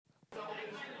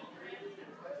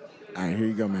All right, here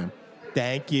you go, man.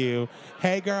 Thank you.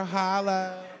 Hey, girl,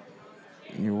 holla.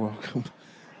 You're welcome.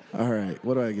 All right,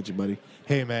 what do I get you, buddy?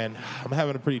 Hey, man, I'm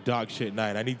having a pretty dog shit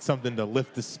night. I need something to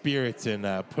lift the spirits and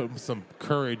put some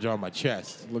courage on my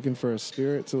chest. Looking for a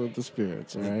spirit to lift the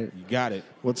spirits, all right? You got it.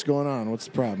 What's going on? What's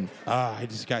the problem? I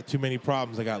just got too many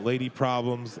problems. I got lady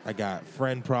problems, I got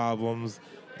friend problems,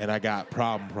 and I got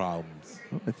problems.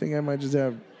 Well, I think I might just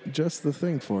have just the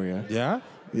thing for you. Yeah?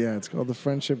 Yeah, it's called the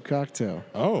friendship cocktail.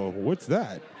 Oh, what's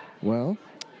that? Well,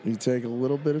 you take a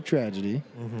little bit of tragedy,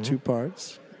 2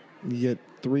 parts. You get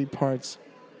 3 parts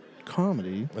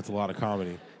comedy. That's a lot of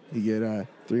comedy. You get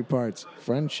 3 parts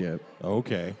friendship.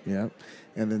 Okay. Yeah.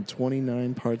 And then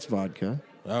 29 parts vodka.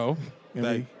 Oh,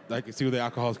 And I can see where the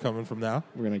alcohol's coming from now.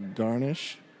 we're going to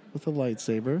garnish with a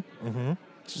lightsaber. Mm-hmm.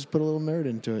 Just put a little nerd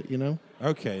into it, you know?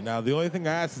 Okay, now the only thing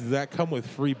I ask is, does that come with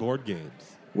free board games?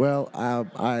 Well,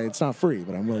 it's not free,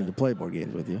 but I'm willing to play board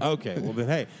games with you. Okay, well then,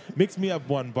 hey, mix me up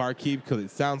one, barkeep, because it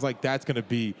sounds like that's going to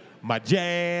be my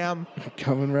jam.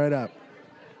 Coming right up.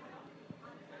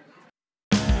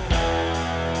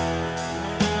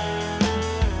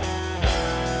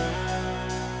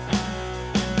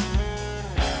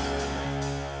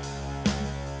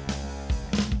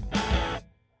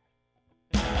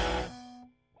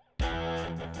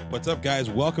 What's up, guys?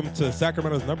 Welcome to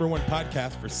Sacramento's #1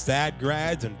 podcast for sad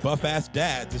grads and buff-ass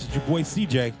dads. This is your boy,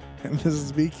 CJ. And this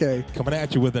is BK. Coming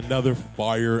at you with another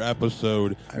fire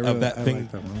episode of that thing. I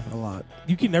like that one a lot.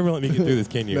 You can never let me get through this,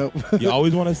 can you? Nope. You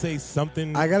always want to say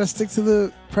something. I got to stick to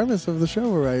the premise of the show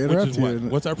where I interrupt which is you. what?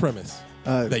 And, What's our premise?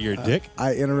 That you're a dick?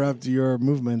 I interrupt your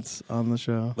movements on the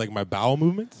show. Like my bowel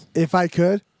movements? If I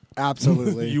could,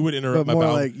 absolutely. You would interrupt but my more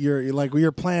bowel. like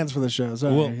your plans for the show.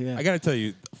 Sorry. Well, yeah. I got to tell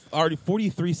you, already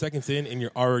 43 seconds in, and you're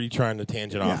already trying to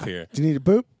tangent off here. Do you need to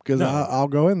poop? Because No. I'll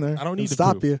go in there. I don't need and to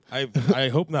stop poop. you. I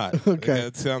hope not. Okay.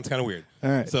 That sounds kind of weird.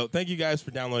 All right. So thank you guys for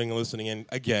downloading and listening in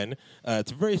again.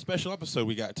 It's a very special episode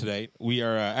we got today. We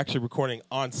are actually recording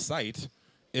on site,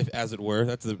 if as it were.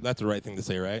 That's the right thing to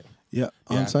say, right? Yeah,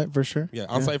 on site for sure. Yeah,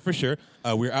 on site for sure.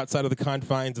 We're outside of the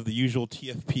confines of the usual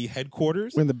TFP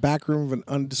headquarters. We're in the back room of an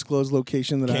undisclosed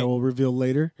location that I will reveal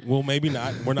later. Well, maybe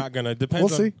not. We're not gonna.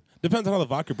 Depends. We'll see. Depends on how the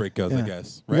vodka break goes, I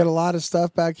guess. We got a lot of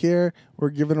stuff back here.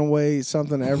 We're giving away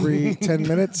something every 10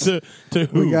 minutes. To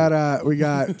who? We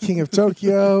got King of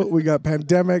Tokyo. We got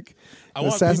Pandemic.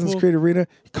 want Assassin's people- Creed Arena.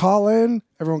 Call in.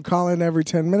 Everyone call in every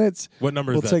 10 minutes. What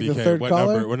number we'll is that, take BK? the third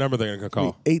caller. What number are they gonna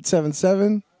call?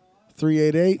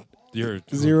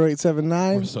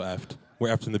 877-388-0879. We're so effed.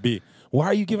 We're effed in the B. Why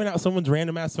are you giving out someone's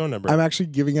random ass phone number? I'm actually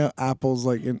giving out Apple's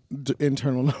like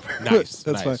internal number. Nice.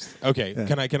 That's nice. fine. Okay. Yeah.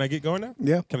 Can I get going now?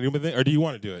 Yeah. Can I do my thing, or do you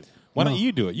want to do it? Why don't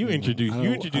you do it? You introduce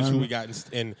who we got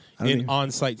in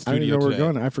on-site studio I don't even know where today.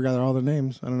 we're going. I forgot all the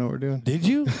names. I don't know what we're doing. Did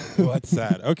you? Well, that's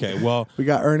sad. Okay. Well, We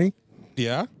got Ernie.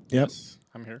 yeah. Yep. Yes,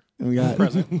 I'm here. And we got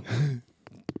Present.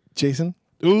 Jason.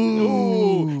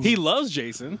 Ooh, he loves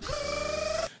Jason.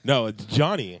 No, it's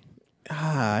Johnny.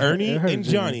 Ernie I heard and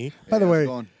Jimmy. Johnny. By the how's it way,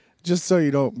 going? just so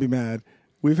you don't be mad,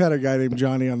 we've had a guy named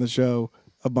Johnny on the show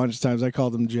a bunch of times. I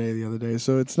called him Jay the other day,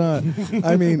 so it's not.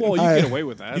 I mean, Well, you get away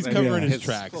with that. He's I mean, covering his it's-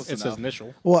 tracks. It's his enough.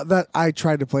 initial. Well, that I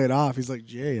tried to play it off. He's like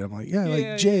Jay, and I'm like, yeah,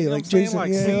 like Jay, you know like what I'm saying? Jason,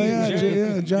 Like, yeah, see, yeah, Jay. Jay,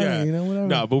 yeah, Johnny, Yeah. you know, whatever.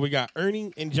 No, but we got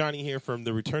Ernie and Johnny here from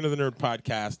the Return of the Nerd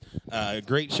podcast. A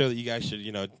great show that you guys should,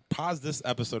 pause this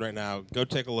episode right now. Go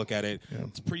take a look at it. Yeah.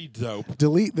 It's pretty dope.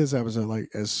 Delete this episode like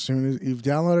as soon as you've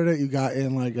downloaded it. You got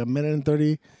in like a minute and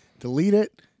 30. Delete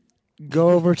it.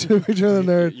 Go over to Return of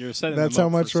the Nerd. You're setting That's them how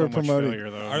up much for we're so much promoting. failure,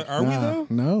 though. Are we though?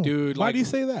 No, Dude, Why like, do you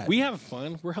say that? We have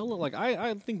fun. We're hella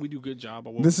I think we do a good job.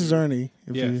 Of what This we is do. Ernie.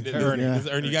 If Yeah. you- This is Ernie. yeah. This is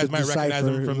Ernie. You guys To might recognize him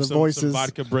decipher from the some voices.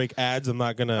 vodka break ads. I'm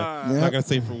not gonna Yeah. not gonna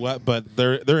say for what, but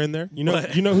they're in there. You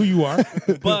know who you are.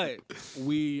 But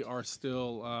we are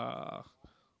still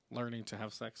learning to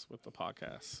have sex with the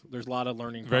podcast. There's a lot of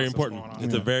learning. Very process important. Going on.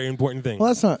 It's a very important thing. Well,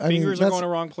 that's not. I mean, Fingers are that's, going to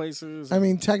wrong places. I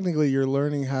mean, technically, you're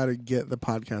learning how to get the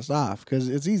podcast off because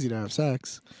it's easy to have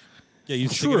sex. Yeah, you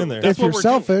stick it True. in there. That's if you're what we're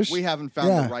doing. selfish, We haven't found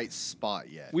yeah. the right spot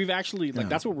yet. We've actually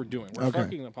that's what we're doing. We're Okay.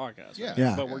 fucking the podcast. Yeah. Right?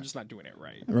 Yeah. But we're just not doing it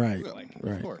right. Right, Like,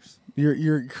 right. Of course.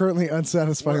 You're currently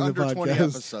unsatisfying We're the under 20 podcast.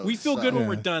 episodes. we feel so- good when Yeah.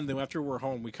 we're done. Then after we're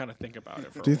home, we kind of think about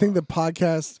it. For Do you think the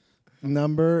podcast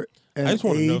number and I just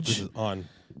want to know if this age? is on.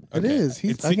 It is.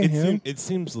 I can hear him. It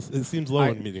seems low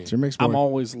in meeting. It's your mixed I'm board.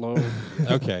 always low.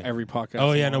 Okay. Every podcast.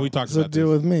 Oh yeah, I'm no, on. we talked So about deal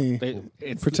this. with me.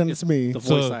 Pretend it's me. The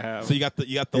voice So, I have. so you got the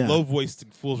Yeah. low voiced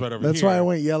fools right over That's here. why I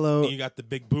went yellow And you got the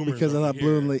big boomers because I over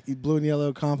thought here. blue and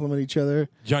yellow complement each other.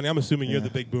 Johnny, I'm assuming you're the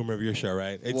big boomer of your show,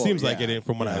 right? It Well, seems like yeah. it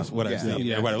from what I've Yeah.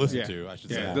 seen or what I listen to. I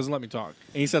should yeah, say. it doesn't let me talk.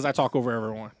 And he says I talk over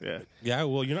everyone. Yeah. Yeah,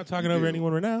 well, you're not talking over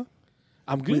anyone right now.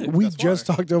 I'm good. We That's just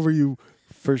why. talked over you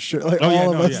for sure. Like Oh, yeah,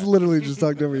 all of no, us yeah. literally just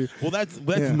talked over you. Well, that's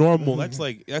Yeah. normal. That's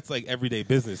like everyday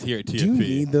business here at TFP. Do you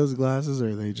need those glasses, or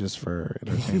are they just for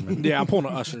entertainment? Yeah, I'm pulling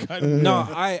an Usher. No,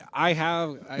 I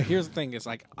have. Here's the thing: it's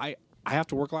like I have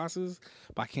to wear glasses,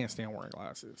 but I can't stand wearing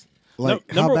glasses. Like,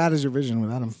 No, how number- bad is your vision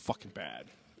without them? Fucking bad.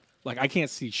 Like I can't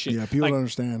see shit. Yeah, people like, don't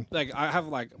understand. Like I have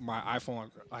like my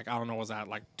iPhone. Like I don't know, was that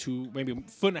like 2, maybe a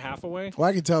foot and a half away? Well,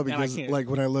 I can tell I because can't- like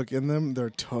when I look in them, they're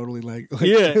totally like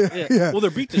Yeah. yeah. Well, they're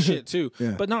beat to shit too.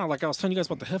 Yeah. But no, like I was telling you guys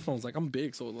about the headphones. Like I'm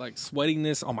big, so like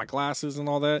sweatiness on my glasses and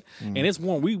all that, and it's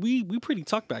warm. We pretty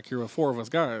tucked back here with 4 of us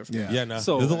guys. Yeah. Yeah, no.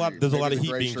 So- there's a lot of Maybe the heat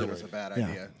gray being shirt was generated. a bad Yeah.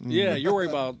 idea. Yeah, you're worried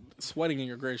about sweating in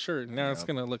your gray shirt. Now it's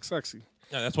gonna look sexy.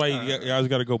 Yeah, that's why you always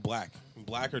got to go black.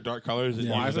 Black or dark colors.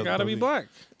 Why does it gotta be black?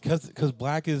 Because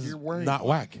black is You're wearing not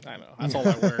whack. I know. That's all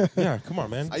I wear. Yeah, come on,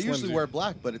 man. I usually Slim wear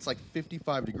black, but it's like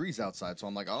 55 degrees outside, so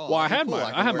I'm like, oh. Well, I had cool. my,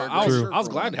 can I had wear my, a I gray was, shirt I was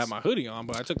for glad to once. have my hoodie on,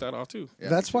 but I took that off too. Yeah,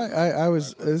 That's why I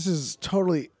was. This is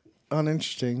totally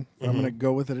uninteresting. I'm gonna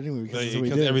go with it anyway because that's what we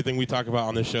Because did. everything we talk about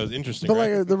on this show is interesting. But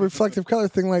right? like the reflective color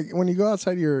thing, like when you go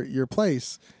outside your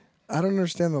place, I don't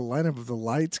understand the lineup of the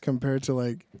lights compared to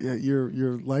like your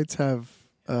lights have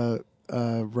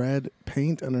red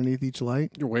paint underneath each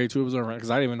light. You're way too observant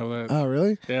because I didn't even know that. Oh,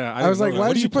 really? Yeah, I was like, why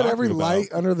What are did you you put every talking about? light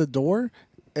under the door,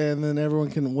 and then everyone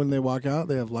can when they walk out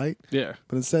they have light, Yeah,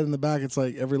 but instead in the back it's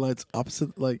like every light's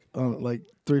opposite, like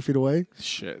 3 feet away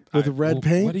shit. with red Well,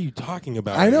 paint. What are you talking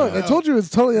about? I know. right I told you it's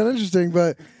totally uninteresting,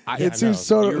 but I it seems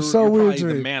know. You're so weird probably to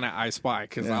the me. man at I Spy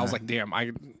because I Yeah. was like, damn,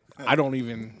 I don't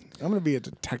even. I'm gonna be a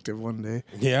detective one day.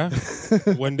 Yeah.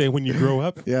 One day when you grow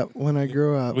up, Yeah, when I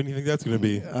grow up, when do you think that's going to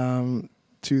be?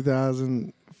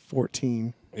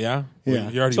 2014. Yeah. Yeah.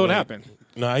 Well, you're already So it late. happened.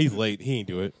 Nah, he's late. He ain't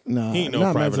do it. No, He ain't no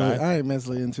not private mentally. eye. I ain't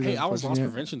mentally into. Hey, I was 2014 loss yet.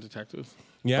 prevention detective.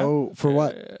 Yeah. Oh, for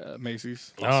what?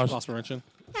 Macy's. Oh, Loss prevention.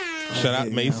 Shout out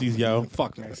yeah. Macy's, yo.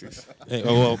 Fuck Macy's. Hey,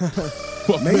 oh well.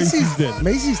 Fuck Macy's then.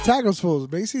 Macy's tackles fools.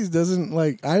 Macy's doesn't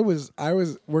like. I was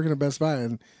working at Best Buy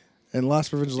and loss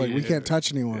prevention was like we can't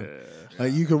touch anyone.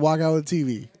 Like you could walk out with a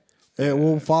TV. It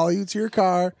will follow you to your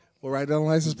car. We'll write down the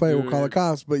license plate. We'll call the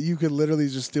cops. But you could literally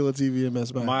just steal a TV in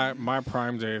Best Buy. My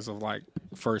prime days of like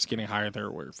first getting hired there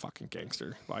were fucking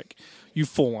gangster. Like you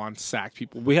full on sack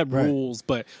people. We had Right. rules,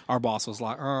 but our boss was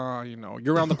like,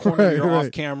 you're around the corner, Right, you're right.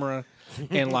 off camera.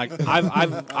 And like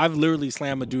I've literally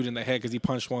slammed a dude in the head because he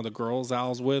punched one of the girls that I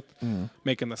was with,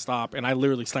 making the stop, and I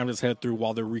literally slammed his head through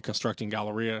while they're reconstructing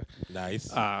Galleria,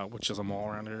 Nice. which is a mall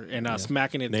around here, and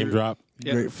smacking it Name through. drop.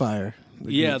 Yeah, Great fire.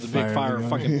 yeah, Great the big fire, going on.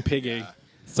 fucking pig A.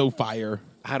 So fire.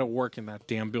 I had to work in that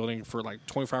damn building for like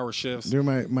 24-hour shifts. Dude,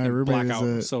 my roommate Blackout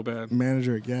is was a so bad.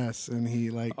 manager at Gas, and he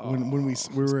like when we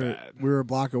bad. were a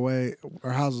block away.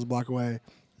 Our house was a block away.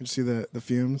 You see the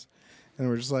fumes, and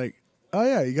we're just like, oh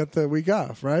yeah, you got the week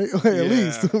off, right? Like, Yeah. at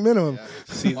least minimum.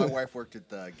 Yeah. My wife worked at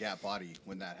the Gap Body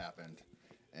when that happened,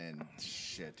 and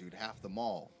shit, dude, half the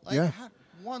mall. Like, Yeah.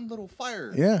 one little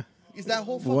fire. Yeah, Is that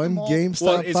whole fucking one mall? GameStop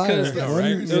Well, it's fire. because Yeah, One-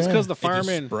 right. it was because the just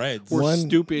firemen spreads. were One-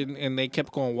 stupid and they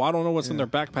kept going, well, I don't know what's in their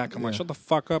backpack. I'm like, shut the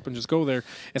fuck up and just go there.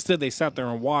 Instead, they sat there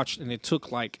and watched, and it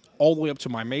took like all the way up to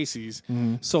my Macy's.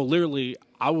 Mm-hmm. So literally,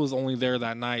 I was only there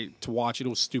that night to watch it. It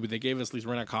was stupid. They gave us these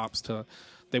rent-a-cops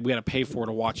that we had to pay for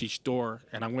to watch each door.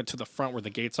 And I went to the front where the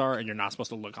gates are, and you're not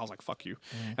supposed to look. I was like, fuck you.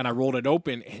 And I rolled it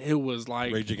open, and it was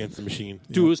like, Rage Against the Machine.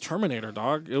 dude, it was Terminator,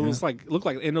 dog. It was like, looked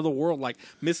like the end of the world, like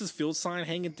Mrs. Field sign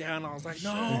hanging down. I was like,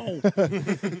 no.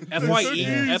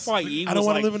 FYE. I don't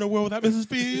want to live in a world without Mrs.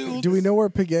 Fields. Do we know where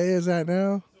Piguet is at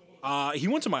now? He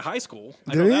went to my high school.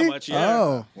 I Did know he? that much. Yeah.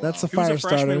 Oh, that's a He was fire a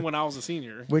freshman starter. when I was a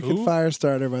senior. Wicked Who? fire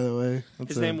starter, by the way. That's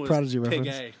His a name was Prodigy Pig reference.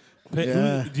 A.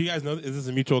 Yeah. Do you guys know? Is this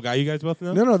a mutual guy you guys both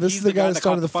know? No, this He's is the the guy guy that that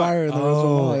started caught the the fire. fire in the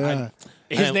original mall. Yeah,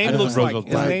 His I name know looks like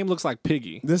Roosevelt. his name looks like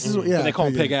Piggy. this is yeah. But they call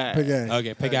him Pig Eye. Pig Eye.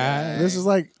 Okay, pig guy. This is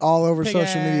like all over Pig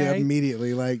social media Eye.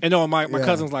 immediately. Like, And no, my Yeah.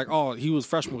 cousin's like, oh, he was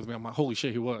freshman with me. I'm like, holy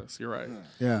shit, he was. You're right.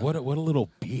 yeah, What a little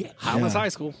bitch. Highlands High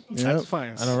School. That's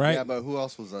fine. I know, right? Yeah, but who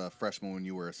else was a freshman when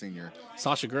you were a senior?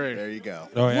 Sasha Gray. There you go.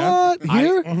 Oh yeah. What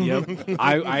here? Yep.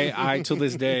 I to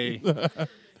this day.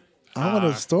 I want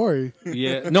a story.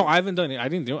 Yeah. No, I haven't done it. I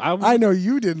didn't do it. I know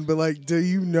you didn't, but like, do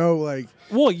you know like?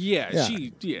 Well, yeah. Yeah.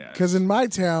 Yeah. Because in my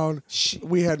town,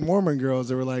 we had Mormon girls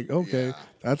that were like, okay,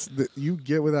 that's you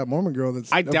get with that Mormon girl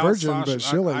that's I a doubt virgin, Sasha. but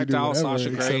she'll let I you do doubt whatever. Sasha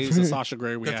except Gray is for- the Sasha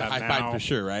Gray we That's a have high now. five for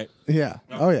sure, right? Yeah.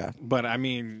 Oh yeah. But I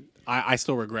mean, I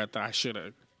still regret that I should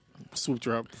have swooped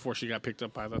her up before she got picked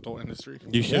up by the adult industry.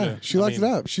 You should. Yeah. She liked it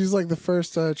up. She's like the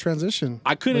first transition.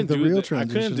 I couldn't like the do real I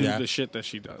transition. couldn't do Yeah. the shit that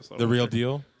she does. Though. The real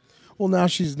deal. Well, now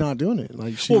she's not doing it.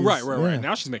 Like, she's, Well, right. yeah.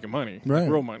 Now she's making money, Right.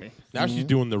 real money. Now she's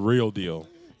doing the real deal.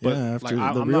 But Yeah, after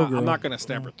like, the I'm real not. girl. I'm not gonna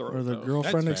stab her throat. Or the though.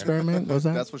 girlfriend That's fair. experiment. What's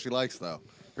that? That's what she likes, though.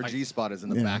 Her G spot is in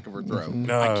the back of her throat.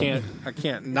 No, I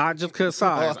can't. Not just because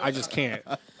size. I just can't.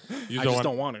 You I just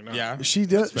don't want it. No. Yeah, She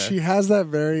does. That's fair. She has that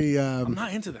very. I'm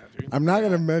not into that, dude. I'm not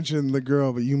gonna mention the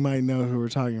girl, but you might know who we're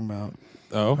talking about.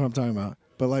 Oh, What I'm talking about.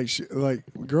 But like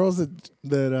girls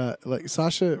that like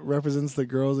Sasha represents the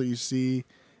girls that you see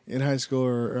in high school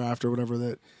or after whatever,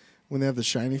 that when they have the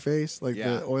shiny face, like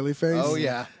Yeah. the oily face. Oh,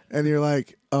 yeah. And you're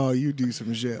like, oh, you do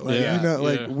some shit. Like Yeah. you know,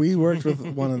 like Yeah. we worked with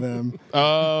one of them.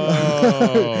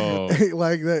 oh,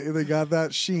 Like they got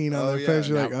that sheen on Oh, their yeah. face.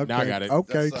 You're like, Now- okay, now I got it.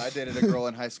 okay. I dated a girl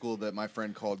in high school that my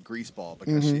friend called Greaseball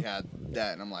because she had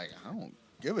that. And I'm like, I don't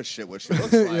give a shit what she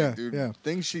looks like, Yeah, dude. yeah.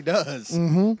 Things she does.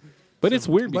 But it's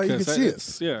weird But you because can see it.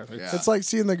 it's, yeah, Yeah. It's like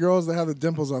seeing the girls that have the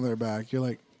dimples on their back. You're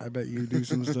like, I bet you do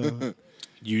some stuff.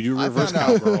 you do I reverse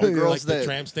found out cowgirl. girls like the that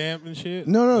tramp stamp and shit.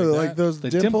 No, Like like that? those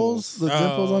The dimples, dimples. the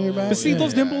dimples on your back. But see, Yeah.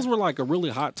 those dimples were like a really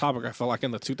hot topic. I felt like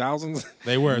in the 2000s.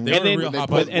 They were. They And were then- real they hot.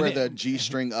 put button. where the G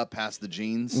string up past the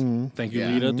jeans. Thank you, Yeah.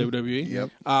 Lita, WWE.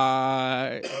 Yep.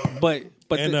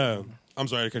 But And I'm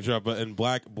sorry to cut you off, but in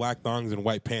black thongs and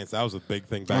white pants, that was a big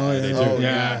thing back Oh in the yeah, day too. Oh,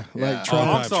 yeah. Like Yeah.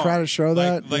 try, Oh, try to show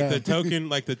that. Like yeah. the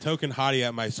token hottie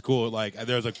at my school. Like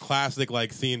there's a classic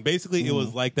like scene. Basically, it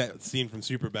was like that scene from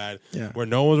Superbad, Yeah. where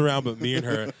no one was around but me and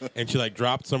her, and she like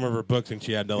dropped some of her books and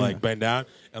she had to like bend down,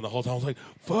 and the whole time I was like,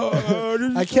 "Fuck!"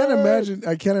 I can't imagine.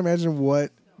 I can't imagine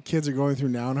what kids are going through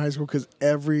now in high school because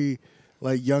every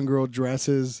like young girl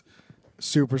dresses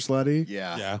super slutty.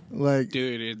 Yeah. Yeah. Like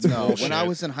dude, it's No, bullshit. when I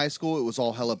was in high school, it was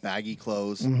all hella baggy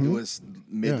clothes. It was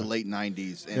mid to late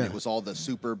 90s, and Yeah. it was all the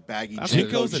super baggy That's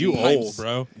Jncos You and old. pipes,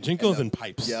 bro. Jncos and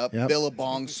pipes. Yep. Yep.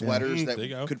 Billabong sweaters There you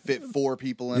go. that could fit 4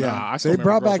 people in yeah, them. I still they remember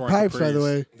brought girls back wearing pipes by the capris.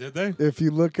 way. Did they? If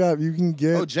you look up, you can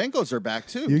get Oh, Jncos are back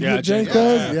too. you Yeah, can get Jncos.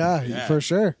 Jncos. Yeah, Yeah. for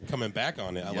sure. Coming back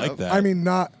on it. I Yep. like that. I mean,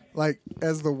 not like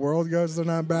as the world goes, they're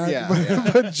not back. Yeah, but, yeah.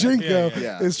 but Jinko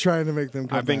Yeah. is trying to make them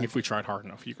come I think back. if we tried hard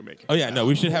enough, you could make it. oh yeah, no,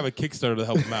 we should have a Kickstarter to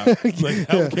help them out. Like,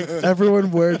 help Kickstarter.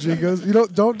 Everyone wear Jinkos. You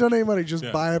don't donate money. Just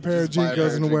Yeah. buy a pair Just buy a of pair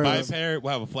Jinkos of and wear Buy a them. pair.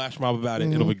 We'll have a flash mob about it.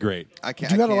 It'll be great. I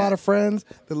can't. You got I a lot can't- of friends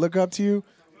that look up to you.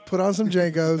 Put on some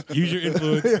Jinkos. Use your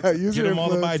influence. Yeah, use Get your them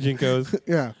all to buy influence. Jinkos.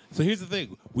 Yeah. So here's the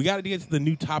thing: we got to get to the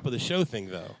new top of the show thing,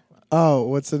 though. Oh,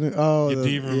 what's the new? Oh, Do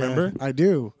you even remember? I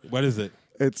do. What is it?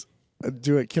 It's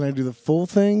do it. Can I do the full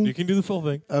thing? You can do the full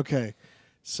thing. Okay.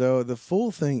 So the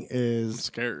full thing I'm is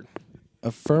scared.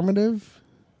 affirmative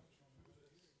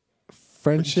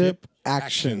friendship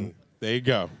action. There you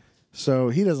go. So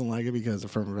he doesn't like it because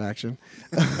affirmative action.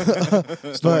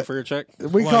 Story But for your check.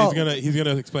 we Well, call he's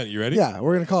gonna explain it. You ready? yeah,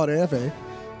 we're gonna call it AFA.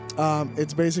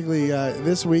 It's basically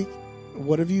this week.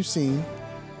 What have you seen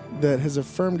that has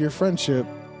affirmed your friendship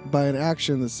by an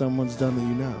action that someone's done that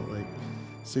you know? Like,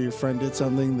 so your friend did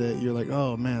something that you're like,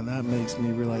 oh man, that makes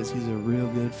me realize he's a real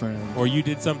good friend. Or you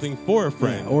did something for a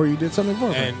friend, Yeah, or you did something for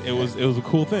a friend. and it was a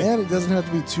cool thing. And it doesn't have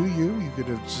to be to you. You could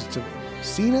have just have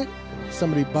seen it.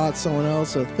 Somebody bought someone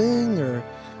else a thing, or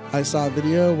I saw a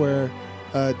video where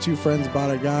 2 friends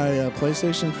bought a guy a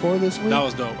PlayStation 4 this week. That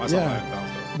was dope. I saw Yeah. that. That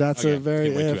was dope. That's Okay, a very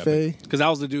can't wait to AFA. Because that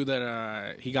was the dude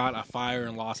that he got a fire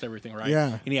and lost everything, right?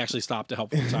 Yeah. And he actually stopped to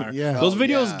help him retire. Yeah. Those Oh,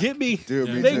 videos yeah. get me. Dude,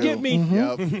 me they too. get me.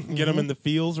 Mm-hmm. Get them in the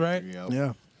fields, right? Yep.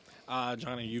 Yeah.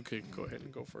 Johnny, you could go ahead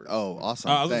and go first. Oh,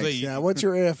 awesome. I was gonna Thanks. say, Yeah. What's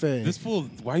your AFA? this fool.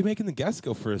 Why are you making the guests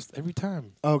go first every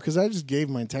time? Oh, because I just gave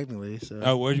mine technically. So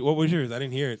Oh, what was yours? I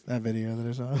didn't hear it. that video that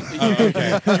I saw. Oh,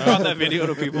 okay. You brought that video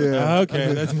to people. Yeah.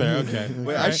 Okay, that's fair. Okay.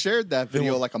 Wait, All I right. shared that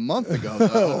video like a month ago.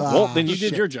 Though. Well, then you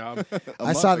did your job.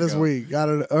 I saw it this week.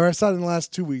 Or I saw it in the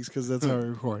last 2 weeks because that's how I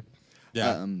record.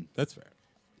 Yeah, that's fair.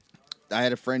 I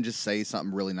had a friend just say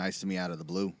something really nice to me out of the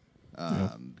blue.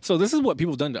 So this is what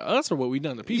people done to us, or what we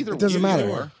done to people. Either It doesn't either matter.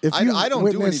 or. If you I don't do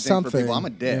witness anything for something, people. I'm a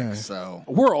dick, yeah. so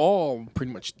We're all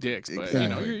pretty much dicks, but Yeah. you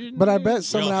know. You're, But I bet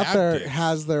someone out have there dicks.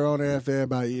 has their own AFA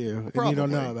about you, and you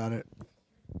don't know Probably. about it.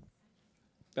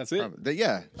 that's it.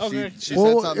 yeah. Okay. She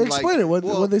Well, said something explain like, it.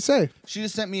 What they say? She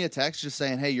just sent me a text just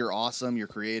saying, "Hey, you're awesome, you're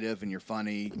creative, and you're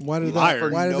funny." Why did Liar. that?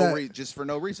 For Why did no that? just for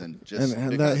no reason. Just And that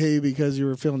because. hit you because you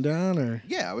were feeling down, or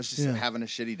Yeah, I was just Yeah. having a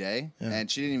shitty day, Yeah. and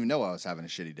she didn't even know I was having a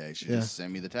shitty day. She Yeah. just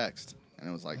sent me the text, and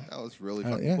it was like, that was really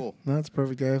fucking yeah, cool. no, that's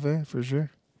perfect AFA for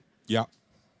sure. Yeah.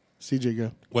 CJ,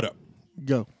 go, What up?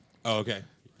 go. Oh, okay.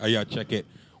 Oh yeah, check it.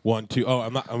 1, 2. Oh,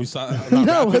 I'm not. I'm not No,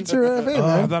 rapping? what's your AFA, Oh,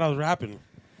 I man? thought I was rapping.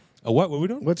 What? What are we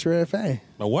doing? What's your AFA?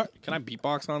 A what? Can I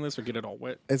beatbox on this or get it all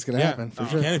wet? It's gonna happen for you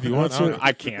sure. can if you want.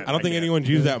 I can't. I don't think anyone's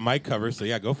used that mic cover, so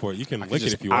yeah, go for it. You can lick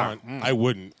it if you want. I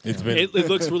wouldn't. It's been. It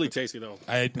looks really tasty though.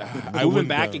 I Moving wouldn't.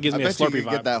 back, it gives I me a bet you Slurpee could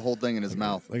vibe. get that whole thing in his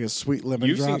mouth. Like a sweet lemon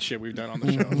You've seen drop. shit we've done on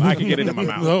the show. I can get it in my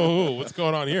mouth. Oh, what's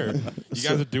going on here? You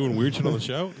guys are doing weird shit on the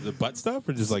show? Is it butt stuff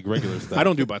or just like regular stuff? I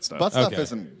don't do butt stuff. Butt stuff Okay.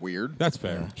 isn't weird. That's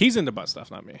fair. He's into butt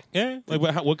stuff, not me. Yeah. Like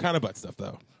what kind of butt stuff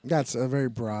though? That's a very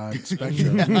broad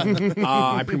spectrum.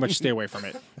 I pretty much stay away from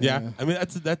it. Yeah. I mean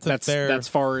that's a fair. That's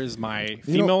far as my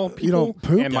female you people don't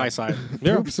poop? and my side.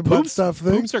 Poops and butt stuff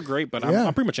thing. Poops are great, but Yeah.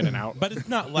 I'm pretty much in and out. But it's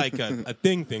not like a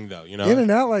thing though, you know. In and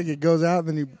out, like it goes out,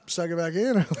 then you suck it back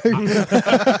in.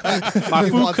 My He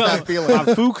food wants that comes. feeling.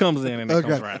 My food comes in and it Okay.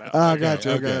 comes right out. Ah,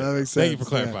 gotcha. Okay, that makes sense. Thank you for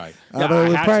clarifying. Yeah, but I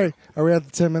we had probably are we at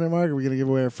the 10-minute mark? Are we gonna give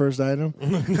away our first item?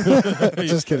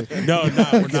 Just kidding. No, we're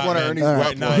not. one of man. Ernie's We're butt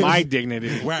at plugs. My 9.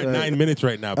 dignity. We're at 9 minutes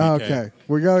right now. BK. Okay,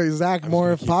 we go. Zach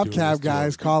Moore, keep Pop doing Cab this to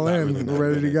guys, him. call Not in. really We're 9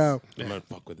 ready to minutes. go. I'm gonna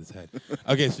fuck with his head.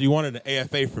 Okay, so you wanted an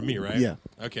AFA from me, right? Yeah.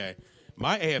 Okay,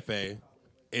 my AFA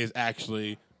is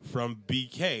actually from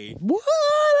BK What?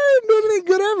 I didn't do anything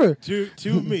good ever.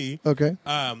 to me. Okay.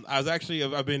 I was actually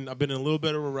I've been in a little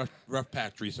bit of a rough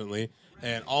patch recently,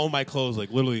 and all my clothes,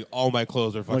 like literally all my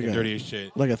clothes, are fucking Like a- dirty as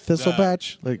shit. Like a thistle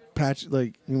The- patch,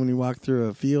 like when you walk through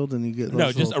a field and you get No,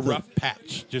 those just a little rough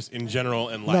patch, just in general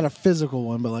and life. Not a physical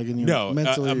one, but like in your No,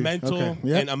 mentally. a mental Okay.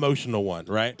 Yeah. and emotional one,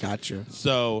 right? Gotcha.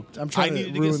 So I'm I trying to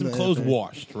needed to get ruin some the clothes AFA.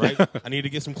 washed, right? I needed to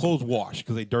get some clothes washed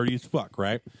because they dirty as fuck,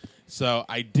 right? So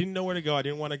I didn't know where to go. I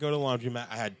didn't want to go to the laundromat.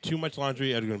 I had too much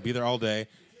laundry. I was going to be there all day.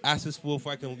 Asked this fool if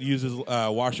I can use his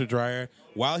washer dryer.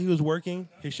 While he was working,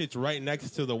 his shit's right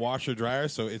next to the washer dryer,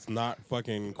 so it's not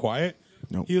fucking quiet.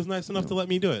 Nope. He was nice enough to let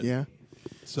me do it. Yeah.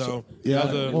 So Yeah. that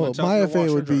was a- Well, Watch out my for FA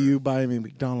washer would be dryer. you buying me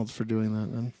McDonald's for doing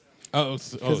that then.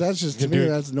 Because that's just to you me can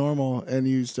do it. that's normal, and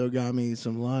you still got me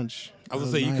some lunch. I was That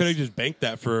gonna say you nice. could have just banked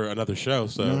that for another show,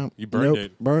 so No, you burned nope.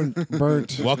 it.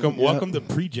 Burnt. Welcome, Yep. welcome to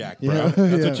pre-jack, bro. Yeah.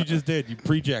 That's Yeah. what you just did. You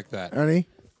pre-jacked that. Ernie.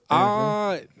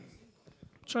 I'm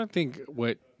trying to think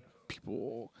what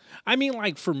people. I mean,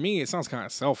 like for me, it sounds kind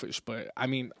of selfish, but I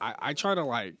mean, I try to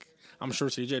like. I'm sure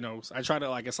CJ knows. I try to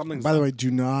like if something's. By the way, do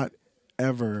not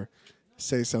ever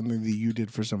say something that you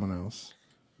did for someone else.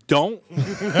 don't.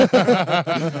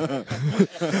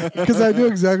 Because I knew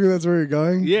exactly that's where you're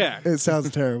going. Yeah. It sounds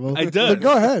terrible. It does. But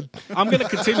go ahead. I'm gonna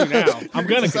continue now. I'm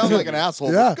gonna Sounds continue. like an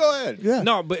asshole. Yeah. Go ahead. Yeah.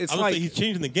 No, but it's I was like like he's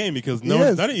changing the game because He no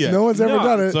one's is. done it yet. No one's ever No,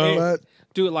 done it. so- but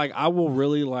dude, like I will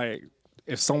really like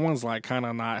if someone's like kind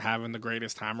of not having the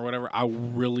greatest time or whatever, I will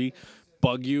really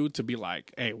bug you to be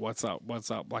like, hey, what's up? What's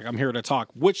up? Like I'm here to talk,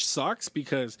 which sucks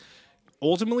because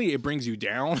ultimately it brings you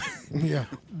down yeah.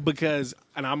 because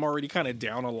and I'm already kind of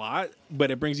down a lot,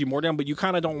 but it brings you more down, but you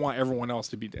kind of don't want everyone else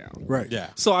to be down. Right. Yeah.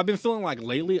 So I've been feeling like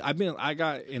lately I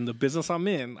got in the business I'm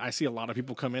in, I see a lot of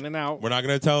people come in and out. We're not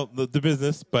going to tell the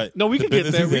business, but No, we the can get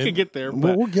business there. is We in. can get there.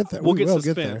 But We'll get there. We'll We get will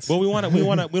get there. suspense. Well, we want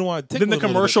to Then the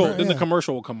commercial. Then the Yeah.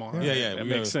 commercial will come on. Yeah, yeah, It we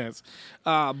makes gotta- sense.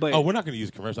 But Oh, we're not going to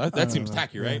use commercial. That seems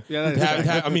tacky, right? Yeah, that is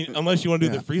tacky. I mean, unless you want to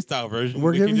do Yeah. the freestyle version,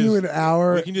 We're we can giving you just- an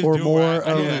hour we can just or do it more where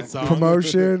I do that of song.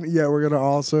 promotion. Yeah, we're gonna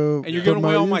also. and you're giving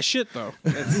away promote all you. my shit though.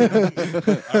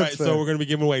 All right, so we're going to be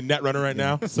giving away Netrunner right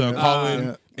now. So call in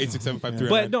Yeah. 86753.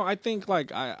 But no, I think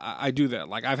like I do that.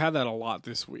 Like I've had that a lot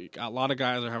this week. A lot of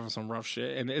guys are having some rough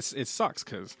shit, and it sucks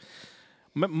because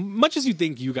much as you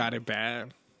think you got it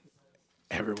bad,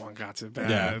 everyone got it bad.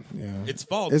 Yeah. Yeah. It's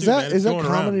fall. Is too, that man. It's is that going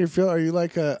common in around. your field? Are you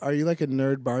like a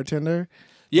nerd bartender?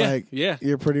 Yeah, Like, yeah.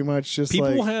 You're pretty much just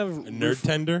People like have A nerd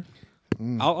tender?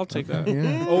 I'll take that.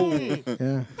 Yeah. Oh,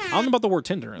 yeah, I don't know about the word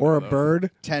Tinder. in or a there, though.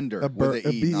 bird. Tender. A bir- with a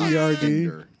an E, not BERD.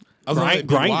 Tinder. I was gonna say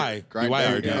Grinder. BY. Grinder,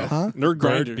 BYRD. yeah. Huh? Nerd Bird,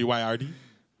 grinder. BYRD.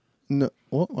 No,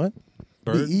 what?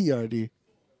 Bird? BERD.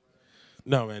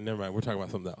 No, man, never mind. We're talking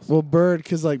about something else. Well, bird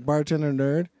because like bartender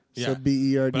nerd. Yeah. So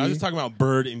BERD. But I was just talking about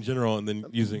bird in general and then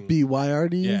using.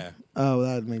 BYRD. Yeah. Oh,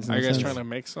 that makes Are no you guys sense. trying to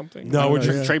make something? No, we're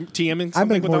just- TMing I something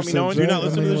make more without me sense. knowing. You're right? not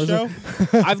listening to the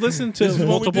I show? I've listened to This is what we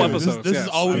multiple do. This- episodes. this is yes.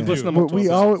 all we I've do. listened to We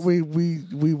multiple all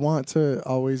episodes. we want to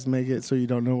always make it so you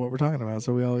don't know what we're talking about.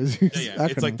 So we always use Yeah,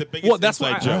 it's like acronyms. the biggest Well, that's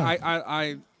why inside joke.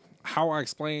 I how I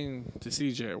explained to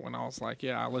CJ when I was like,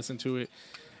 yeah, I listened to it.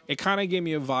 It kind of gave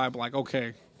me a vibe like,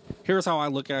 okay, here's how I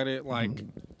look at it. Like,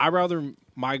 I'd rather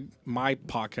my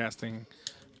podcasting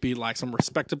be like some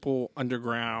respectable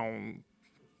underground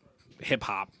hip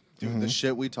hop, Dude, the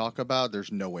shit we talk about,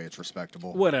 there's no way it's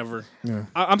respectable. whatever. Yeah.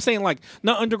 I'm saying like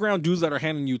not underground dudes that are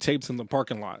handing you tapes in the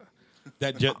parking lot.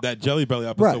 That Jelly Belly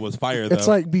episode Right. was fire. Though It's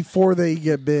like before they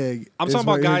get big. I'm is talking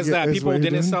what about you're guys get- that is people what you're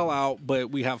didn't doing. sell out, but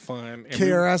we have fun. And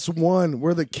KRS-One.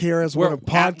 We're the KRS-One of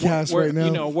podcasts we're, right now.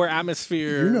 You know, we're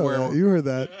atmosphere. You know we're, that. You heard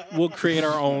that. We'll create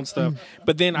our own stuff.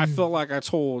 But then I felt like I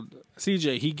told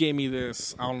CJ, he gave me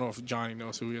this, I don't know if Johnny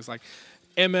knows who he is, like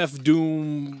MF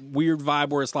Doom weird vibe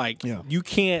where it's like, you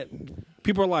can't,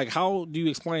 people are like, how do you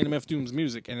explain MF Doom's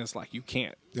music? And it's like, you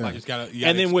can't. Yeah. Like, you gotta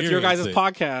and then with your guys' experience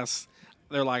it. podcast,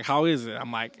 they're like, how is it?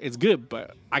 I'm like, it's good,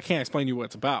 but I can't explain to you what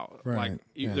it's about. Right. Like,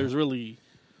 Yeah. there's really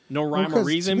no rhyme or Because to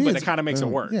reason, me but it's- it kind of makes it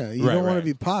work. Yeah, you Right, don't want to right.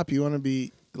 be pop. You want to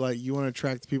be like you want to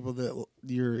attract the people that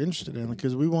you're interested in.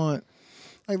 Because we want,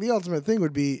 like, the ultimate thing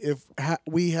would be if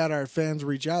we had our fans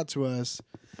reach out to us,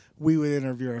 we would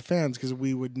interview our fans because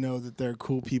we would know that they're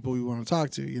cool people we want to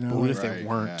talk to. You know, But what if they Right,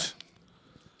 weren't?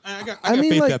 I got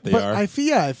faith like, that they but are. I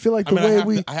feel like I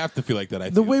mean, I I have to feel like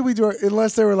that. the way we do it,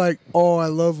 unless they were like, "Oh, I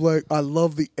love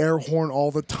the air horn all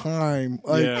the time,"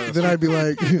 like Yeah. then I'd be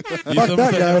like, You "Fuck said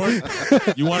that air guy."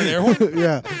 horn? You want an air horn?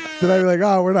 Yeah, then I'd be like,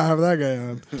 "Oh, we're not having that guy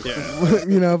on," Yeah.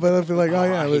 you know. But I'd be like, "Oh,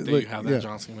 yeah, I hate that like, you have yeah. that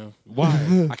John Cena.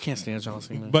 Why? I can't stand John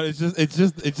Cena. But it's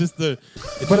just the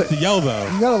yell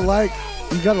though. You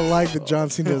gotta like that John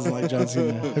Cena doesn't like John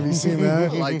Cena. Have you seen I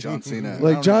that? like John Cena. I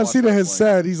Like don't John watch Cena has wrestling.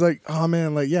 said, he's like, "Oh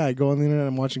man, like yeah, I go on the internet,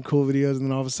 I'm watching cool videos, and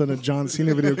then all of a sudden a John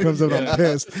Cena video comes up, and I'm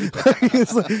pissed."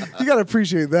 It's like, you gotta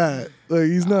appreciate that. Like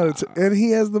he's not, and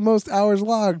he has the most hours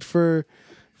logged for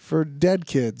dead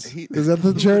kids. Is that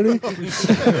the charity?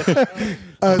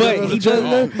 But he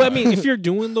does. But I mean, if you're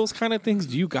doing those kind of things,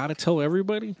 do you got to tell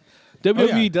everybody?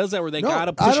 WWE yeah. does that where they No, got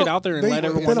to I push it don't- out there and they- let they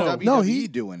everyone know. don't- No,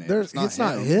 WWE doing it. It's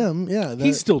not him. Yeah,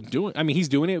 He's still doing. I mean, he's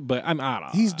doing it, but I don't know.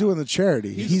 he's doing the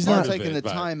charity. He's part not. of it. taking the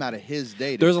but- time out of his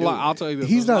day. There's a do lot. it. I'll tell you this.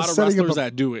 He's There's a not lot of setting up wrestlers a-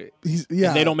 that do it. He's yeah.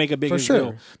 And they don't make a big for sure.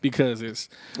 deal because it's.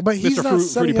 But he's Mr. not Fruity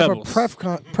setting up Pebbles.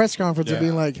 a press conference and Yeah.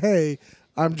 being like, "Hey,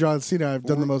 I'm John Cena. I've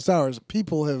done the most hours."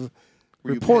 People have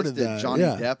Were you reported pissed at that. Johnny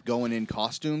yeah. Depp going in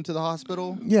costume to the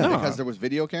hospital? Yeah. because there was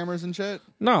video cameras and shit.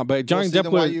 No, but Johnny see,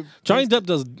 then why Depp. you- Johnny Depp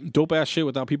does dope ass shit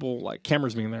without people like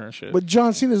cameras being there and shit. But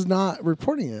John Cena's not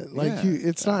reporting it. Like Yeah.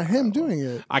 it's not him doing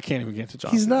it. I can't even get to John.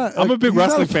 He's Cena. not- I'm a big he's not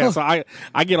wrestling a- fan, so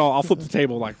I get all. I'll flip the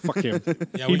table like fuck him.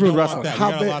 Yeah, he we ruined don't wrestling. want that. How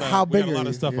We got a big- lot of- how we big got a are lot you?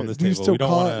 of stuff Yeah. on this Do you table. still We don't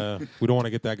call want to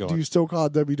get that going. Do you still call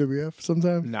it WWF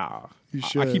sometimes? Nah, You I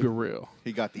should. keep it real.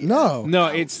 He got the No. No,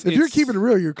 it's If you're keeping it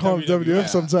real, you're calling it WWF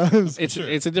sometimes.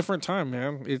 It's a different time,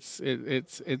 man. It's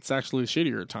actually a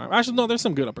shittier time. Actually, no, there's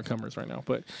some good up and comers right now,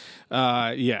 but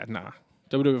yeah, nah.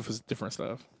 WWF is different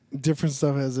stuff. Different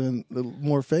stuff as in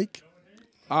more fake.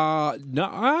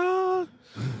 No,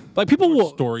 like people will.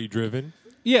 Story driven.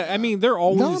 Yeah, I mean they're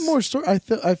always Not more story. I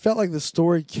felt like the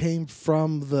story came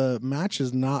from the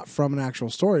matches, not from an actual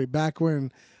story. Back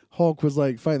when Hulk was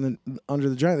like fighting under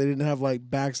the giant, they didn't have like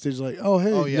backstage like, "Oh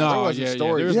hey, Oh yeah, No, there was yeah, a yeah,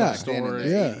 story. there's a story.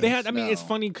 Yeah. They had. I mean, it's No.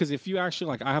 funny because if you actually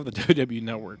like, I have the WWE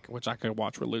Network, which I could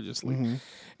watch religiously,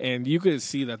 and you could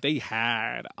see that they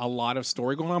had a lot of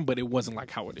story going on, but it wasn't like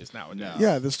how it is nowadays. No.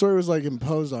 yeah." The story was like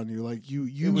imposed on you. Like you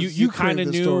You kind created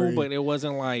of the knew, story. but it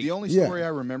wasn't like The only Yeah. story I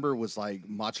remember was like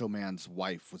Macho Man's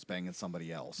wife was banging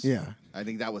somebody else. Yeah. I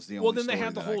think that was the only. Well, then they story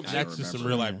had the that whole I kinda That's just some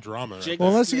remember. real life drama. Jake- Well,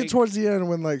 unless you get Snake. towards the end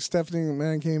when like Stephanie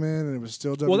McMahon came in and it was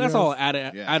still WWF. well, that's all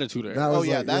Yeah. attitude era. That Oh was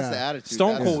yeah, like, that's yeah. the attitude.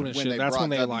 Stone That's Cold and when shit, they that's when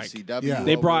brought they, like- WCW Yeah.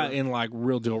 They over. brought in like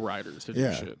real deal writers to do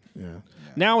Yeah, shit. yeah.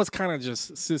 Now it's kind of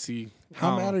just sissy.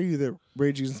 How mad are you that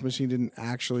Rage Against the Machine didn't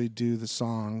actually do the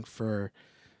song for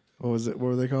what was it? What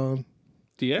were they called?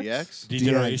 DX? DX.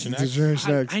 Degeneration X.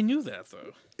 Degeneration X. I knew that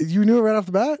though. You knew it right off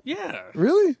the bat? Yeah.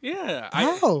 Really? Yeah.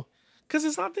 How? Because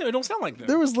it's not them. It don't sound like them.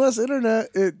 There was less internet.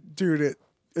 It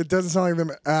doesn't sound like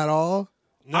them at all.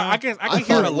 No, I can I hear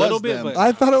thought it a it little was bit, them. but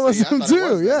I thought it was See, I them thought it too.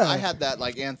 was them. Yeah. I had that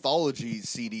like anthology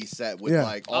CD set with Yeah.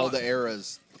 like all the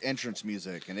eras entrance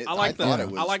music, and I like thought that. it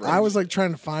was. I like Rage. I was like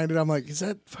trying to find it. I'm like, is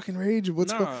that fucking Rage?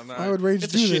 What's no. why would Rage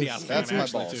it's do a shitty this? ass That's band, my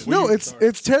actually, balls. too. No, Weird.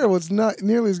 it's terrible. It's not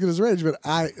nearly as good as Rage, but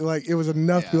I like it was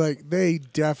enough to be Yeah. like they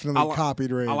definitely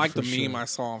copied Rage. I like for the sure. meme I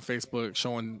saw on Facebook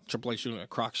showing Triple H doing a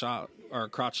crotch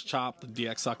chop, the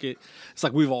DX suck it. It's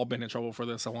like we've all been in trouble for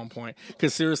this at one point.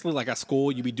 Because seriously, like at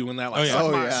school, you be doing that. Like, Oh yeah. suck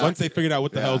Oh, my- yeah. Once they figured out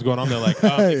what the Yeah. hell's going on, they're like,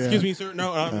 "Excuse me, sir.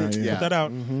 No, yeah. put that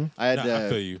out." I had No, I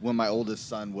feel you. when my oldest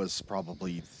son was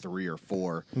probably 3 or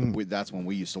 4. That's when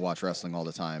we used to watch wrestling all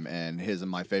the time, and his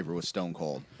and my favorite was Stone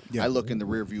Cold. Yeah. I look in the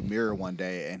rearview mirror one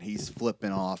day, and he's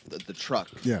flipping off the truck,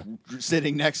 Yeah.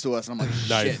 sitting next to us, and I'm like,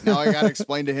 Nice. shit. Now I got to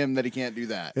explain to him that he can't do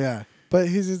that. Yeah, but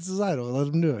it's his idol.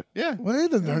 Let him do it. Yeah. Well, he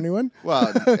doesn't hurt anyone.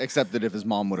 Well, except that if his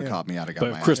mom would have caught me, I'd have got But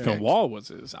my if ass Crispin kicked. Wall was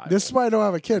his idol. This is why I don't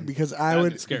have a kid because I That'd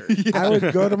would be scary. I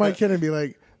would go to my kid and be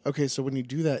like, okay, so when you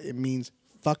do that, it means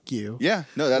fuck you. Yeah,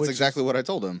 no, that's Which exactly what I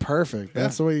told him. Perfect.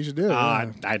 That's the way you should do it.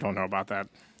 Yeah. I don't know about that.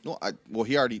 Well,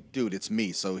 he already, dude, it's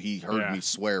me, so he heard me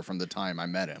swear from the time I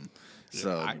met him.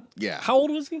 So, yeah. How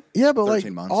old was he? Yeah, but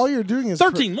 13 months. all you're doing is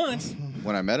 13 months?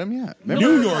 When I met him, yeah.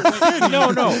 New York City.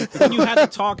 No. When you had to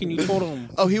talk and you told him.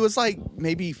 Oh, he was like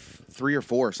maybe 3 or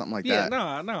 4 or something like Yeah,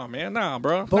 that. no, man,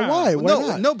 bro. But nah. why? Why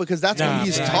not? No, because that's when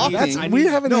he's man. talking. We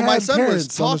haven't no, had my son was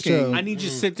parents on the show. talking. I need you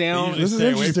to sit down. You This just is stay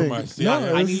away interesting. from us. No,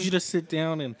 Yeah, I need you to sit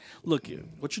down and look.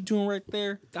 What you're doing right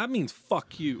there, that means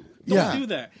fuck you. Don't Yeah. do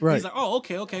that. Right. He's like, oh,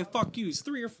 okay, fuck you. He's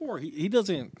 3 or 4. He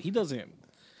doesn't. I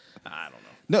don't know.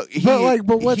 No,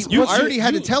 what's I already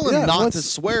had to tell him not what's- to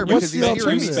swear what's because the he's hearing me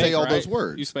alternative? say all Right? those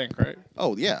words. You spank, right?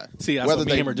 Oh yeah. See, that's whether what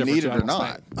me they and him are different need too. it I or don't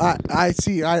not. spank. I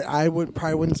see. I would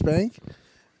probably wouldn't spank,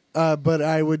 but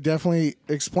I would definitely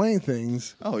explain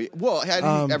things. Oh yeah. Well, I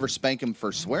didn't ever spank him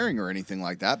for swearing or anything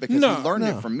like that because No, he learned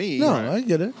it from me. No, I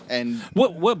get it. And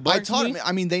What I bugs taught me? him.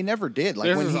 I mean, they never did. Like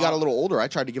This when is he got a all- little older, I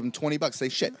tried to give him $20. Say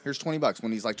shit. Here's $20.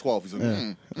 When he's like 12, he's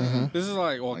like, This is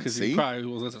like, well, because he see? probably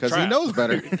was because he knows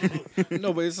better.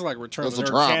 No, but this is like Return of That's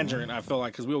the a Nerd trap. Tangerine. I feel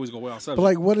like because we always go way off subject. But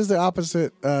like, what is the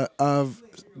opposite of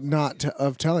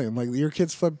of telling him? Like, your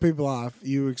kids flip people off.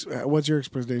 What's your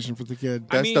expectation for the kid?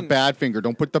 I That's the mean- bad finger.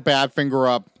 Don't put the bad finger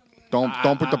up. Don't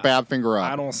put the bad finger up.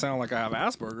 I don't sound like I have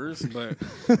Asperger's, but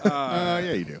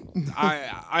Yeah, you do.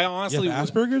 I You honestly,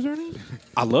 have Asperger's, Ernie?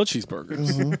 I love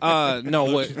cheeseburgers. No,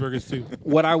 what Cheeseburgers too.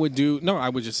 what I would do? No, I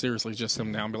would just seriously just sit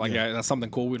him down, and be like, yeah, that's something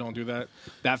cool. We don't do that.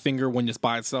 That finger when it's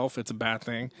by itself, it's a bad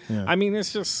thing. Yeah. I mean,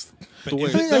 it's just the way.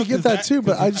 Is I it think though? I get 'Cause that too,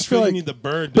 but I just feel you like need the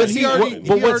bird. But to- he already,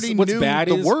 but he already what's knew bad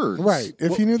the is- words. right.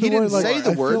 If you knew the He didn't word, like, say the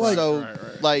I feel words, like, so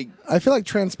like I feel like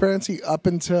transparency up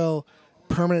until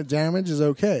permanent damage is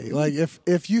okay. Like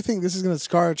if you think this is going to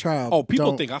scar a child, Oh, people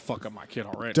don't- think I fuck up my kid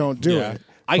already. don't do Yeah. it.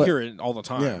 I But- hear it all the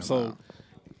time. Yeah. So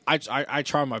I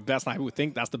try my best. And I would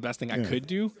think that's the best thing I could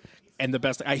do. And the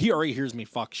best, he already hears me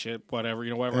fuck shit, whatever,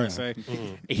 whatever I say.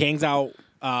 He hangs out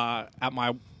at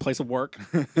my place of work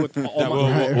with all that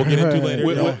my, we'll get into later.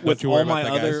 with, Don't- with don't you all worry my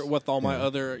about that, other, guys. with all my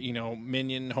other,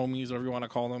 minion homies, whatever you want to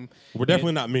call them. We're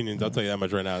definitely not minions. I'll tell you that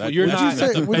much right now. you're Would not- you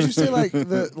that's say? a Would you base-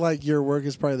 say like your work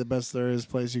is probably the best there is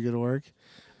place you could work?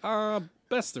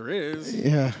 Best there is.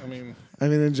 Yeah. I mean,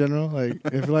 in general,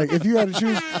 if you had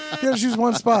to choose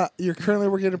one spot, you're currently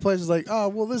working at a place is like, oh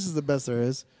well, this is the best there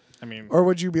is, or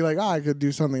would you be like, I could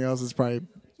do something else that's probably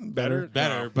better?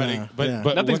 better, No. but Yeah, but yeah.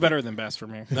 but nothing's what- better than best for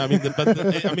me. I mean,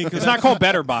 It's not called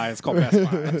Better Buy. It's called Best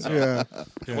Buy. So.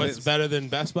 Yeah. what's better than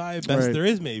Best Buy? Best Right. there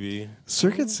is, maybe.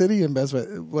 Circuit City and Best Buy.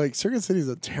 Like Circuit City is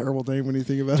a terrible name when you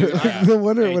think about it. No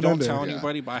wonder it Hey, would don't end tell it.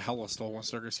 anybody, but I hella stole when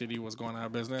Circuit City was going out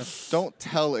of business. don't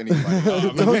tell anybody.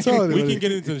 Don't tell We anybody. can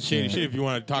get into the shady shit if you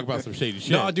want to talk about some shady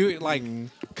shit. No, dude,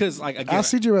 because again,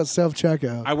 Ask CJ about self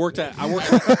checkout. I worked at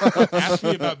Ask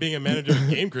me about being a manager of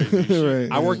Game Crazy. Shit.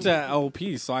 Right. I worked at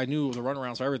LP, so I knew the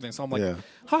runarounds for everything. So I'm like, Yeah.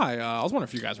 hi, I was wondering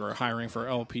if you guys were hiring for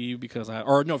LP because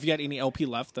if you had any LP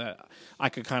left that I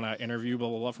could kind of interview, blah,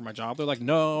 blah, blah, for my job. They're like,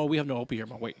 no, we have no LP here.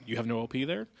 I'm like, wait, you have no LP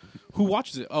there? Who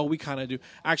watches it? Oh, we kind of do.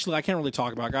 Actually, I can't really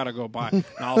talk about it. I got to go buy. And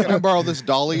I was Can I like, borrow this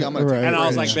dolly? I'm gonna Right. take and it I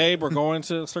was right like, now. babe, we're going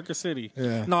to Circuit City.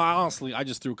 Yeah. No, I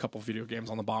just threw a couple video games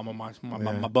on the bottom of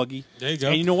my buggy. There you go.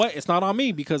 And you know what? It's not on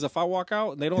me because if I walk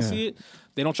out and they don't see it,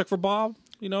 they don't check for Bob,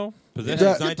 Possession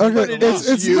is Yeah, 19 okay, bucks.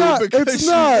 it's you not. because It's you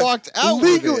not walked out with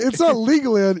legal. it. It's not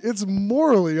legally on. It's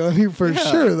morally on you for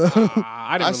sure, though. I didn't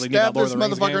I really need that stabbed Lord this of the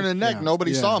Rings motherfucker in game. the neck. Yeah.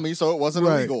 Nobody Yeah. saw me, so it wasn't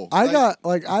Right. illegal.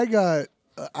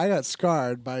 I got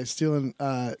scarred by stealing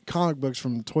comic books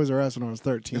from Toys R Us when I was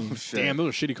 13. Shit. Damn, those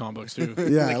are shitty comic books too.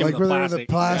 Yeah, They came like in when they were in the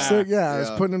plastic. Yeah, I was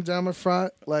Yeah. putting them down my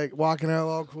front, like walking out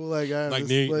all cool, like I have Like this,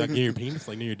 near your penis,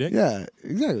 like near your dick. Yeah,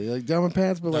 exactly. Like down my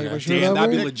pants, but like Okay. my shirt Damn, that'd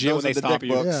be over. legit when they Those are the stop dick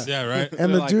you. books. Yeah. Yeah, right.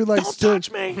 And They're the dude like "Don't stood.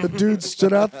 touch me." The dude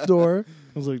stood out the door.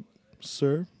 I was like,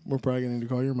 "Sir, we're probably gonna need to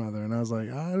call your mother." And I was like,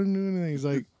 "I didn't do anything." He's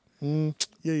like,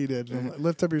 "Yeah, you did." And I'm like,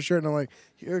 lift up your shirt, and I'm like,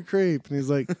 "You're a creep." And he's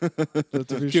like,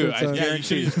 "Lift up your shirt." son." Yeah, you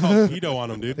should have just called pedo on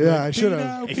him, dude. Yeah, Like, I should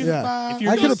have. pedo, Yeah, if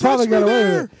you're I could have just- probably got away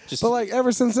with it. Just- But like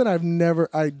ever since then, I've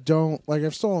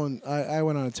stolen. I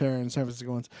went on a tear in San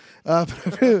Francisco once. That's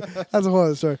a whole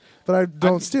other story. But I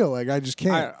don't steal. Like I just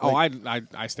can't.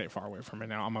 I stay far away from it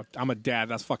now. I'm a dad.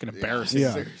 That's fucking embarrassing.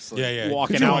 Yeah. Seriously. Yeah.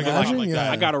 Walking Could you out imagine? like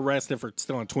Yeah. I got arrested for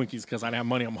stealing Twinkies because I didn't have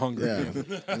money. I'm hungry, Yeah.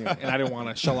 and I didn't want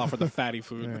to shell out for the fatty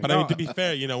food. But I mean, to be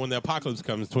fair, when the apocalypse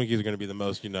comes, Twinkies are going to be the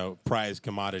most, prized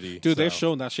commodity. Dude, they've so.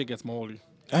 shown that shit gets moldy.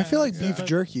 I feel like beef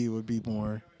jerky would be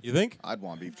more. You think? I'd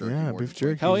want beef jerky. Yeah, more beef than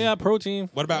jerky. Hell yeah, protein.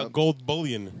 What about gold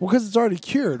bullion? Well, because it's already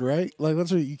cured, right? Like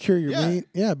that's what you cure your Yeah. meat.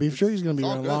 Yeah, beef jerky's gonna be It's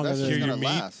all around good. longer That's than. just Cure your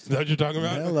gonna meat? last. Is that what you're talking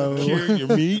about? Hello. Cure your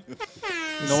meat?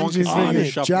 No one can CJ's see making you a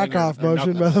shuffling jack your- off or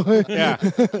motion, by the way. Yeah.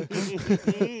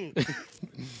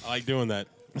 I like doing that.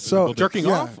 So Invisible Jerking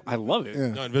Yeah. off? I love it. Yeah.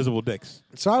 No, invisible dicks.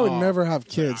 So I would never have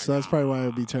kids, so that's probably why I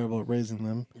would be terrible at raising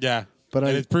them. Yeah. But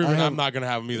and it's proven I I'm not going to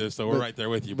have them either, so we're right there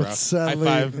with you, bro. but High sadly-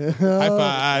 five. High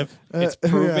five. It's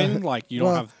proven, Yeah. like, you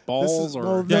don't have balls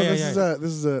or... This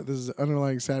is an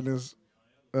underlying sadness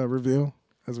review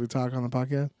as we talk on the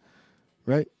podcast,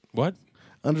 right? What?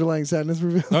 Underlying sadness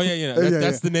review. Oh, yeah.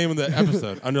 That's the name of the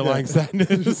episode. Underlying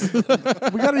sadness. We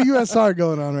got a USR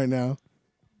going on right now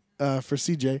for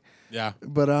CJ. Yeah.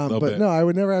 But bit. no, I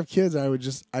would never have kids.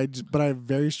 But I have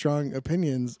very strong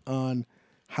opinions on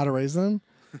how to raise them.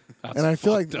 That's And I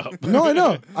feel like fucked up. no, I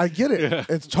know, I get it.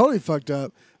 It's totally fucked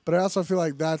up. But I also feel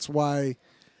like that's why,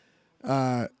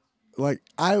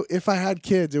 if I had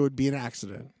kids, it would be an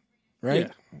accident, right?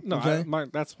 Yeah. No, Okay.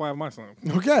 that's why I have my son.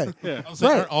 Okay. Yeah. I was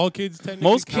like, Right. aren't all kids technically?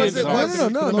 Most kind kids of are- dogs? No, For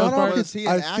the not most all part? kids. Was he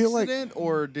I an feel like- accident,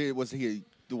 or was he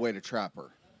the way to trap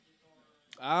her?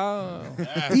 Oh.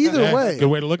 Either Yeah, way, good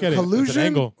way to look at it. That's an collusion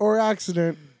angle. or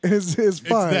accident is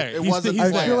fine. there. It He's- wasn't he's I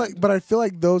there. feel like, but I feel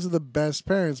like those are the best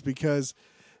parents because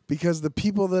the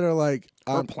people that are like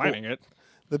We're planning it.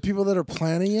 the people that are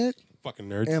planning it Fucking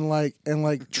nerds. and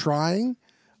like trying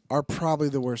are probably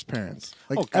the worst parents.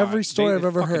 Like Oh, God. every story They I've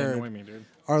ever fucking heard annoy me, dude.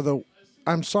 are the.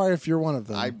 I'm sorry if you're one of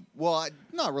them. I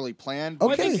not really planned.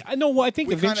 Okay. I think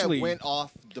We kind eventually... of went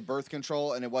off the birth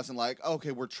control, and it wasn't like,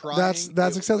 okay, we're trying. that's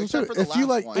acceptable Except too. for the If you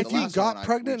last one. if The you last got one,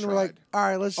 pregnant we and were like, tried. all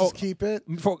right, let's just keep it.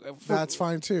 That's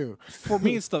fine too. For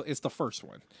me, it's the first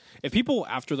one. If people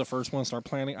after the first one start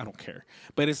planning, I don't care.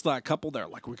 But it's that couple that are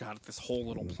like, we got this whole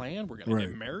little plan. We're gonna Right.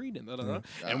 get married and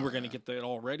and we're gonna get that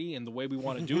all ready. And the way we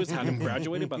want to do is have him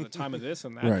graduated by the time of this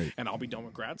and that, Right. and I'll be done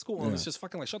with grad school. And it's just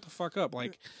fucking like, shut the fuck up.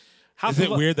 Like, Is it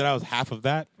weird that I was half of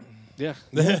that? Yeah.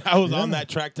 I was on that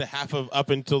track to half of up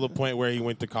until the point where he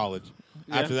went to college.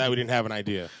 After that, we didn't have an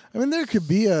idea. I mean, there could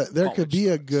be a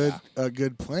College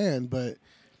good plan, but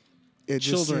it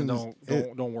just Children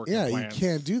seems, don't work. Yeah, in you plans.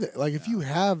 can't do that. Like if you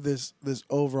have this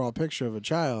overall picture of a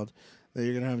child that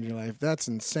you're gonna have in your life, that's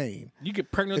insane. You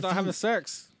get pregnant If without you- having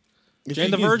sex. If Jane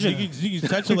you the get- Virgin. You can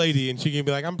touch a lady and she can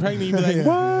be like, I'm pregnant. You can be like,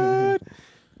 what?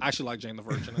 I actually like Jane the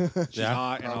Virgin. She's Yeah.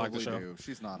 hot, and I like the Probably show. do.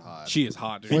 She's not hot. She is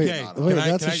hot, dude. Wait, BK, wait, can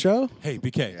I- that's can a I- show? Hey,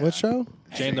 BK. What show?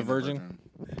 Jane the Virgin.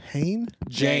 Hain?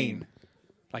 Jane.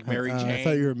 Like Mary Jane. I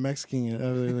thought you were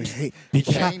Mexican. Like, hey,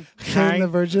 BK. Hain the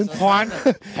Virgin. Juan.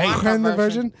 Hey, Juan the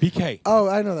Virgin. BK. Oh,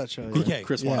 I know that show. yeah. BK.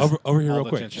 Chris Yeah. Watts. Over here All real the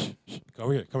quick. attention. Shh.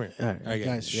 Over here. Come here. All right,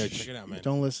 guys, Yeah, shh, check it out, man.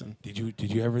 Don't listen. Did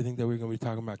you ever think that we were going to be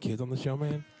talking about kids on the show,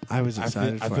 man? I was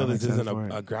excited. I for feel it. I'm this excited isn't for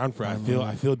a it. ground for it.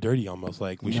 I feel dirty almost.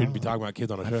 Like we shouldn't be talking about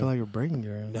kids on a I show. feel like we're breaking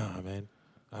your. Nah, man.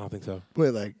 I don't think so. Wait,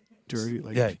 like dirty,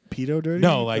 like Yeah. pedo dirty?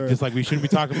 No, like Or- just like we shouldn't be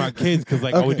talking about kids because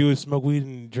like all we Okay. do is smoke weed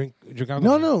and drink alcohol.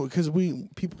 No, because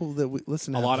people that we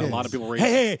listen to A have lot kids. of people raise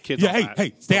Hey, kids. yeah, off hey, that.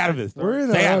 hey, stay out of this. We're in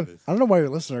Stay out I of this. don't know why you're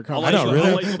listening to our I'll conversation. let you, know,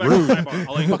 I'll really? let you go back to the sidebar.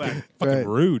 I'll let you go back. Fucking Right.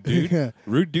 rude, dude. Yeah.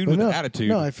 Rude dude But with no, an attitude.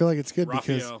 No, I feel like it's good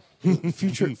Raphael. because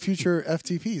future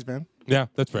FTPs, man. Yeah,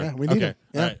 that's fair. Yeah, we need okay. it.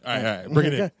 Yeah. All right. Bring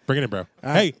it in. Okay. Bring it in, bro.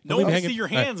 right. Hey, No leave one me can hanging. see your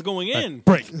All right. hands going in.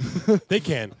 Break. They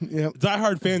can. Yep.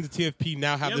 Diehard fans of TFP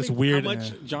now have You know this how weird.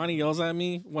 much Johnny yells at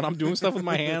me when I'm doing stuff with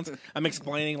my hands. I'm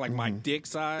explaining like my dick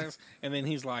size, and then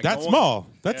he's like, That's "No one-" small.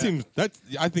 That Yeah. seems. That's.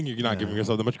 I think you're not giving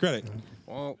yourself that much credit.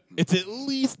 Well, It's at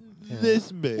least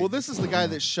this big. Well, this is the guy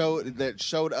that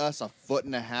showed us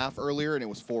 1.5 feet earlier, and it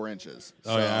was 4 inches.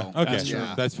 Oh yeah. So, Okay. That's true.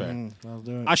 That's fair. I'll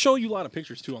do it. I show you a lot of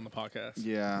pictures too on the podcast.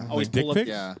 Yeah. Always Like dick pull up. pics?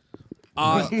 Yeah.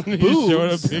 You showed a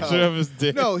Boobs. picture of his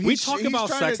dick. No, We he's, talk he's about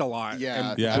trying sex to- a lot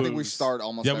Yeah, and Yeah. I think we boobs. start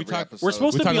almost Yeah, we every talk. episode. We're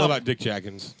supposed We to talk be a lot on- about dick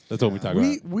jackins. That's what we talk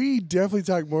We about. we definitely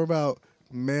talk more about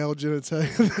male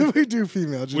genitalia than we do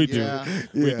female genitalia. We do. Yeah.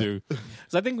 We Yeah. do.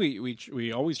 'Cause I think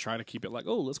we always try to keep it like,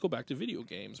 oh, let's go back to video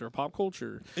games or pop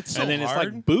culture. It's so and then it's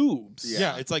hard. like boobs.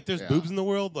 Yeah, it's like there's Yeah. boobs in the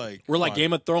world. Like We're like come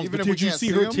Game of Thrones. Even But if we did you can't see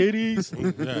see her 'em? titties?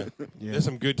 on. Yeah. There's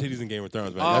some good titties in Game of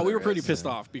Thrones, man. Oh, That's- we were pretty is, pissed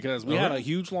off because we Oh, had a really?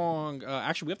 huge long.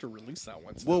 Actually, we have to release that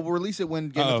one. We'll release it when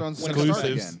Game Uh-oh. of Thrones is When going to it start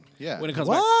exclusives. again. Yeah. when it comes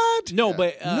What? back. No,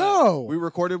 but No. We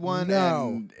recorded one, No.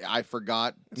 and I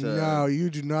forgot to. No, you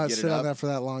do not get it sit on up. that for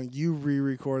that long. You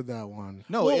re-record that one.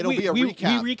 No, well, it'll be a we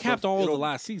recap. We recapped all of It'll- the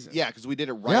last season. Yeah, because we did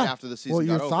it right Yeah. after the season Well,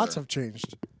 your got thoughts over. have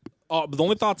changed. Oh, but the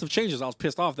only thoughts have changed is I was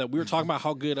pissed off that we were talking about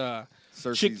how good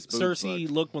Cersei's boobs Cersei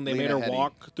look. looked when they Lena made her Headey.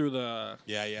 walk through the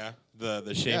Yeah.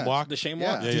 The shame Yeah. walk. shame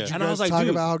Yeah. walk. Yeah, yeah. Did you And I guys was like, talk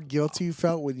dude, about how guilty you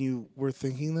felt when you were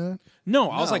thinking that? no,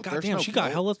 I was No, like, God there's damn, no she got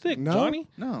guilt. hella thick, No? Johnny.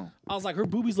 No. I was like, her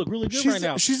boobies look really good right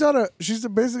now. She's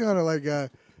basically on a like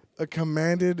a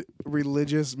commanded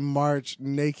religious march,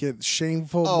 naked,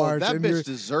 shameful march, that and bitch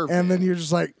deserved and it. then you're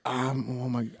just like, oh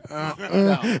my god,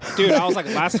 Dude, I was like,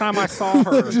 last time I saw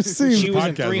her, just seems- she was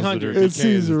in Podcast 300. It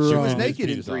seems She wrong. was naked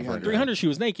in 300. 300, she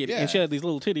was naked, Yeah. and she had these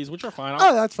little titties, which are fine.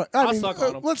 Oh, that's fine. I I'll mean, suck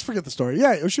on 'em. let's forget the story.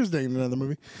 Yeah, she was naked in another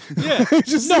movie. Yeah, It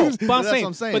just no, seems- but That's what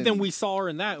I'm saying. But then we saw her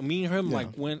in that. Me and him like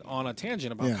went on a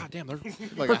tangent about, Yeah. God damn, Like her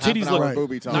a half an titties hour look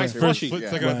booby talk. nice, here. For a fleshy. split Yeah.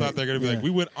 second, I Right. thought they were going to be Yeah. like, we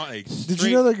went on a Did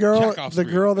you know the spree.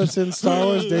 girl that's in Star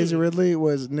Wars, Daisy Ridley,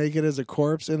 was naked as a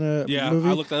corpse in a Yeah, movie?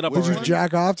 I looked that up Would you already.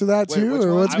 jack off to that Wait, too, which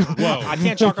or one? what's? Whoa. I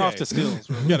can't chalk off Okay. to stills.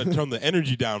 You got to tone the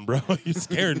energy down, bro. You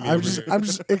scared me. over here. I'm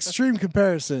just extreme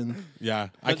comparison. Yeah,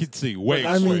 I could see. Way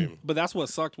I mean- extreme. But that's what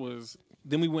sucked was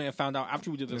then we went and found out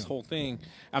after we did this whole thing,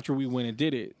 after we went and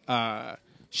did it,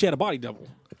 she had a body double.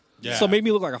 Yeah. So it made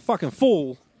me look like a fucking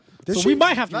fool. Did so she? we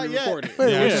might have to Not yet. re-record it.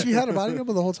 Wait, Yeah. she had a body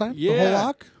double the whole time? The whole Yeah.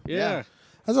 lock? Yeah.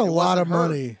 That's a lot of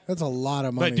wasn't her. money. That's a lot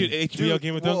of money. But dude, HBO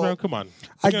Game of Thrones, well, bro, come on.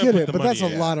 I You gotta get put it, the but that's a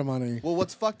money in. lot of money. Well,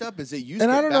 what's fucked up is it used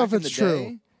And to I don't know back if in it's the true.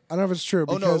 day- I don't know if it's true.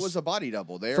 Oh Because, no, it was a body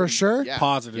double. They For already- sure? Yeah.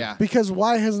 Positive. Yeah. because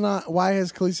why has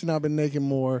Khaleesi not been naked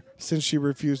more since she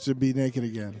refused to be naked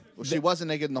again? Well, she wasn't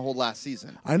naked in the whole last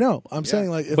season. I know. I'm saying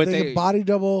like if But they they- could body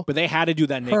double, But they had to do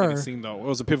that naked Her. scene though. It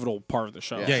was a pivotal part of the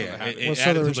show. Yeah, Yeah, So yeah. they had It, to. it Well, so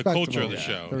added they're to the culture of the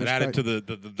respectable. show. They're It added to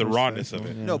the rawness of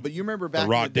it. Yeah. No, but you remember back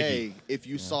raw in the day, digging. if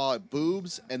you saw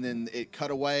boobs and then it cut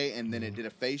away and then it did a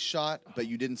face shot, but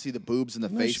you didn't see the boobs and the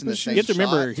face she- in the but she- same You have to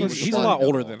remember, shot, it was he's a body lot double.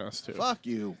 older than us too. Fuck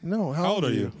you. no. How old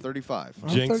are you? 35. I'm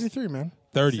Jinx? 33, man.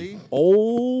 30. See?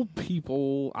 Old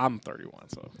people. I'm 31,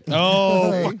 so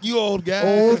Oh, Hey. fuck you, old guy.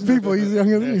 Old people. He's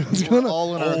younger than you. What's going We're on?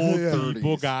 all in our Old 30s.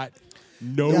 people got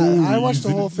no Yeah, I watched the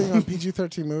reason. whole thing on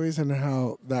PG-13 movies and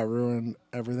how that ruined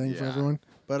everything for Yeah. everyone.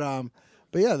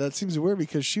 But yeah, that seems weird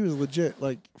because she was legit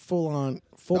like full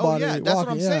Oh body yeah, that's what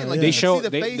walking. I'm yeah, saying. Like yeah. They you show- see the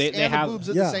they- face they and have- the boobs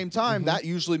at Yeah. the same time. That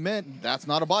usually meant that's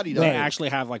not a body double. they actually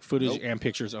have like footage Nope. and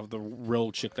pictures of the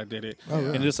real chick that did it. Oh, yeah.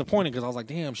 And it's disappointing because I was like,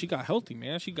 damn, she got healthy,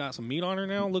 man. She got some meat on her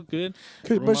now. Look good. Could-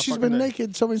 Ruined but my she's fucking been day.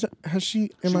 naked so many times. Has she?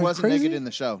 Am She I wasn't crazy? naked in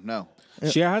the show. No.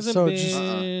 She hasn't So been.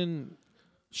 just-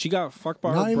 She got fucked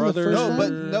by Not her even the brother. first No,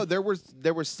 but one? no,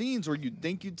 there were scenes where you'd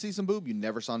think you'd see some boob, you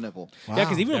never saw nipple. Yeah,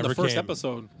 because even in the Never first came.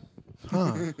 episode,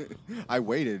 Huh. I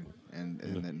waited and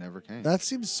it never came. That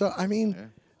seems so. I mean, Yeah.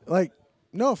 like,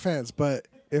 no offense, but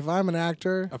if I'm an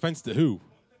actor Offense to who?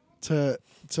 to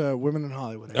women in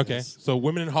Hollywood, I Okay, guess. so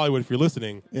women in Hollywood, if you're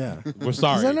listening, Yeah. we're Because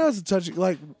sorry. I know it's a touchy.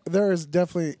 Like there is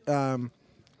definitely,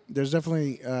 there's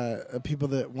definitely people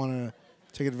that want to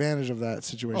take advantage of that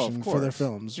situation for their course.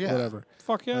 films, Yeah. whatever.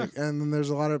 fuck yeah. Like, and then there's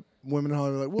a lot of women in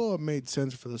Hollywood like, well, it made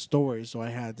sense for the story, so I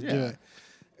had to do Yeah. it.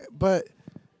 But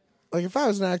like, if I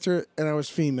was an actor and I was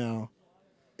female,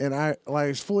 and I like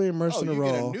was fully immersed Oh, in a you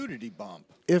get a role, nudity bump.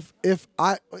 if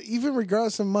I even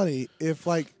regardless of money, if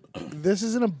like this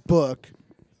isn't a book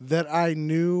that I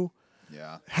knew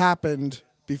Yeah. happened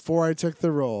before I took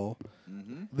the role,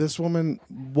 this woman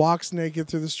walks naked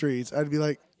through the streets, I'd be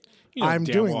like, You know, I'm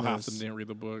damn doing well half this. of them didn't read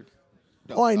the book.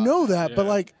 oh, I know that, but Yeah.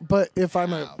 like, but if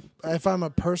I'm a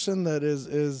person that is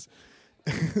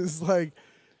is like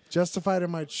justified in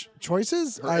my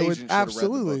choices, Her I agent would should have read the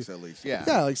absolutely. books at least. Yeah.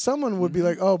 Yeah, like someone would be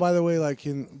like, "Oh, by the way, like,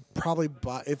 can probably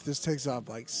buy if this takes off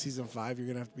like season 5, you're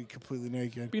gonna have to be completely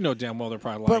naked." You know damn well they're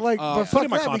probably But, like, but put fuck in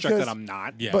my that contract because- that I'm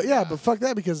not. Yeah. But yeah, but fuck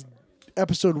that because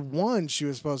episode 1 she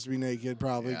was supposed to be naked,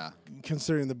 probably Yeah.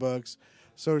 considering the books.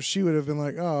 So she would have been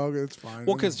like, "Oh, okay, it's fine."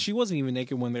 Well, because she wasn't even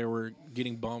naked when they were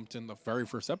getting bumped in the very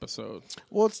first episode.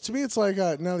 well, it's to me, it's like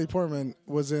Natalie Portman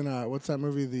was in what's that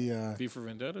movie? The V for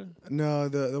Vendetta. no,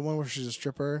 the one where she's a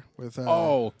stripper with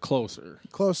Closer.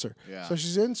 Closer. Yeah. So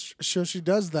she's in. So she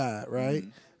does that, right?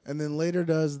 And then later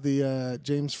does the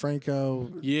James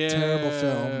Franco Yeah. terrible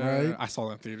film, right? I saw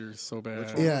that in theaters so bad.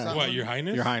 Which one? Yeah. that What, one? Your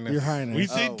Highness? Your Highness. Your Highness. We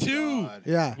Oh, did too. God.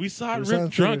 Yeah. We saw it We saw it in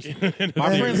ripped drunk. theaters.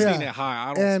 My And- friends yeah. seen it high.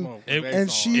 I don't And- smoke. and They And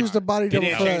saw she it used high. a body They double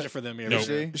didn't for change that. it for them. No. Is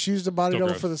she? She used a body Still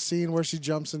double gross. for the scene where she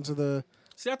jumps into the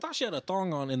See, I thought she had a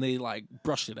thong on and they like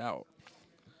brushed it out.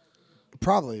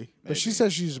 probably, but she Maybe.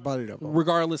 says she used a body double.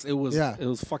 Regardless, it was Yeah. it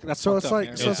was fucking. That's So fucked it's up, like,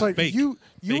 man. so Yeah. it's like Fake. you were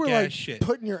Fake-ass like shit.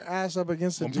 putting your ass up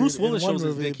against a When dude Bruce in Willis one shows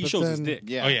his movie, dick, he but shows his then- dick.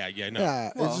 Yeah. Oh, yeah, no. Yeah,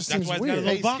 it Well, just that's seems why it's got a weird.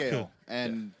 little Pay vodka. scale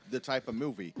and the type of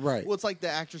movie. Right. Well, it's like the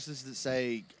actresses that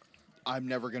say, "I'm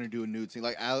never going to do a nude scene."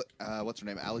 Like what's her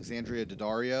name, Alexandria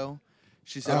Daddario.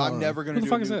 She said, "I'm never going to Who the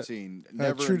do a fuck is nude that? scene."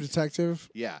 Never. True Detective.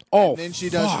 Yeah. Oh, and then she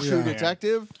does fuck. True Yeah.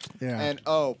 Detective. Yeah. And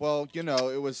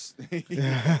it was.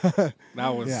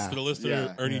 That was Yeah. For the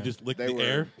listener, Ernie just licked They the were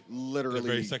air. literally in a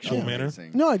very sexual manner.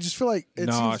 amazing. No, I just feel like it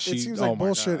Nah, seems oh like my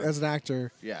bullshit God. as an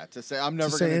actor. Yeah, to say I'm to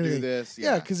never say going to do anything. this.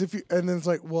 Yeah, because if you and then it's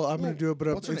like, well, I'm going to do it,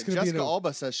 but What's her it's name? going to be Jessica in a,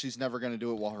 Alba says she's never going to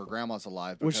do it while her grandma's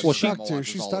alive. Well, because she's her stuck grandma to- watches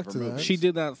she's all stuck of her to that. movies. She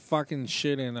did that fucking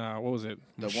shit in what was it?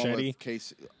 the one Machete. with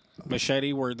Casey.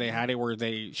 Machete, where they had it where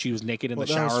she was naked in well,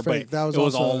 the that was shower, fake. but That was it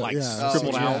was also, all like yeah,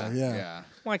 scribbled yeah, out. Yeah.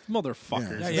 Like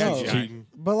motherfuckers. Yeah, Yeah, No. cheating.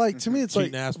 But like to me, it's like,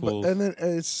 Cheating assholes. and then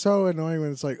it's so annoying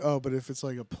when it's like, oh, but if it's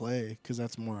like a play, because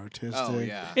that's more artistic. Oh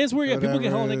yeah. It's weird. Yeah, people get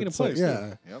hell whatever, naked in it's like, plays.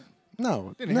 yeah, Yep.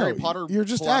 no, Didn't no, Harry Potter you're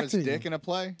just pull out acting. his dick in a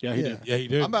play? Yeah, he Yeah. did. Yeah, he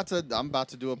did. I'm about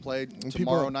to do a play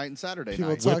tomorrow night and Saturday People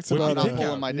night. talked Whip about your dick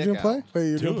pulling out. my you dick doing out. play? Wait,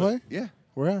 you're Do doing it. play? Yeah.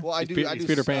 Where at? Well, I It's do. I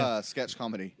Peter do Pan. sketch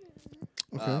comedy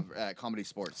Okay. at Comedy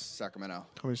Sports Sacramento.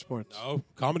 Comedy Sports. Oh,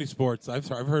 Comedy Sports. I've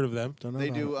heard of them. Don't know They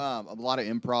about do it. a lot of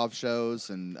improv shows,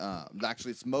 and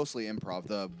actually, it's mostly improv.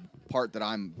 The part that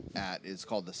I'm at is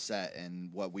called The Set,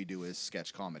 and what we do is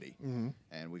sketch comedy. Mm-hmm.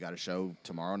 And we got a show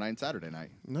tomorrow night and Saturday night.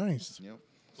 Nice. Yep.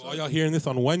 So all y'all hearing this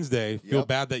on Wednesday, feel Yep.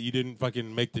 bad that you didn't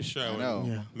fucking make the show. I know. and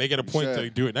Yeah. Make it a point to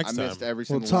Should. do it next I time. missed every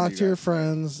Well, single one talk of to you your guys.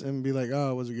 friends and be like,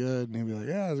 "Oh, was it good?" And he'll be like,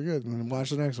 "Yeah, it was good." And then watch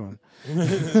the next one.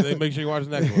 Then make sure you watch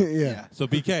the next one. Yeah. So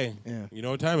BK, Yeah. you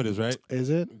know what time it is, right? Is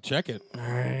it? Check it. All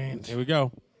right. Here we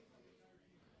go.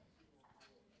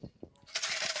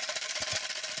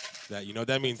 That you know what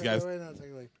that means, guys.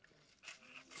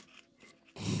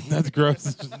 That's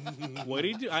gross. What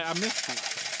did he do? I missed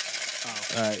it.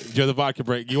 All right, enjoy the vodka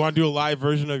break. You want to do a live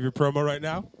version of your promo right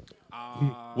now?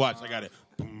 Watch, I got it.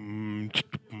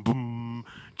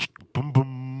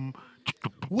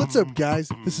 What's up, guys?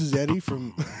 This is Eddie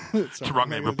from. Sorry, Wrong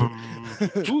name.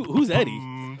 Who's Eddie?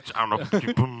 I don't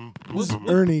know. This is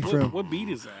Ernie from. What beat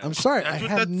is that? I'm sorry, I That's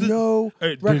what have that's- no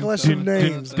Hey, recollection of dun,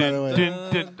 names. By the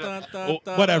way, Oh,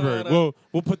 whatever.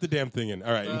 We'll put the damn thing in.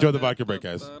 All right, enjoy the vodka break,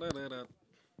 guys.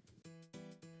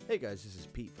 Hey guys, this is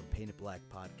Pete from Painted Black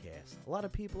Podcast. A lot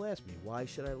of people ask me, why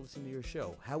should I listen to your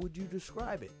show? How would you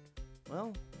describe it?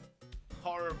 Well,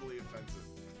 Horribly offensive.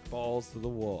 Balls to the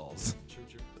walls.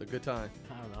 A good time.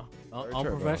 I don't know. Very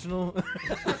Unprofessional.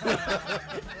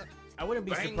 I wouldn't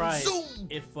be Bang, surprised zoom.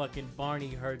 if fucking Barney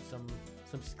heard some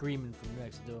screaming from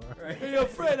next door. Hey, yo,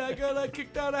 Fred, I got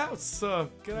kicked out of the house.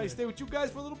 Can I stay with you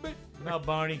guys for a little bit? No,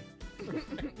 Barney.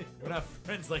 We're not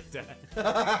friends like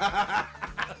that.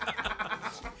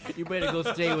 You better go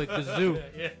stay with Kazoo.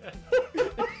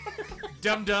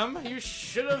 Dum Dum, you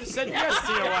should have said yes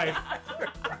to your wife.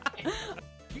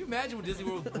 Can you imagine what Disney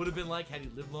World would have been like had he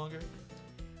lived longer?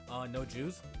 No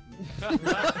Jews.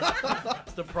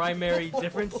 That's the primary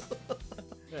difference.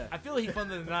 I feel like he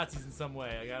funded the Nazis in some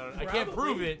way. I can't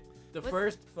prove it. The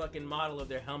first fucking model of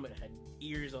their helmet had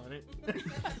ears on it.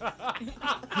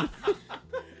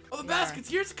 Oh, the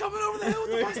Basketeers coming over the hill.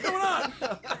 What the fuck's going on?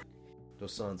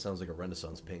 Dosan sounds like a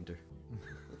Renaissance painter.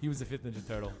 He was the fifth Ninja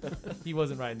Turtle. He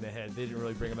wasn't right in the head. They didn't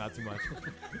really bring him out too much.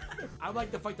 I'd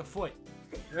like to fight the foot.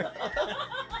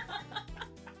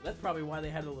 That's probably why they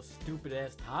had those stupid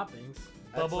ass toppings.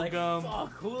 Bubble Like, gum.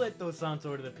 Fuck, who let those Sans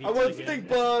order the pizza? I want again? stink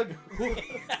bug!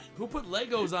 Who put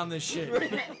Legos on this shit?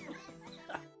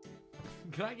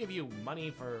 Can I give you money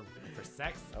for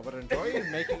sex? I would enjoy you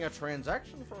making a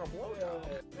transaction for a blowjob.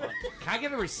 Can I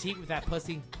give a receipt with that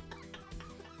pussy?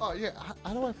 Oh yeah,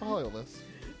 how do I follow this?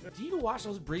 Do you wash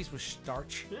those briefs with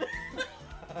starch?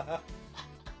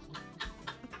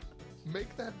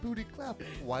 Make that booty clap.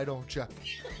 Why don't you?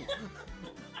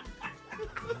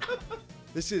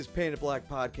 This is Painted Black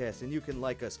Podcast, and you can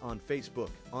like us on Facebook,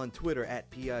 on Twitter at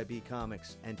PIB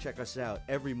Comics, and check us out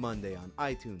every Monday on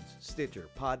iTunes, Stitcher,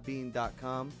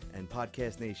 Podbean.com, and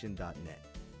PodcastNation.net.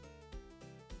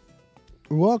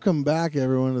 welcome back,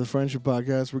 everyone, to the Friendship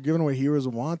Podcast. We're giving away Heroes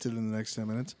Wanted in the next 10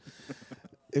 minutes.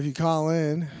 If you call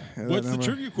in, and What's the number-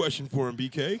 trivia question for him,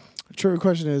 BK? trivia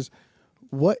question is,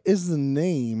 what is the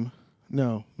name?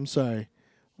 No, I'm sorry.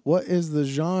 What is the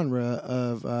genre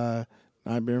of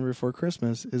Nightmare Before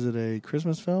Christmas? Is it a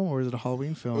Christmas film or is it a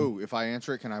Halloween film? Ooh, if I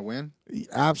answer it, can I win?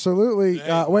 Absolutely.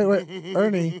 Wait,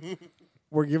 Ernie.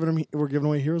 We're giving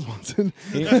away Heroes Wanted.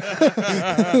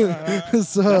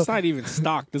 So That's not even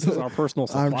stock. This is our personal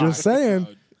supply. I'm just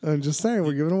saying.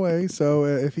 We're giving away. So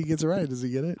if he gets it right, does he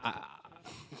get it?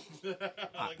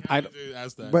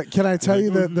 Ask that. But can I tell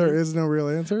you that there is no real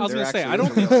answer? I was There gonna say, actually I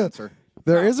is don't a real answer.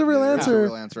 There is a real There is a answer.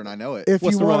 real answer, and I know it. If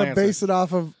What's you the real want to answer? base it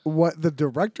off of what the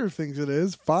director thinks it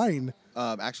is, fine.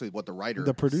 Actually, what the writer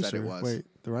The producer. said it was. Wait,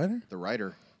 the writer? The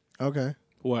writer. Okay.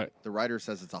 What? The writer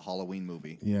says it's a Halloween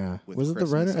movie. Yeah. with Was it the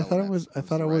Christmas writer? I thought it was. elements. I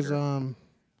thought it the was. writer.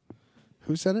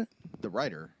 Who said it? The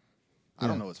writer. I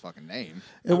don't know his fucking name.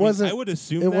 It wasn't. I would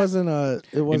assume it that- wasn't a.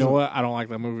 It wasn't. You know what? I don't like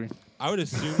that movie. I would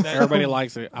assume that Everybody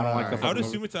likes it. I don't like that I would fucking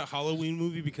assume movie. it's a Halloween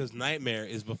movie because Nightmare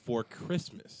is before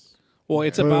Christmas. Well,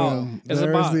 it's about. Boom. It's There's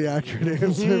about. the accurate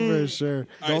answer for sure.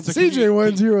 All right, so can CJ you-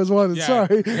 wins. Heroes wanted. Yeah,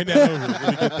 Sorry. hand that over. Let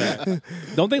me get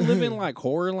that. Don't they live in like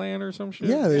Horrorland or some shit?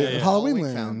 Yeah, yeah. Halloween Halloween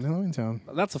Land. Town. Halloween Town.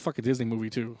 That's a fucking Disney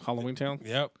movie too. Halloween Town.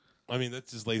 Yep. I mean,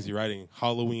 that's just lazy writing.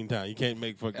 Halloween Town. You can't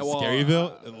make fucking Well,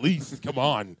 Scaryville. At least, come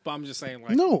on. But I'm just saying,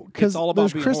 like, No, because it's all about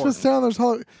there's being Christmas horror. Town. There's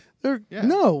Halloween. Yeah.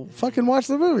 No, fucking watch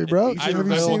the movie, bro. I- Have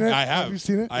you seen it? I have. Have you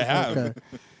seen it? I have. Okay.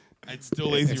 It's still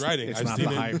lazy It's- writing. it's I've not seen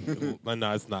the it.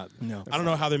 No, it's not. No. I don't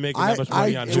know how they're making that much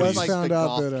money on I It was just movies. like found the out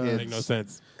goth that kids. Make no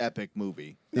sense. Epic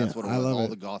movie. That's Yeah, what it I was. love All it.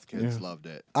 the goth kids Yeah. loved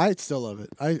it. I still love it.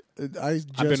 I just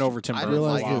I've been over Tim I Burton. didn't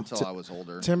realized like it that until I was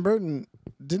older. Tim Burton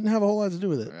didn't have a whole lot to do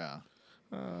with it. Yeah.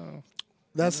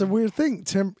 That's the weird thing.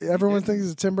 Everyone thinks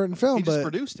it's a Tim Burton film, He just but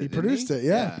produced it. he didn't produced he? it.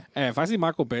 Yeah. Hey, if I see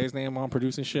Michael Bay's name on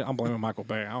producing shit, I'm blaming Michael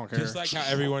Bay. I don't care. Just like how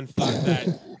everyone thought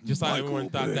that. Just like everyone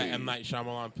thought that M. Night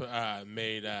Shyamalan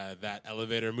made that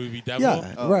elevator movie Devil.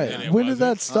 Yeah, Oh, right. and it When did that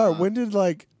wasn't? start? When did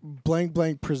like blank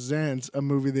blank presents a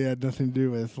movie they had nothing to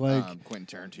do with, like Quentin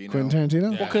Tarantino. Quentin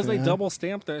Tarantino? Yeah. Well, because they Yeah. double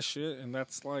stamped that shit, and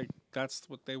that's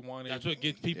what they wanted. That's what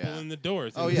gets people Yeah. in the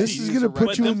doors. Oh, And yeah, This he is was gonna a put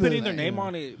But you them in putting the their name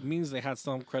on it means they had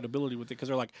some credibility with it because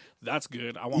they're like, "That's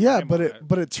good. I want." yeah, my name but on it that."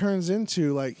 but it turns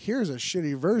into like here's a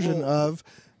shitty version Well, of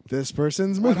this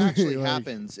person's What movie. actually like,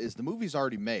 happens is the movie's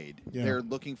already made. Yeah. They're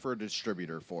looking for a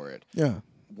distributor for it. Yeah,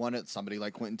 Somebody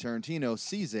like Quentin Tarantino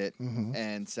sees it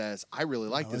and says, "I really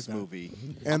like this that. movie.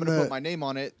 And I'm going to the- put my name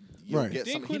on it." You'll Right. get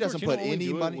Didn't some, he Quentin doesn't Tarantino put only any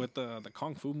do it money. with the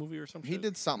kung fu movie or something. He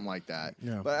did something like that.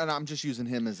 Yeah. But and I'm just using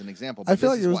him as an example. I but feel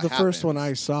this like is it was what the first one I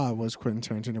happens. saw was Quentin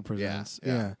Tarantino Presents.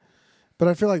 yeah. But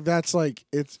I feel like that's like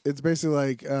it's basically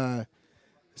like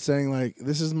saying like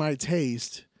this is my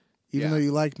taste, even Yeah. though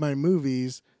you like my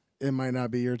movies, it might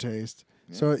not be your taste.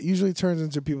 So it usually turns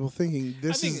into people thinking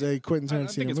this is a Quentin Tarantino I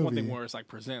think it's movie. one thing where it's like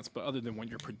presents, but other than when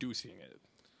you're producing it.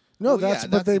 No, Well, yeah,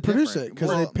 but that's they the produce difference. it because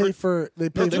Well, they pay for No,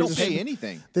 they don't pay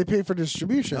anything. They pay for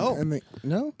distribution. No. and they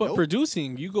no. But Nope.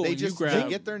 producing, you go They and just you grab. they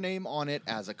get their name on it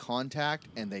as a contact,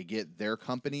 and they get their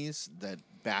companies that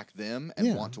back them and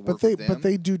Yeah, want to but work they with them. but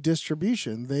they do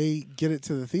distribution. They get it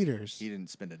to the theaters. He didn't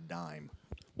spend a dime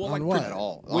well, on like what? at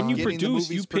all. when on you getting the produce,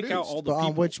 movies you pick out produced. all the But on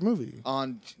people. which movie?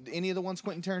 On any of the ones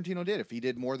Quentin Tarantino did, if he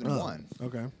did more than Oh, one.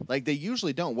 okay. Like they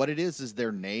usually don't. What it is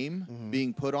their name Mm-hmm.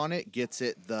 being put on it gets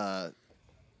it the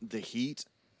heat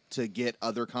to get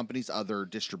other companies, other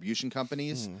distribution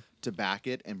companies to back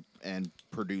it and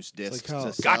produce discs Mm.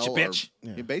 how- to Gotcha, sell. bitch.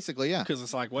 Yeah, basically, yeah. Because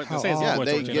it's like what How they say is odd. Yeah, what,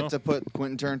 they you get know? to put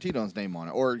Quentin Tarantino's name on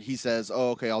it, or he says,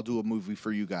 "Oh, okay, I'll do a movie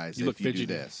for you guys You if look you do fidgety.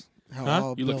 this." How Huh?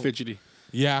 all You look built. fidgety.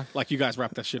 Yeah. Like you guys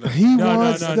wrap that shit up. He No,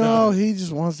 wants no. He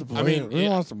just wants to play. mean, he yeah.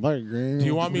 wants to play a game. Do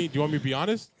you want me to be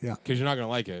honest? Yeah. Because you're not gonna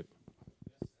like it.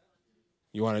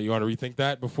 You wanna rethink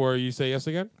that before you say yes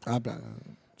again? I'm not gonna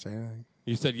say anything.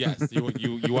 You said yes. You want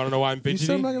to know why I'm You fidgety?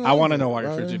 said I'm not gonna I like wanna it, know why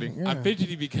you're brother. fidgety. Yeah. I'm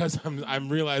fidgety because I'm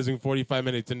realizing 45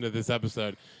 minutes into this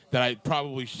episode that I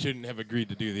probably shouldn't have agreed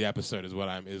to do the episode. Is what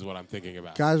I'm thinking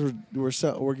about. Guys,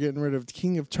 we're getting rid of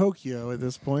King of Tokyo at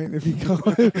this point. If you call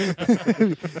it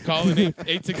Call it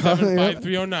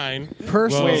 867-5309.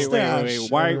 personal Wait, stash.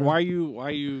 Why are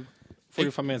you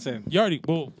 45 minutes in? You already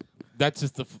that's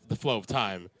just the flow of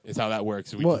time is how that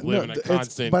works. We Well, just live no, in a it's-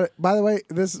 constant. But by the way,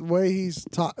 this way he's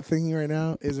thinking right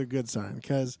now is a good sign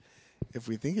because if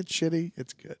we think it's shitty,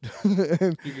 it's good.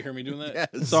 And You can hear me doing that?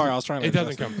 Yes. Sorry, I was trying to. it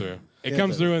doesn't adjust come through. It Yeah,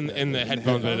 comes it through in the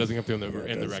headphones, but it doesn't come through in the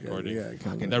that's good. recording. Yeah, it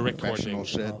comes The in. recording. Professional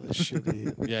shit. all this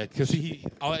shitty, Yeah, because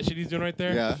all that shit he's doing right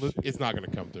there, Yeah. it's not going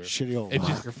to come through. shitty old It just-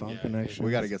 microphone yeah, connection. We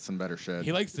got to get some better shit.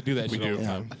 He likes to do that shit all the Yeah.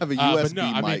 time. Have a But USB no,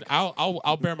 I mean, mic.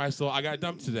 I'll bare my soul. I got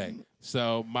dumped today,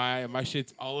 so my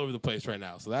shit's all over the place right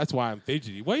now. So that's why I'm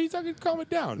fidgety. Why are you talking? Calm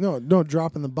it down. No,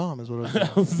 dropping the bomb is what I was doing.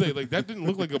 I was saying, like that didn't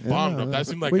look like a bomb drop. That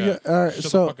seemed like We a. got- all right, shut the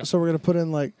so fuck up. so we're gonna put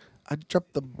in like I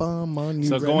dropped the bomb on you.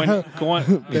 So right going,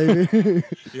 now, baby.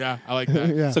 Yeah, I like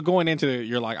that. yeah. so going into it,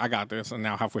 you're like, I got this, and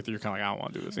now halfway through, you're kind of like, I don't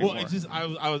want to do this anymore. Well, it's just I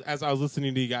was as I was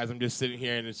listening to you guys, I'm just sitting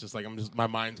here and it's just like my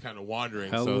mind's kind of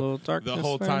wandering. Hello, so darkness, the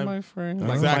whole my time, friend.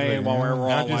 Exactly. Like playing while we're and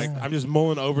all I'm just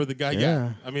mulling over the guy. Yeah. Yeah.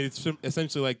 I mean it's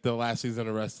essentially like the last season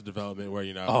of Arrested Development where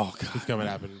Oh, God. it's coming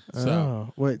to happen. So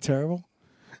Oh, wait, terrible.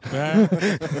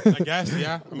 I guess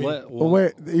yeah. I mean, Well,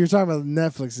 wait, you're talking about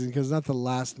Netflix season because not the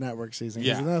last network season. 'cause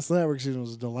Yeah. the last network season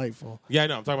was delightful. yeah,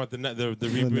 no, I'm talking about the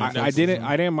reboot. I of I Netflix.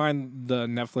 didn't mind the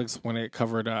Netflix when it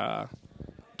covered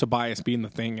Tobias being the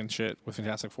Thing and shit with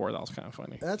Fantastic Four. That was kind of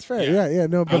funny. That's fair. Yeah,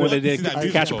 no, And but when they like to did see that Catch a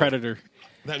musical. Predator.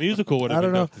 That musical would I have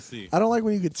don't been know. dope to see. I don't like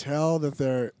when you could tell that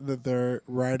they're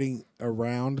writing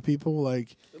around people.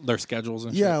 Like, Their schedules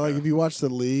and shit. yeah, like if you watch The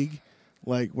League,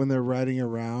 like when they're writing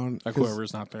around, Like 'cause-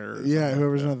 whoever's not there. or yeah, something.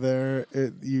 whoever's not there,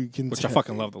 you can. Which I tell-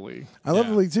 fucking love the League. I love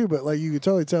Yeah. The League too, but like you could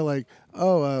totally tell, like,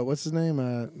 what's his name?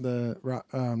 Not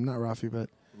Rafi, but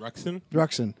Ruxin?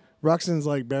 Ruxin's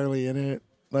like barely in it.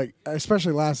 Like,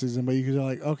 especially last season, but you could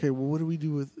like, okay, well, what do we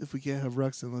do with if we can't have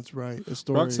Ruxin? Let's write a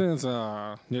story. Ruxin's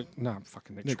Nick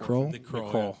Nick Kroll? Nick Kroll.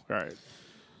 Kroll. Right.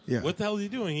 Yeah. What the hell is he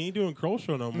doing? He ain't doing Kroll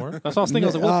show no more. That's what I was thinking. I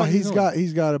was like, what the fuck he's is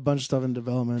he's got a bunch of stuff in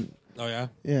development. Oh, yeah?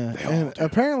 Yeah, and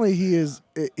apparently he's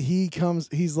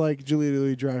like Julia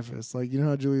Louis-Dreyfus. Like, you know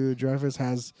how Julia Louis-Dreyfus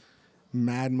has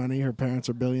mad money? Her parents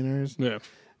are billionaires. Yeah.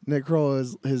 Nick Kroll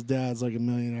his dad's like a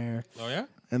millionaire, Oh, yeah?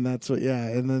 and that's what. Yeah,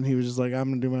 and then he was just like, I'm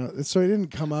gonna do my. So he didn't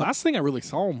come up. Last thing I really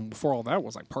saw him before all that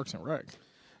was like Parks and Rec.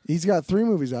 He's got 3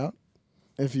 movies out.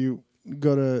 If you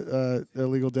go to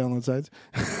illegal download sites,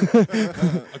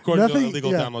 According to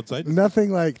illegal download sites.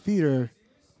 nothing like theater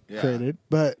Yeah. created,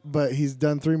 but he's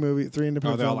done 3 Are independent they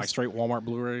all films. like straight Walmart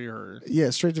Blu-ray or? Yeah,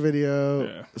 straight to video,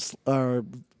 Yeah. or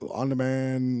on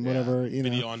demand, whatever. You know,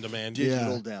 Video on demand.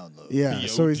 Digital download. Yeah,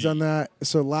 so he's VOD. done that.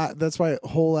 So that's why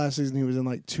whole last season he was in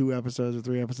like 2 episodes or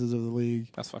 3 episodes of The League.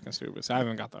 That's fucking stupid. So I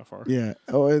haven't got that far. Yeah.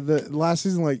 Oh, the last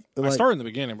season, like I started in the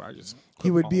beginning, but I just he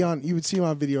would be couldn't on. You would see him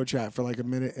on video chat for like a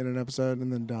minute in an episode,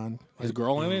 and then done. follow. His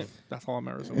girl in it. That's all that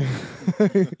matters.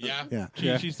 Yeah? Yeah.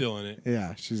 Yeah. She's still in it.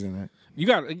 Yeah, she's in it. We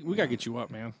gotta get you up,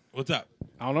 man. What's up?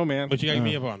 I don't know, man. What you got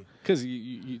me up on? Because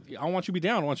I don't want you to be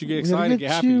down. I want you to get We're gonna excited,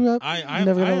 get happy. you up. I-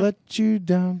 Never gonna I- let you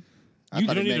down. I You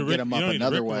thought don't it need to meant get him you up don't need to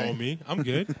another rickroll way. me. I'm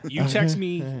good. You text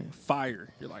me fire.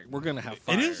 You're like, we're gonna have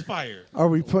fire. It is fire. Are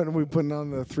we putting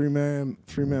on the three man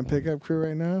pickup crew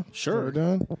right now? Sure. We're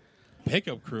done.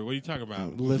 Pickup crew. What are you talking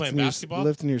about? We playing basketball?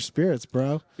 Lifting your spirits,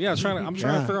 bro. Yeah, I'm trying to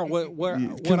Yeah. figure out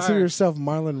what Consider yourself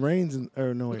Marlon Reigns.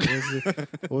 Or no, wait,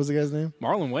 what was the guy's name?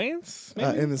 Marlon Wayans.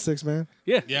 Maybe? In the 6 man.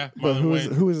 Yeah. Yeah, But Marlon who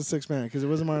Wayans. was the 6 man? Because it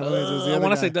wasn't Marlon Wayans. It was the I other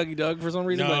want to guy. say Dougie Doug for some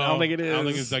reason, No, but I don't think it is. I don't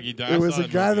think it's Dougie Doug. It was a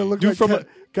guy that looked Dude like from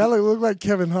guy that looked like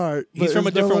Kevin Hart. He's but from a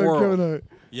it's no different longer world. Kevin Hart.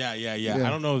 Yeah. Yeah. I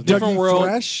don't know his Different name. world.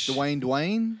 Fresh.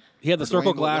 Dwayne? He had the Or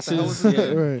circle Dwayne, what the hell glasses. was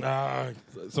it? Yeah. Right.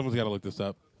 Someone's got to look this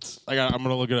up. I'm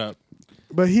gonna look it up.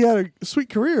 But he had a sweet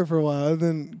career for a while, and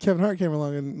then Kevin Hart came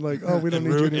along and like, oh, we don't And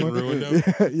need you ruined- anymore. and ruined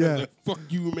him. yeah. Like, fuck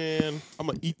you, man. I'm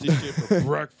gonna eat this shit for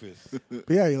breakfast. But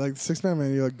yeah, you're like the 6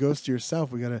 man. You're like ghost to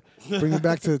yourself. We gotta bring you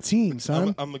back to the team,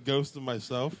 son. I'm the ghost of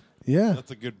myself. Yeah.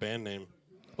 That's a good band name.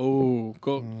 Oh,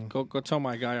 go tell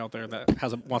my guy out there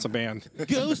that wants a band.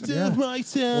 Ghost Yeah. of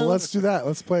myself. Well, let's do that.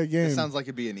 Let's play a game. It sounds like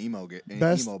it'd be an emo band.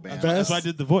 Best- That's best- why I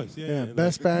did the voice. Yeah.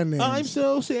 best band names. I'm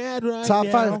so sad right top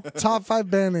now. top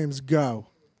 5 band names. Go.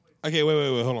 Okay,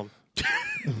 wait, hold on.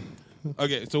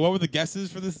 Okay, so what were the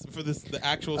guesses for this? The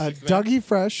actual 6 man? Dougie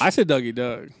Fresh. I said Dougie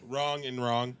Doug.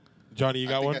 Wrong. Johnny, you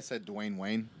I got think one? I said Dwayne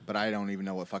Wayne, but I don't even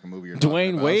know what fucking movie you're talking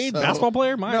Dwayne about. Wade, so- basketball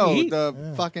player, Miami No, Heat.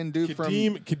 the fucking dude from.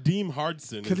 Kadeem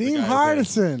Hardison. is the Kadeem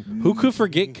guy's name. Hardison. Who could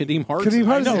forget Kadeem Hardison? Kadeem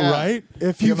I know, Hardison. Yeah. right?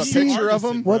 If You you've have a seen picture of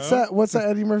him? what's that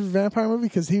Eddie Murphy vampire movie?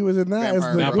 Because he was in that as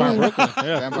the Vampire Brooklyn.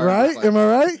 Vampire right? Brooklyn. Am I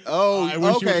right? Oh, I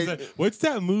wish you okay. would've said, what's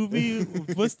that movie?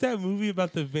 What's that movie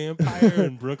about the vampire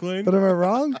in Brooklyn? But am I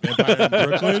wrong? Vampire in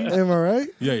Brooklyn? Am I right?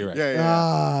 Yeah, you're right.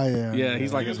 Yeah. Yeah. Yeah,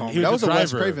 he's like his homie. He That was was a a Wes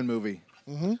driver. Craven movie.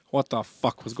 What the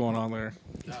fuck was going on there?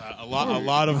 A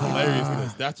lot of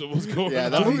hilariousness. That's what was going Yeah,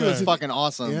 on. that movie there. was fucking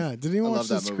awesome. Yeah. Did anyone I watch love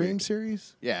the that movie. Scream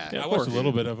series? Yeah. Yeah. I watched a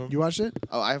little bit of them. You watched it?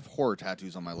 Oh, I have horror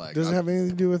tattoos on my leg. Does it have anything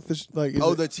to do with the like? Is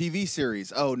Oh, it, the TV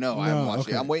series. Oh no, I haven't No, watched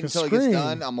okay. it. I'm waiting 'Cause until it gets Scream-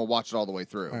 done. I'm gonna watch it all the way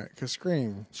through. all right, because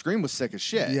Scream. Scream was sick as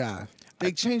shit. Yeah.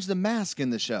 They changed the mask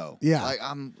in the show. Yeah. Like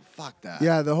fuck that.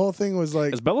 Yeah. The whole thing was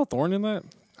like. Is Bella Thorne in that?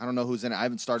 I don't know who's in it. I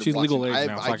haven't started She's watching. legal age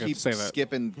now, so I I can keep say that.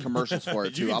 skipping commercials for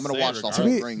it You too. can I'm gonna say watch it the To whole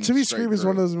me, thing. to me, straight Scream is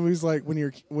one of through. those movies like when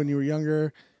you were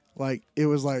younger, like it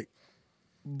was like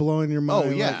blowing your mind. Oh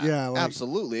like, yeah, yeah, like,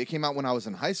 absolutely. It came out when I was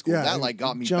in high school. Yeah, That like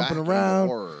got me jumping back around,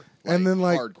 into horror. and then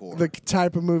like hardcore. the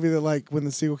type of movie that like when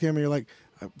the sequel came, you're like,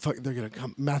 fuck, they're gonna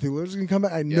come. Matthew Lillard's gonna come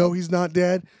back. I know he's not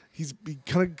dead. He's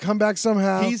gonna come back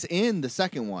somehow. He's in the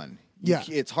second one. Yeah.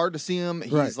 It's hard to see him.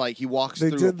 He's Right. like he walks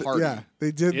they through did. a party. Yeah,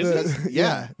 they did Is the. it?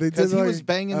 Yeah, they did. because he like, was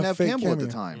banging a Nev fake Campbell at the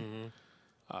cameo. time.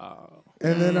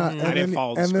 And then, I didn't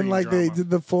follow the and then Scream like they drama. did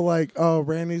the full like, oh,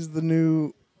 Randy's the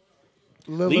new.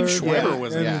 Lillard. Liev Schreiber Yeah,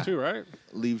 was in yeah. it too, right?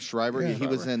 Liev Schreiber. Yeah. He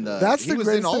was in the. That's he the was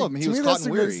greatest in all thing. of them. He to was me, that's caught the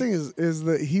and greatest weary. thing is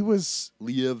that he was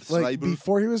Liev like Schreiber.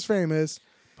 before he was famous.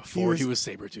 Before he was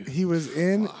Sabretooth. He was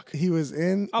in. He was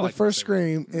in I the like first the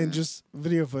Scream in just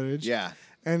video footage. Yeah.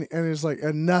 and it's like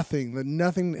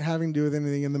nothing having to do with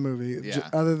anything in the movie,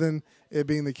 other than it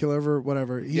being the killer or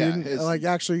whatever. He didn't like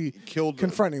actually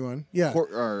confront anyone. Yeah,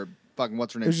 or fucking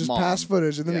what's her name? It was just past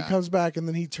footage, and then he comes back, and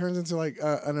then he turns into like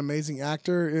an amazing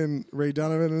actor in Ray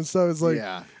Donovan and stuff. It's like,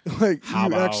 like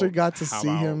you actually got to see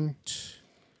him.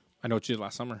 I Know What You Did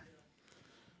Last Summer.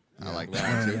 I like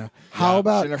that too. How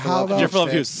about Jennifer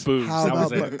Love Hewitt's boobs? How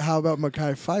about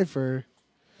Mekhi Phifer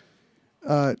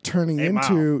turning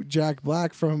into Jack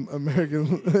Black from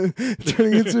American?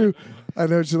 Turning into I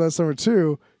Know What You Did Last Summer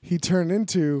 2. He turned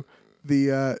into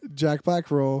the Jack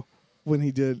Black role when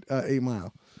he did 8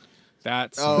 Mile.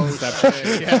 That's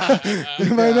shit.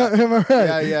 Am I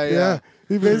right? Yeah.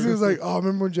 He basically was like, "Oh,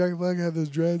 remember when Jack Black had those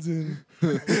dreads in?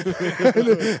 I'm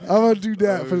gonna do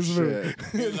that for this movie."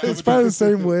 It's probably the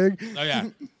same wig. Oh yeah,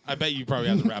 I bet you probably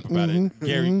have to rap about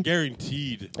it.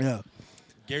 Guaranteed. Yeah,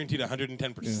 guaranteed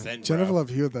 110%. Jennifer Love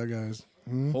Hewitt, that guys.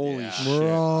 Holy shit.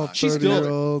 We're all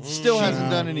 30-year-olds. Still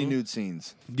hasn't done any nude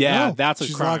scenes. Yeah, No, that's a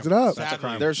she's crime. locked it up. That's a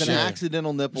crime. There's an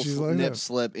accidental nip up.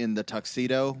 slip in the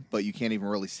tuxedo, but you can't even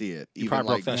really see it. You Even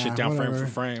probably broke that shit down frame whatever.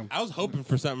 for frame. I was hoping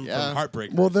for something from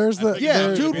Heartbreaker. Well, there's the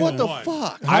dude, what the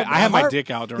fuck? I had my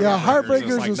dick out during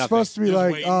Heartbreakers was supposed to be Just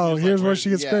like, waiting, oh, just here's like where she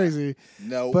gets crazy.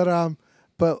 No,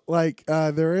 But like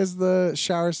there is the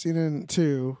shower scene in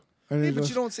 2. but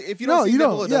you don't see if you don't see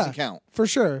nipple, it doesn't count for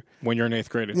sure. When you're in 8th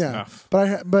grade, it's enough.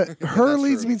 But her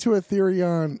leads true. me to a theory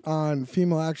on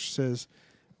female actresses,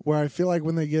 where I feel like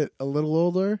when they get a little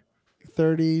older,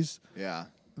 30s,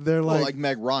 they're like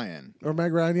Meg Ryan or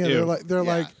Meg Ryan. Yeah, they're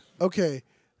like, okay,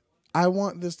 I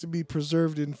want this to be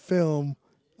preserved in film.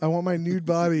 I want my nude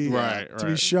body to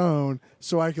be shown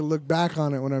so I can look back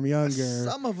on it when I'm younger.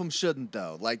 Some of them shouldn't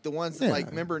though. Like the ones that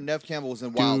remember Nev Campbell was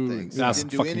in Wild Things. That's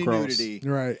didn't do any gross. nudity.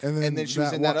 Right. And then she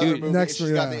was in that other movie and she's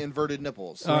got the inverted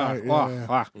nipples.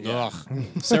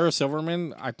 Sarah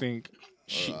Silverman, I think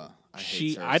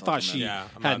I thought she Yeah,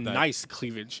 I'm had not that- nice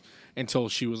cleavage until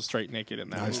she was straight naked in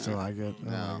that I movie. still like it.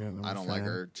 I don't like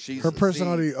her. Her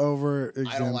personality over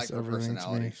I don't like exempts her everything to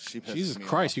personality. me. She pisses Jesus me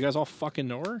Christ, off. you guys all fucking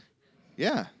know her?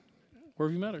 Yeah. Where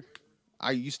have you met her?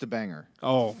 I used to bang her.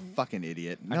 Oh, Fucking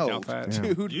idiot. I No, doubt that.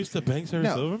 Yeah. dude. You used to bang Sarah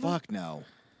No, Silverman? fuck no.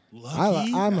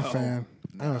 Lucky? I'm a fan.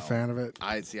 I'm a fan of it.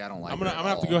 I don't like I'm gonna her at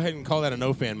have to all. go ahead and call that a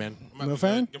no fan, man. No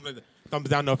fan? Thumbs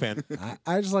down, no fan.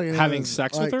 I just like Having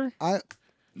sex with her?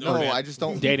 No, man. I just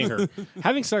don't. Dating her.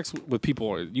 Having sex with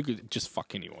people, you could just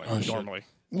fuck anyone normally.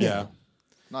 Yeah.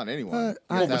 Not anyone.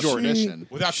 I- Without she- permission.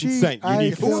 Without She- consent. You I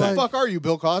need feel Who the consent. fuck are you,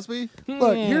 Bill Cosby?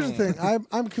 Look, here's the thing.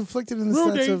 I'm conflicted in the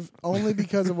Rudy. sense of only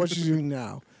because of what she's doing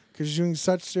now. Because she's doing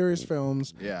such serious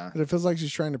films Yeah. that it feels like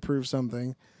she's trying to prove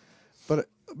something. But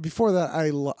before that,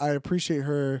 I appreciate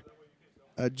her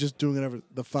just doing whatever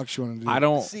the fuck she wanted to do. I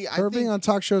don't. See, I her think being on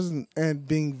talk shows and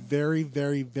being very,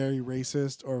 very, very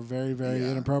racist or very, very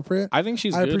inappropriate. I think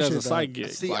she's I good as a appreciate side that. gig.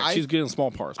 See, Like, she's good in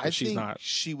small parts, but I she's think not.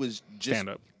 she was just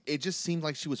stand-up. It just seemed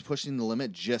like she was pushing the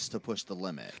limit just to push the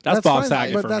limit. That's Bob fine,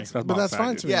 Saget but for that's- me. but Bob that's fine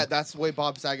Saget. to me. Yeah, that's the way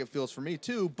Bob Saget feels for me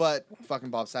too. But fucking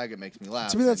Bob Saget makes me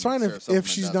laugh. To me, that's and fine Sarah if Silverman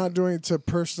she's doesn't. not doing it to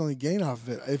personally gain off of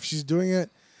it. If she's doing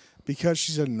it because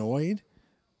she's annoyed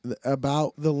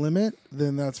about the limit,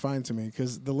 then that's fine to me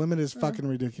because the limit is fucking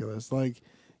ridiculous. Like,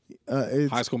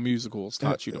 it's High School Musicals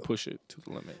taught you to push it to the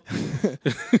limit.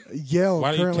 Yale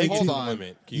Why don't you currently. take it to the on.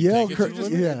 limit? Can you Yale take it to cur- the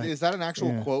limit? yeah. Is that an actual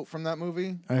Yeah. quote from that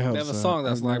movie? I hope They have a so. song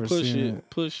that's I've like never push seen it,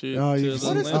 push it. Oh, to you've the seen,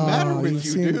 What is the limit. matter with you've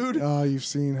you, seen- dude? Oh, you've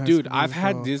seen. High Dude, School I've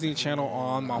had Musical. Disney Channel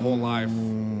on my whole life.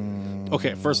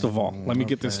 Okay, first of all, let me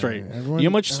get this straight. Everyone- You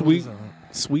know how much everyone's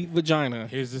sweet vagina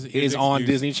Here's is the on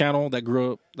excuse. Disney Channel that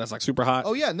grew up, that's like super hot?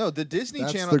 Oh yeah, no, the Disney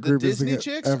That's Channel, the the group is Disney the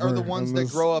chicks are ever the ones that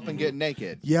unless- grow up and get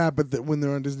naked. Yeah, but when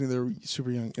they're on Disney, they're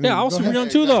super young. Yeah, I was Go super ahead. young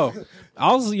too, though.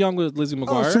 I was young with Lizzie Oh,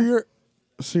 McGuire.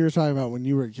 so you're talking about when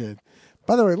you were a kid.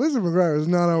 By the way, Lizzie McGuire was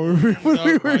not on when we No,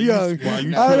 were why you- young. why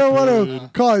you I don't want tripping? to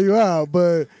call you out,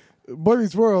 but Boy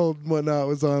Meets World and whatnot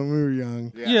was on when we were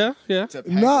young. Yeah. It's a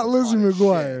Not pencil Lizzie on his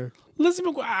McGuire. Lizzie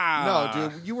McGuire. No,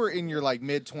 dude, you were in your like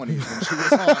mid-20s when she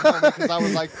was on because I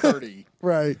was like 30.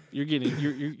 Right. You're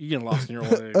getting lost in your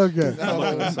old age. Okay. I'm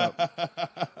looking this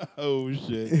up. Oh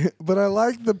shit! But I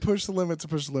like the push the limit to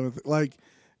push the limit. Like,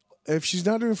 if she's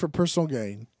not doing it for personal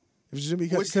gain, if she's doing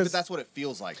it But because that's what it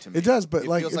feels like to me. It does, but, it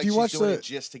like, feels if like you she's watch doing the- it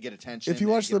just to get attention, if you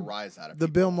and watch get the a rise out of the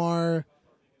people. Bill Maher,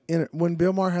 when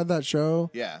Bill Maher had that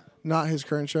show, Yeah. not his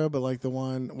current show, but like the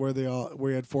one where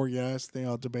he had 4 guests, they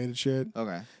all debated shit,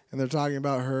 Okay. and they're talking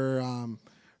about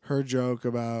her joke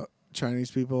about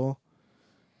Chinese people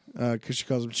because she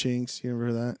calls them chinks. You ever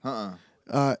heard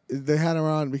that? They had her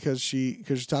on because she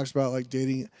talks about like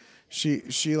dating. She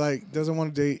like doesn't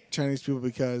want to date Chinese people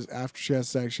because after she has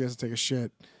sex she has to take a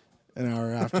shit, an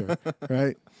hour after,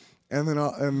 right? And then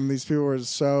and these people were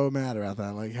so mad about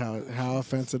that, like how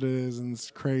offensive it is, and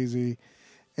it's crazy.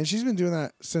 And she's been doing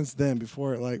that since then.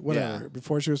 Before, like whatever,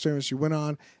 before she was famous, she went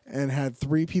on and had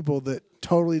 3 people that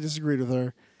totally disagreed with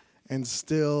her, and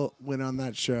still went on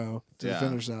that show to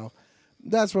defend herself.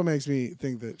 That's what makes me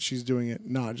think that she's doing it,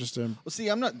 not just Well, see,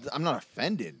 I'm not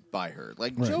offended by her.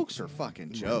 Like jokes are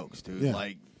fucking jokes, dude. Yeah.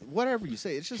 Like whatever you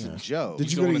say, it's just a joke.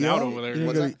 Did you go to zoning Yale? out over there.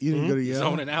 You didn't go to Yale?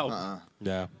 Zoning out.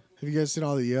 Yeah. Have you guys seen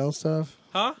all the Yale stuff?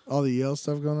 Huh? All the Yale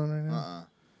stuff going on right now?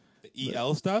 The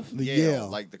EL stuff? The Yale,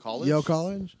 like the college? Yale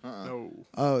College? No.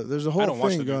 Oh, there's a I whole don't watch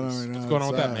thing the going news. on right now. What's going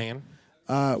on with It's, that, man?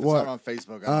 It's what? not on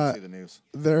Facebook. I don't see the news.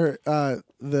 They're,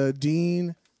 the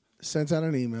dean sent out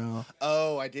an email.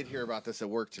 Oh, I did hear about this at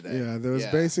work today. Yeah, there was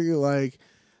basically like,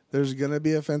 there's going to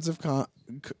be offensive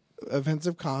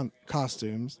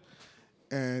costumes,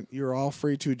 and you're all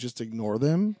free to just ignore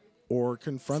them or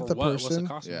confront For the what? What's person. the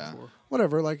costume Yeah. for?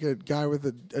 Whatever, like a guy with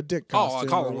a dick Oh, costume. like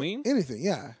Halloween? Anything,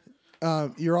 yeah.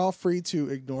 You're all free to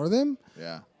ignore them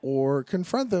Yeah. or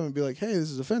confront them and be like, hey, this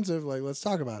is offensive. Like, let's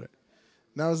talk about it.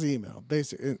 And that was the email,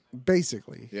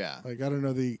 basically. Yeah. Like, I don't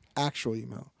know the actual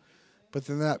email. But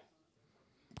then that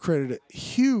created a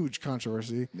huge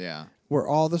controversy Yeah. where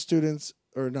all the students,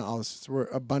 or not all the students, where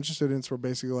a bunch of students were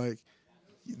basically like,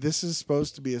 this is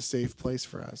supposed to be a safe place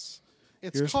for us.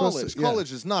 It's You're supposed college. to- yeah.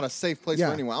 College is not a safe place Yeah.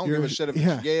 for anyone. I don't You're- give a shit if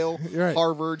yeah. it's Yale, You're right.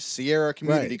 Harvard, Sierra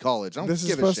Community Right. College. I don't This is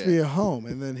give a supposed shit. to be a home.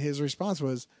 And then his response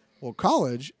was, well,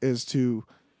 college is to,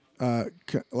 try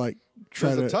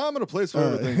There's to. a time and a place for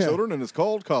everything, yeah. children, and it's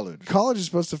called college. College is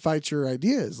supposed to fight your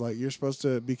ideas. Like, you're supposed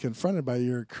to be confronted by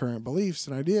your current beliefs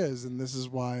and ideas. And this is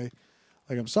why,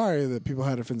 like, I'm sorry that people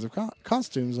had offensive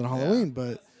costumes on Halloween,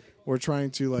 but we're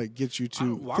trying to, like, get you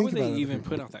to Why think would about they it. even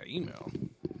put out that email?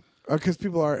 Because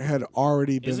people had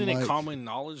already been Isn't like, it common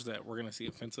knowledge that we're going to see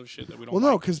offensive shit that we don't well,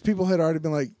 no, like? because people had already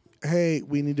been like, hey,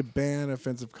 we need to ban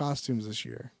offensive costumes this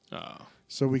year Oh.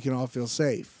 so we can all feel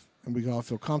safe and we can all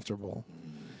feel comfortable.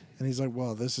 And he's like,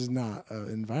 well, this is not an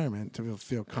environment to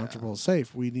feel comfortable and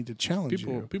safe. We need to challenge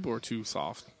you. People are too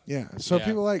soft. Yeah. So Yeah.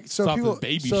 people Soft people as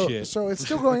baby so, shit. so it's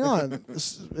still going on.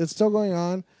 It's still going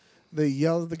on. They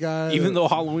yelled at the guy. Even though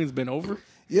Halloween's been over?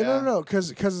 no, because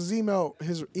his email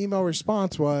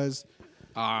response was,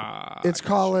 it's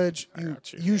college.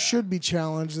 You should be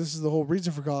challenged. This is the whole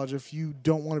reason for college. If you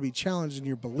don't want to be challenged in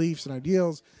your beliefs and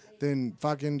ideals, then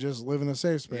fucking just live in a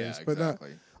safe space. Yeah, But not,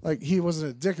 exactly. like, he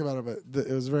wasn't a dick about it, but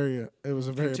it was a very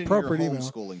Continue appropriate your email.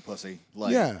 homeschooling, pussy.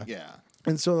 Like, Yeah. Yeah.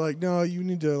 And so, like, no, you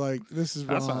need to, like, this is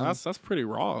That's wrong. that's pretty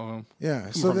raw. Yeah.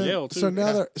 Coming from Yale, too. So now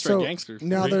Yeah. they're Straight gangsters.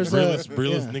 now there's realest a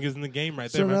niggas in the game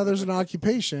right there. So now man. there's an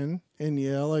occupation in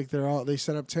Yale. Like, they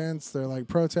set up tents. They're like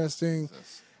protesting,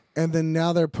 and then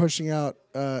now they're pushing out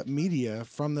media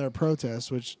from their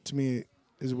protests, which to me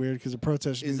is weird because a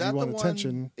protest means Is you that the want one?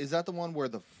 attention. Is that the one where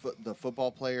the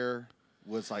football player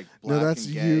was like No, black that's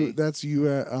and gay? you. That's you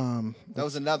at That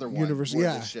was another one. University. Where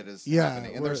Yeah. this shit is Yeah,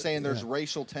 happening, and where- they're saying there's yeah.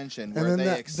 racial tension. and Where then they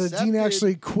the accepted, dean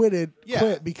actually quit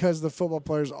Yeah. because the football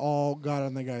players all got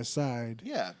on the guy's side.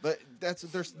 Yeah, but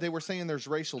they were saying there's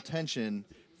racial tension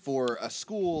for a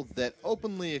school that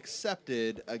openly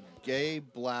accepted a gay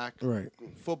black Right.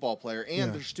 football player, and Yeah.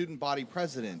 their student body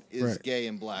president is Right. gay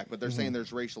and black, but they're saying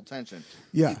there's racial tension.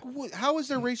 Yeah. Like, how is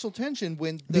there racial tension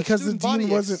when Because the student body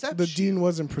dean wasn't accepts you?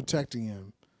 wasn't protecting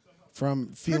him from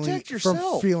feeling Protect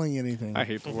yourself. anything. I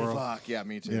hate the world. Fuck yeah,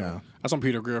 me too. Yeah. That's on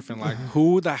Peter Griffin. Like,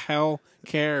 who the hell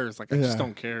cares? Like, I Yeah. just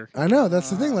don't care. I know, that's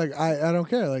the thing. Like, I don't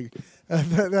care. Like,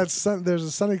 there's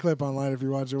a Sunny clip online if you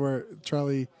watch it where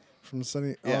Charlie from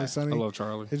Sunny, Yeah. Always Sunny. I love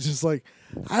Charlie. It's just like,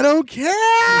 I don't care.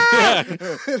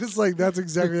 It's like, that's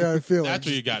exactly how I feel. That's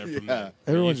where Like, you got it from. There.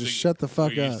 Everyone We used just to- shut the fuck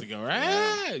we used up. to go,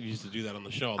 ah! You used to do that on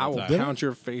the show I all will the time. pound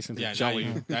your face into Yeah, now jelly.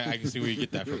 I can see where you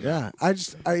get that from. Yeah,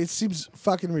 it seems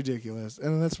fucking ridiculous,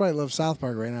 and that's why I love South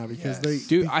Park right now because they,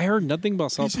 Dude, I heard nothing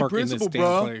about South PC Park in this principal, damn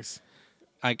bro. place.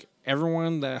 Like,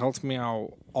 everyone that helps me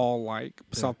out all like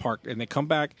South Park, and they come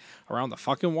back around the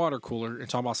fucking water cooler and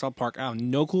talk about South Park. I have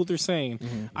no clue what they're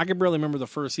saying. I can barely remember the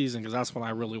first season because that's when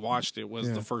I really watched it,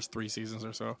 was the first 3 seasons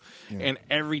or so. And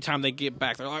every time they get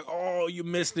back, they're like, oh, you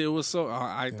missed it. It was so...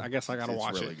 I guess I got to It's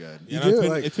watch really it. good. You You know, do, it's been,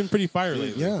 like- it's been pretty fire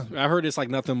lately. yeah. I heard it's like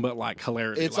nothing but like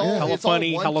hilarity. It's like, all hella it's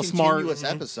funny, all one hella smart. continuous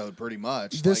episode, pretty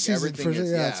much. This like, season everything for sure,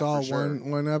 is, yeah, it's all for sure.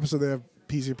 one episode. They have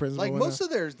PC principal. Like one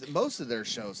most of their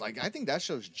shows, like I think that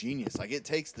show's genius. Like it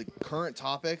takes the current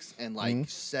topics and like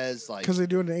says like because they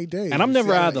do it in 8 days. And I'm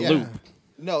never out of the yeah. loop.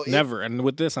 no, Never. And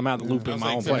with this, I'm out of the loop I in was my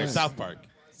like, own except for place. South Park.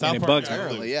 South it Park bugs got me. a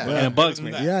Apparently, yeah. And it bugs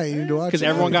me. Yeah, you need to watch Because it.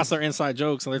 everyone got their inside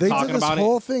jokes and they're They did talking this about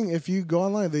whole it. thing. If you go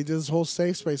online, they did this whole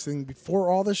safe space thing before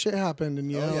all this shit happened and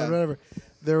yeah. and whatever.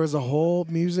 there was a whole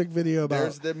music video about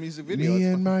There's the music video. me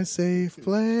It's in my safe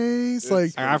place. It's-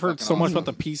 Like, I've heard fucking so much awesome.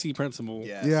 about the PC principle.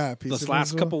 Yes. yeah, This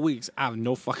last couple weeks, I have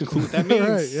no fucking clue what that means.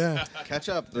 right, yeah, Catch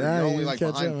up. Yeah, You're you only like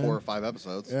catch behind up, 4 man. or 5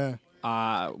 episodes. yeah.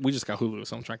 We just got Hulu,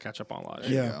 so I'm trying to catch up on a lot.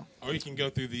 There you Yeah. go. Or you can go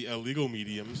through the illegal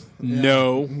mediums.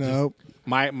 No, Nope.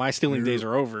 my stealing days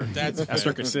are over. That's at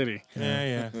Circuit City.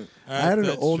 Yeah. I had an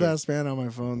That's old true. ass man on my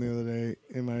phone the other day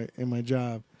in my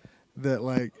job that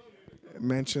like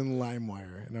mentioned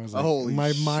LimeWire, and I was like, Holy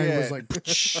my mind was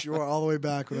shit. like all the way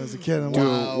back when I was a kid. I'm Dude,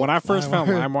 like, when I first found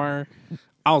LimeWire. LimeWire,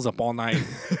 I was up all night.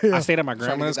 I stayed at my Trying to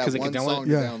grandma's get that because it one could song download.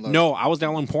 to Yeah. download. No, I was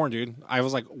downloading porn, dude. I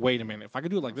was like, wait a minute. If I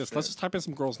could do it like this, let's just type in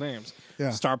some girls' names.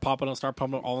 Yeah. Start popping up.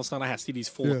 All of a sudden, I had CDs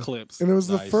full Yeah. of clips. And it was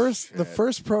Nice. the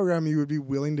first program you would be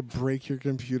willing to break your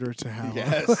computer to have.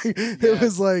 Yes. Like, it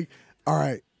was like, all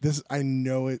right, this I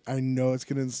know it's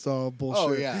gonna install bullshit.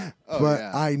 Oh, yeah. Oh, but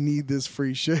yeah. I need this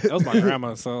free shit. That was my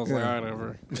grandma, so I was like, Yeah. all right,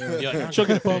 over. Yeah, she'll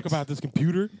get a fuck about this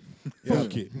computer.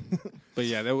 Fuck it. But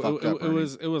yeah, Fucked up,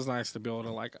 it was nice to be able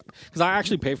to like, because I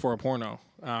actually paid for a porno.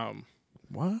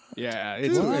 What? Yeah,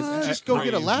 Dude, it's just go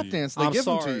get a lap crazy. dance. They I'm give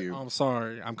sorry. them to you. I'm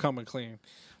sorry. I'm coming clean.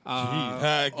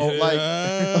 like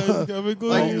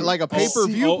like, like a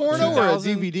pay-per-view Oh, porno or a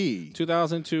 2000? DVD?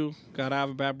 2002. Gotta have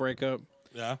a bad breakup.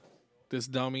 yeah. This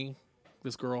dummy,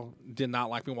 this girl did not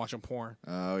like me watching porn.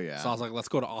 Oh yeah. So I was like, let's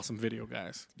go to Awesome Video,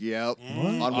 guys. Yep.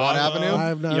 Mm. On Watt Avenue. I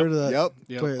have not Yep. heard of that. Yep.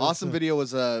 Yep. Wait, Awesome that's Video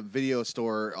was a video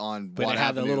store on But Watt it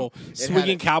had the Avenue. little It had swinging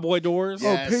it- cowboy doors.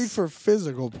 Yeah. Oh, paid for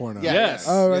physical porno. Yeah, Yes.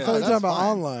 Oh, I Yeah, thought you were that's talking about fine.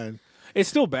 online. It's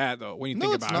still bad though when you No,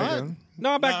 think it's about not. it.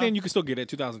 No, back Nah. then you could still get it.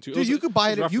 2002. It Dude, was- you could buy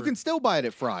was it. You rougher. can still buy it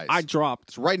at Fry's. I dropped.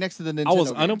 It's right next to the Nintendo. I was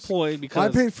games. unemployed Well, I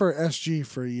because. paid for SG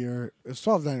for a year. It's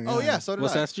 $12.99. Oh yeah, so did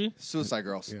What's I. SG? Suicide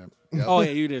Girls. Yeah. Yep. Oh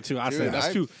yeah, you did too. I Dude, said that's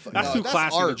I- too. That's no, too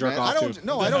classy art, to jerk man. off I don't. to.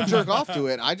 No, I don't jerk off to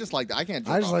it. I just like I can't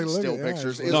jerk I just off like to look still at it, yeah,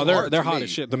 pictures. it's It's No, art they're to hot me. as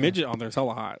shit. The midget on there's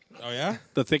hella hot. Oh yeah.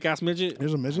 The thick ass midget.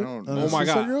 Here's a midget. I don't on know. the Oh my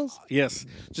Suicide god. Girls? Yes.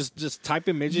 Just type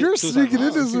in midget. You're Suicide sneaking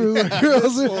Girls. into Suicide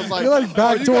Girls. Well, it's You're like you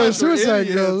backdoor guys are Suicide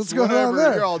idiots, Girls. What's going on whatever.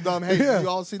 there? You're all dumb. Hey, Yeah. you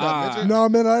all see that midget? No,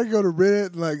 man, I go to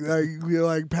Reddit and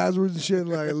like passwords and shit, and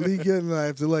like leak it, and I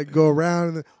have to like go around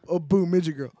and then, oh boom,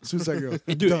 midget girl, Suicide Girl.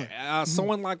 Dude, Done.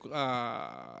 someone like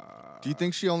Do you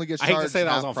think she only gets I charged hate to say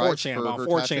that I was half on price 4chan, for but on her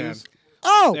 4chan. tattoos?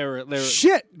 Oh, they were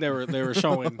shit! they were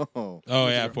showing. Oh. Oh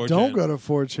yeah. 4chan. Don't go to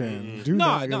 4chan. Do No,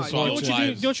 not no. go to You know what 4chan. you do?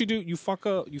 Lives. You know what you do?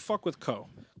 You fuck with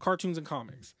cartoons and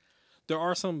comics. There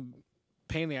are some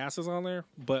pain in the asses on there,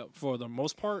 but for the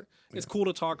most part, it's cool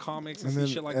to talk comics and, And see then,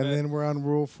 shit like and that. then we're on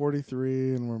Rule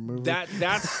 43, and we're moving. That's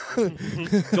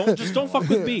don't fuck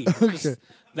with me. Just,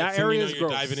 that So, area you know, is you're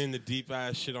gross. diving into deep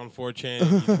ass shit on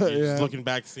 4chan. You're Yeah. just looking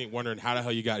back, wondering how the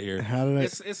hell you got here. How did I?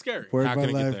 It's scary. Where'd how my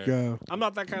can I get life there? go? I'm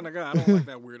not that kind of guy. I don't like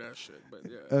that weird ass shit. But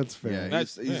yeah, That's fair. Yeah,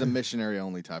 he's a missionary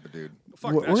only type of dude.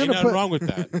 fuck we're that. gonna shit. Ain't nothing put- wrong with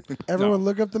that. Everyone, No.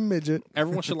 look up the midget.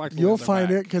 Everyone should like. You'll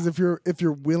find it because if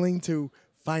you're willing to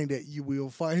find it, you will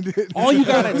find it. All you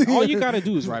gotta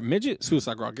do is right midget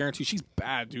Suicide Girl. I guarantee she's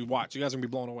bad, dude. Watch, you guys are gonna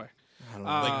be blown away.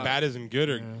 Like bad isn't good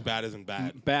or bad isn't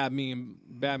bad. Bad mean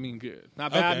good.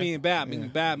 Not bad Okay. mean bad mean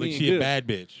bad Like mean she good. a bad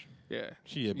bitch. Yeah.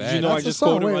 She a Did bad. you know bitch. I That's the just song.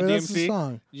 quoted Wait, Run that's the DMC?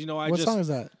 song. You know I What just song is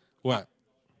that? What?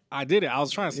 I did it. I was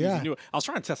trying to see if Yeah. you knew it. I was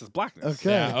trying to test his blackness.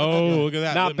 Okay. Yeah. Oh, look at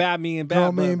that. Not bad mean Girl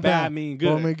bad, but mean bad mean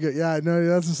Girl good. mean good. Yeah, no,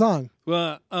 that's the song.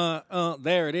 Well,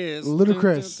 there it is.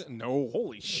 Ludacris. No,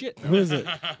 holy shit. Who is it?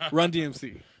 Run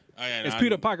DMC. Oh, yeah, It's no,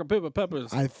 Peter Parker, Pepper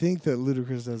Peppers. I think that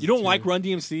Ludacris does. You don't like Run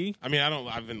DMC? I mean, I don't.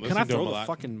 I've been Can I listening to him throw a the lot.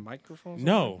 fucking microphone?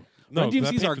 No. Run No, 'cause I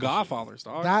DMC's paid our for this shit. godfathers,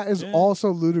 dog. That is Yeah.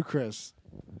 also Ludacris.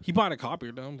 He probably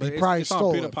copied them. But He probably it's on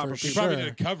stole Peter it Parker, for He Peter probably Sure.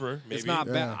 did a cover. Maybe. It's not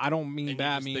Yeah. bad. I don't mean And you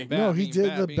bad. just Mean think- bad. No, he mean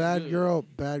did the mean bad good.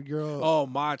 girl. Oh,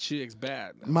 my chick's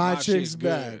bad. My chick's good.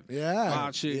 bad. Yeah.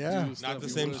 My chick Yeah. do Not stuff the you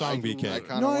same wish song, you BK. would.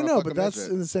 kinda No, I wanna know, fuck but a that's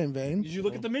midget. in the same vein. Did you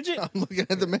look at the midget? I'm looking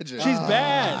at the midget. She's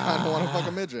bad. I don't want to fuck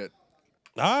a midget.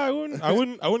 I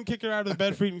wouldn't kick her out of the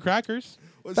bed for eating crackers.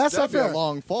 Well, That's not that'd be a fair.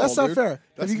 long fall, That's not dude. fair.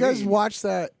 That's Have you guys mean. watched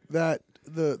the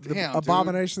Damn,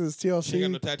 abomination that's She ain't got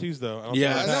TLC? no tattoos though. I don't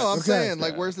Yeah. think I that's know. I'm Okay. saying,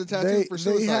 like, where's the tattoo They for they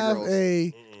Suicide have Girls?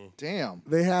 a Damn.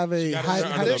 they have a She got high her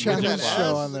under the challenge midget show ass.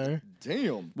 on there.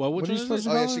 Damn. Well, What which are you one is supposed it?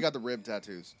 to Oh yeah, call she it? got the rib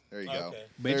tattoos. There you go. Okay.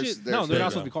 Midget? There's- No, they're you not go.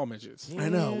 supposed to be called midgets. I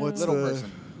know. What's Little the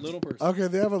person. Little person. Okay,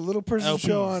 they have a little person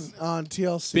show on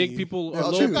TLC. Big people. Yeah, Oh,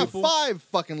 little they've got people. 5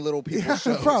 fucking little people Yeah,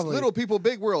 shows. probably. Little people,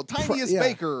 big world. Tiniest yeah.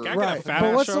 baker. Can I get a Right, fat but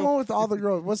ass what's the show? one with all the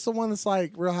girls? What's the one that's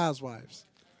like Real Housewives?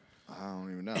 I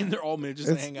don't even know. And they're all midgets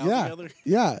and It's, hang out yeah, together.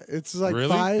 yeah. It's like Really?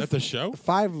 five. That's a show?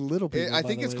 5 little people. I by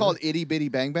think the it's way. called Itty Bitty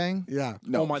Bang Bang. Yeah,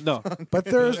 No, Oh my no. but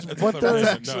there's That's there's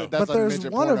actually- that's but on there's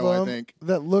midget one porno, of I them think.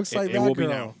 that looks like It that will be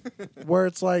girl, where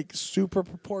it's like super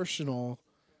proportional.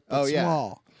 But Oh, yeah.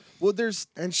 small. Well, there's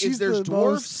she's there's the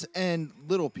dwarfs and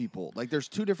little people. Like there's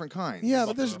two different kinds. Yeah,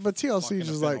 but TLC is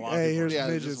just like, hey, here's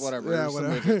midgets. Just whatever. Yeah, There's some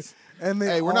whatever. midgets. And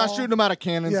Hey, we're not shooting them out of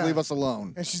cannons. Yeah. Leave us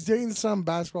alone. And she's dating some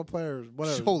basketball player,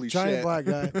 whatever. Holy giant shit. black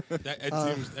guy.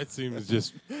 That seems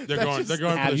just they're going for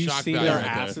Have the you shock seen value their right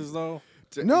there. asses though?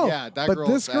 No, yeah, that but girl's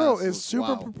this girl ass is was super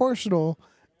wild. proportional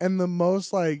and the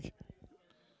most like.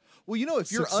 Well, you know,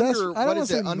 if you're Successful- I under don't wanna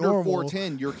say under normal.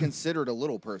 4'10", you're considered a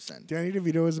little person. Danny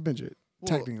DeVito is a midget,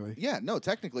 Well, technically. Yeah, no,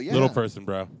 technically, yeah. Little person,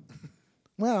 bro.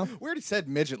 Well, We already said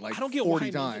midget like I don't get 40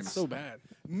 why times. it's so bad.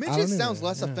 I Midget don't sounds either,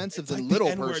 less yeah. offensive It's than like the little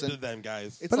N-word person. to them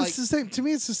guys. It's but like, it's the same. To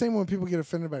me, it's the same when people get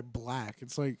offended by black.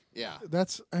 It's like, yeah.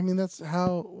 that's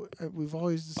how we've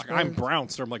always Like described. I'm brown,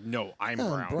 sir. I'm like, no, I'm Yeah,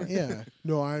 brown. Yeah.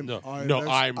 No, I'm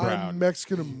I'm brown. I'm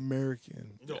Mexican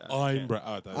American. No, I'm bro.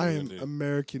 Oh, I am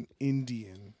American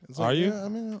Indian. It's like, Are you? Yeah, I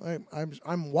mean,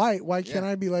 I'm white. Why can't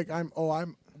I be like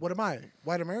what am I?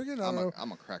 White American? I don't know.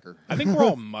 I'm a cracker. I think we're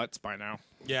all mutts by now.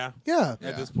 Yeah. Yeah,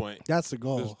 At this point, that's the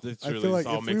goal. It's I really feel like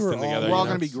all if we mixed were in all together, We're all you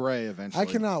going know? to be gray eventually. I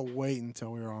cannot wait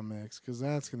until we're all mixed because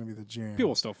that's going to be the jam.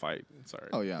 People still fight. Sorry.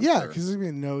 Oh, yeah. yeah, sure. because there's going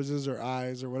to be noses or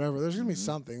eyes or whatever. There's going to be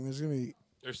something. There's going to be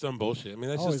there's some bullshit. I mean,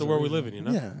 that's always just the a world we reason. live in, you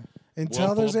know. Yeah. Until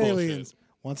World full there's of bullshit. aliens.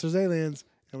 Once there's aliens,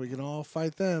 and we can all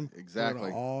fight them. Exactly. We're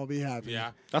gonna all be happy.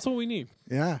 Yeah. That's what we need.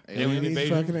 Yeah. Alien We need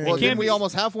invasion. fucking Well, aliens. didn't we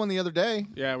almost have one the other day?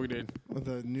 Yeah, we did. with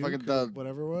the nuke, Fucking or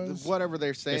whatever it was. Whatever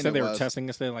they're saying They said they it were was. testing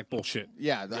us. They're like bullshit.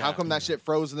 Yeah, how come that shit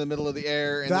froze in the middle of the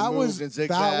air and That then was moved and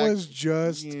zigzagged? that was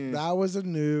just Yeah. that was a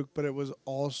nuke, but it was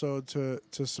also to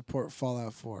support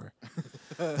Fallout 4.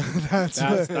 That's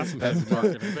That's some bad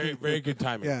marketing. Very, very good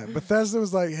timing. yeah. Bethesda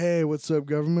was like, "Hey, what's up,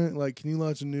 government? Like, can you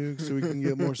launch a nuke so we can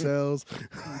get more sales?"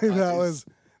 that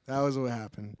was what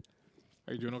happened.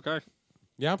 Are you doing okay?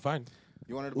 Yeah, I'm fine.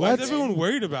 You wanted to Why is Let's- everyone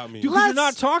worried about me? Dude, 'cause you're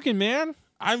not talking, man.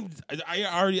 I feel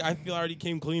I already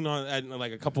came clean on at,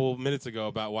 like a couple minutes ago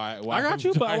about why I got I'm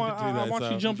you, but I trying want, to do I that, want you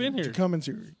so- to jump in Did here. you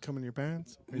come in your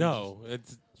pants? Or you No,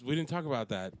 we didn't talk about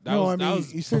that. That No, was, I mean, that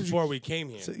was you said before we came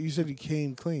here. So you said you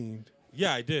came clean.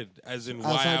 Yeah, I did. As in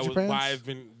Outside your pants? why I've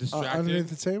been distracted. Underneath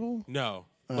the table? No,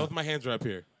 both my hands are up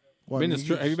here. What, Been to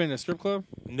you- have you been to a strip club?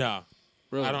 No,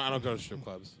 Really? I don't go to strip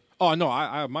clubs. Oh no,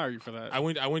 I admire you for that. I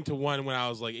went to one when I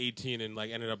was like 18 and like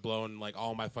ended up blowing like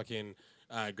all my fucking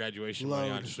graduation money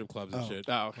Load. on strip clubs and shit.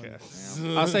 Oh, okay.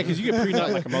 I was saying because you get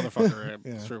pre-nut like a motherfucker at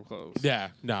Yeah. strip clubs. Yeah,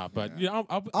 no, but you know,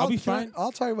 I'll be fine.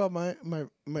 I'll talk about my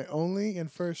only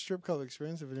and first strip club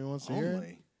experience if anyone wants to hear it.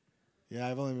 Only. Yeah,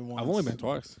 I've only been once. I've only been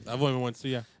twice. I've only been once, so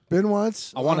yeah. Been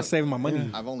once. I want to save my money.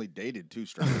 I've only dated 2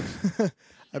 strippers.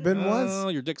 I've been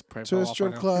once Your dick's probably to a fell off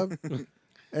strip right now. club,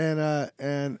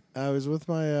 and I was with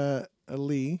my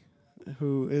Lee,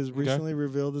 who is recently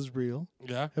revealed as real.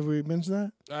 Yeah, Have we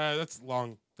mentioned that? that's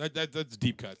long. That's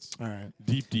deep cuts. All right.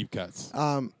 Deep cuts.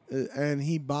 And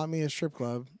he bought me a strip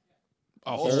club.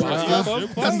 Oh,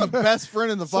 That's the best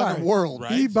friend in the fucking Sorry. world.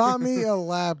 Right. He bought me a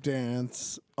lap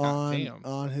dance damn.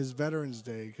 on his Veterans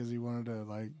Day because he wanted to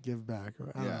like give back.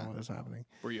 Or, I don't Yeah. know what was happening.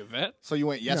 Were you a vet? So you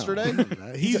went yesterday? No,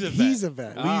 He's a vet. He's a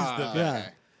vet.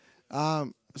 Ah.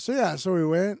 Yeah. So we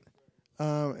went.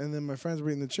 And then my friends were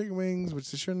eating the chicken wings,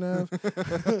 which they shouldn't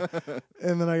have.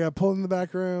 And then I got pulled in the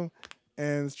back room,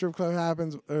 and the strip club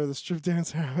happens, or the strip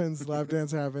dance happens, the lap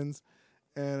dance happens,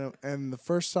 and the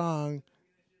first song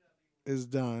is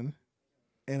done,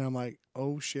 and I'm like,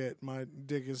 oh shit, my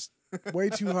dick is way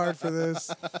too hard for this.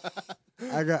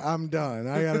 I'm done.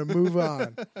 I gotta move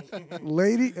on,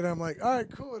 lady. And I'm like, all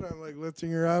right, cool. And I'm like lifting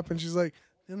her up, and she's like,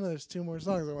 no, there's 2 more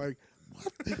songs. I'm like,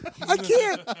 I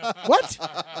can't. What?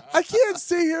 I can't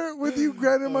stay here with you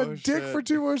grinding my dick for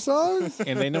 2 more songs.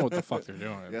 And they know what the fuck they're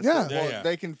doing. Yes, Yeah. Well, Yeah.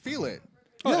 they can feel it.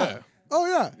 Yeah. Oh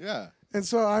yeah. Yeah. And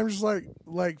so I'm just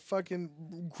like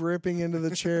fucking gripping into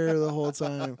the chair the whole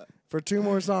time for 2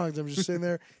 more songs. I'm just sitting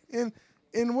there.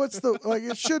 And what's the like?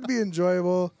 It should be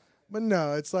enjoyable, but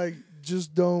no, it's like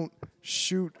just don't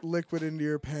shoot liquid into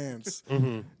your pants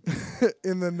in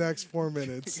the next 4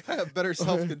 minutes. You gotta have better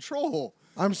self-control.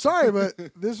 I'm sorry, but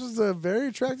this was a very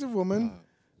attractive woman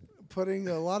putting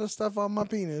a lot of stuff on my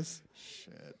penis.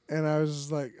 Shit. And I was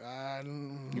just like,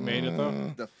 You made it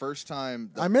though. The first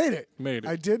time... I made it. Made it.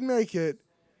 I did make it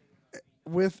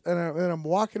and I'm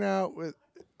walking out with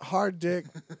hard dick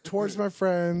towards my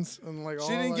friends and like She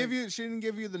didn't give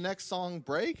you the next song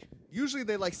break? Usually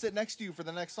they like sit next to you for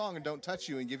the next song and don't touch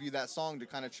you and give you that song to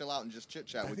kind of chill out and just chit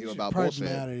chat with you about bullshit.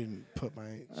 Mad I didn't put my.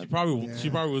 She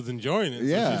probably was enjoying it. So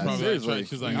Yeah, she's probably seriously.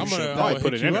 she's like, I'm should gonna probably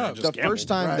put hit it in you there. up. Just The first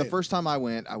time, Right. I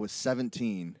went, I was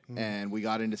 17, and we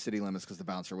got into city limits because the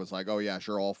bouncer was like, "Oh yeah,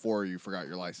 sure, all four of you forgot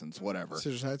your license, whatever."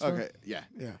 Citrus Heights Okay, one? yeah,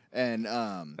 Yeah. and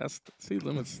That's see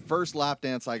limits. first lap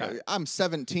dance, like I'm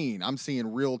 17, I'm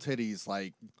seeing real titties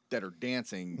like that are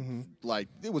dancing, like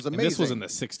it was And amazing. this was in the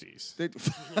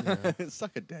 60s.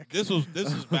 Suck a dick. This was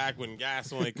back when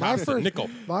gas only cost a nickel.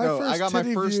 My No, first I got my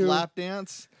titty first view- lap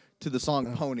dance to the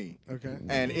song Pony. Okay.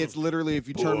 And it's literally, if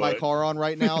you turn my car on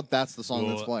right now, that's the song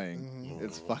that's Boy. playing.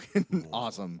 It's fucking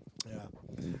awesome. Yeah.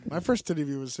 My first titty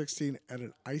view was 16 at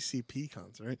an ICP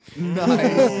concert.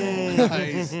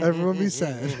 Nice. Everyone be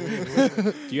sad.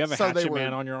 Do you have a So they hatchet were-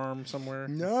 man on your arm somewhere?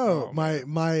 No, Oh,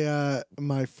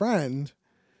 my friend,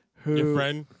 who Your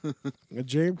friend?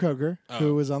 James Coker,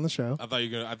 who was on the show. I thought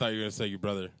you were gonna say your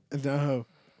brother. No,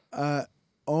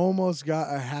 almost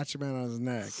got a hatchet man on his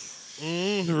neck.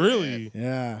 Really?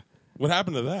 Yeah. What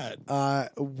happened to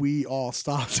that? We all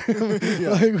stopped him.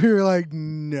 Like we were like,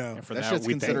 no. And for That that, shit's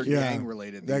we considered thank you. Yeah. gang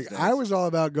related. Like I was all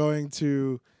about going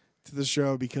to the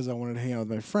show because I wanted to hang out with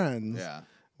my friends. Yeah.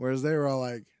 Whereas they were all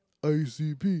like,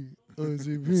 ICP.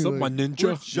 What's up, my like,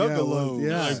 ninja? Juggalos.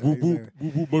 Yeah. Like, whoop, whoop, exactly.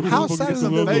 whoop, whoop, How motherfucker sad gets is a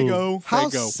it logo. that How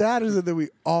Fago. sad is it that we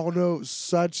all know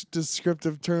such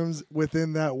descriptive terms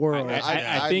within that world?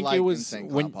 I I think like it was Insane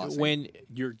when Clown Posse. when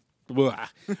you're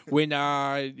when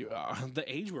the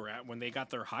age we're at when they got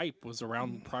their hype was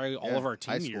around probably all of our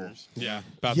high teen school. years. Yeah,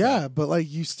 about Yeah, that. but like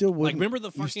you still wouldn't. remember the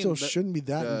you fucking- still the- shouldn't be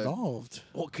that the- involved.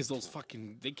 Well, because those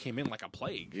fucking they came in like a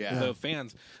plague. Yeah. The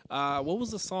fans. What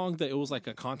was the song that it was like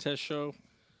a contest show?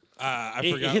 I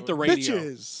It forgot. hit the radio.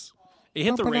 Bitches. It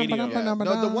hit the radio. Yeah.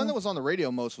 No, the one that was on the radio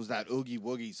most was that Oogie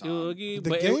Woogie song. Oogie, The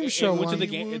but game show it went to one- the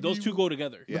game. Those two go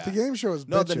together. Yeah. But the game show was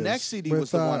No, the Bitches next CD with,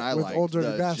 was the one I with liked. Old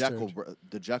Dirty The Bastard.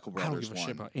 The Jekyll I don't Brothers give a shit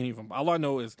one. about any of them. All I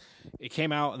know is it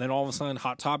came out, and then all of a sudden,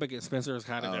 Hot Topic and Spencer's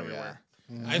had it Oh, everywhere.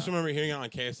 I just remember hearing it on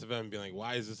KSFM and being like,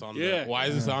 "Why is this on? Yeah. Why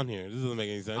is this on here? This doesn't make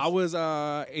any sense." I was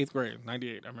 8th grade,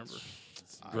 98. I remember.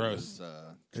 Gross. I was,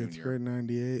 8th junior. grade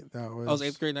 98. That was. I was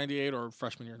 8th grade, 98, or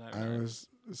freshman year, 99. I was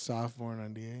sophomore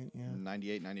 98. Yeah.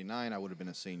 98, 99, I would have been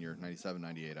a senior. 97,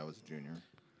 98, I was a junior.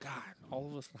 God, all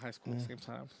of us in high school at the same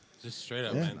time. Just straight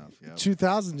up, Yeah. man. Enough, yep.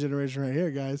 2000 generation right here,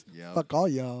 guys. Yep. Fuck all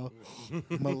y'all.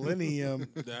 Millennium.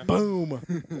 Yeah. Boom.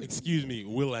 Excuse me,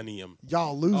 Millennium.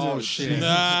 Y'all losers. Oh, shit.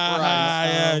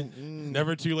 Yeah.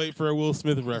 Never too late for a Will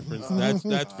Smith reference.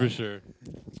 That's for sure.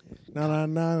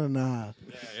 Nah.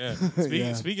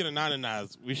 Yeah. Speaking of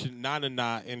na-na-nas, we should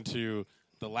na-na-na into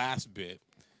the last bit,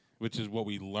 which is what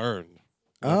we learned.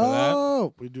 Remember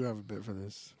Oh, we do have a bit for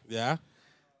this. that? Yeah.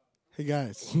 Hey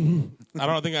guys,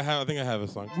 I think I have a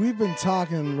song. we've been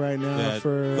talking right now Yeah,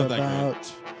 for it's not that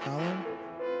about how long?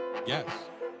 Yes.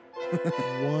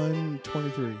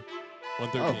 123.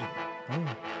 113.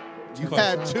 Oh, You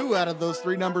had 2 out of those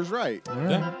 3 numbers right. all right.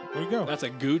 Yeah. There we go. That's a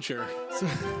goocher.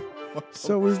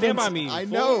 So we've Stand been by me. I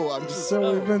fool. know. I'm just.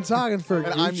 So we've been talking for a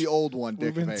And gooch. I'm the old one, Dick.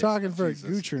 We've been face. talking for Jesus.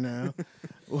 a goocher now.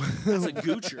 That's a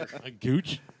goocher. A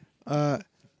gooch.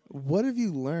 What have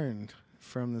you learned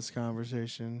from this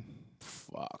conversation?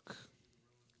 Fuck.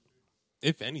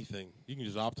 If anything, you can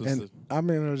just opt us And to. I'm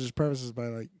gonna just preface this by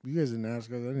like, you guys didn't ask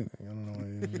us anything. I don't know why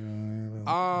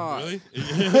you. Really?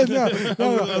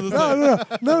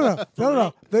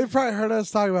 No. They probably heard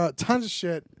us talk about tons of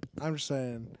shit. I'm just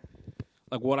saying.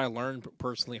 Like what I learned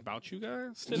personally about you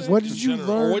guys today? What did you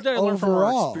general. Or learn what did I learn from our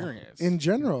overall? experience? In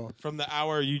general. From the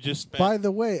hour you just spent. By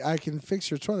the way, I can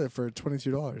fix your toilet for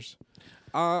 $22.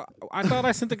 I thought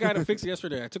I sent the guy to fix it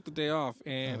yesterday. I took the day off,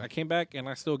 and I came back, and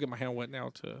I still get my hand wet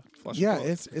now to flush Yeah, the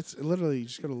toilet. it's literally you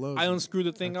just go to Lowe's. I unscrewed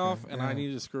the thing off, and I yeah.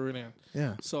 needed to screw it in.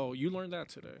 Yeah. So you learned that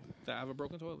today, that I have a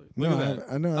broken toilet. No, at that.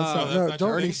 I know. That's Oh, not, that's no, not don't,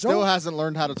 Ernie don't, still hasn't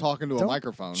learned how to talk into a don't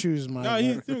microphone. choose my. No,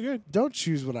 he's doing good. Don't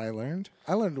choose what I learned.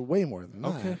 I learned way more than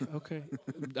Okay, that. okay.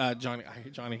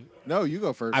 Johnny, No, you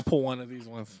go first. I pull one of these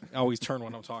ones. I always turn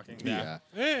when I'm talking. Yeah.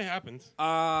 It happens.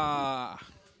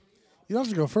 You don't have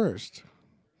to go first.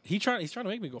 He's trying to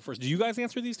make me go first. Do you guys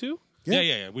answer these two?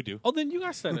 Yeah, we do. Oh, then you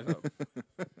guys set it up.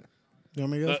 You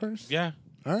want me to go first? Yeah.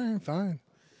 All right, fine.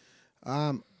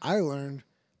 I learned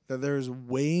that there's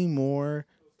way more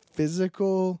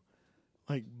physical,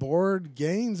 like board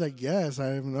games. I guess I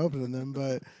haven't opened them,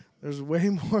 but there's way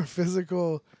more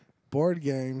physical board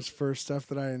games for stuff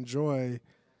that I enjoy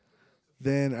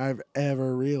than I've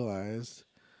ever realized.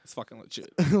 It's fucking legit.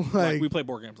 Like, Like we play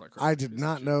board games like crazy. I did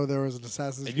not know there was an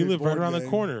Assassin's And Creed you live right board around the game.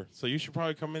 corner, so you should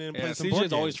probably come in and play Yeah, some board CJ's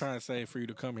games. always trying to say for you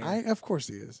to come here. Of course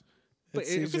he is. but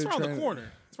if it's around the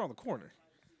corner, it's around the corner.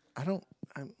 I don't.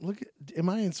 Look. Am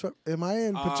I in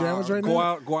pajamas right go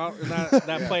now? Go out in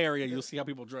that play area. You'll see how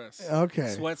people dress. Okay.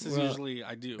 Sweats is usually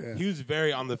I do. Yeah. He was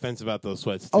very on the fence about those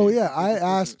sweats. Too. Oh yeah, I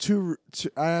asked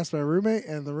I asked my roommate,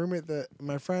 and the roommate that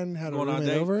my friend had Going a on a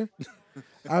roommate date? over.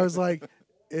 I was like,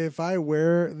 if I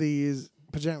wear these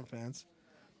pajama pants,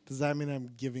 does that mean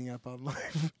I'm giving up on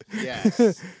life? Yes.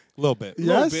 A little bit.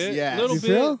 Yes? Yes. Little You bit,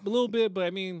 feel? a little bit. But I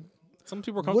mean, some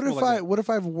people are What comfortable. if like that. What if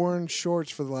I've worn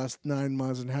shorts for the last 9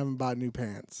 months and haven't bought new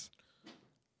pants?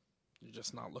 You're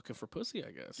just not looking for pussy,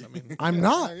 I guess. I mean, I'm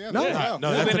not. Yeah, no. there you go. No,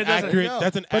 Well, that's then an it doesn't- accurate. no.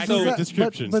 That's an But does accurate that-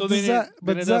 description. But So does then that, it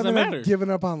but does that doesn't mean matter. I've given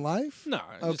up on life? no.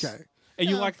 just- Okay. And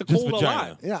you like the Just cold a vagina.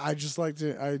 lot. Yeah, I just like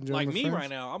to. I enjoy Like my me friends. right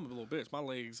now, I'm a little bitch. My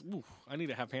legs, oof, I need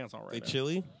to have pants on right They now.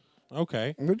 chilly.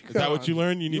 Okay. What do you Is that got what you on?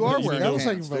 learned? You need. You are to, wearing That know. looks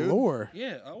like pants, dude. velour.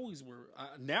 Yeah, I always wear.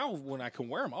 Now when I can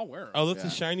wear them, I'll wear them. Oh, that's Yeah.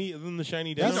 the shiny. Then the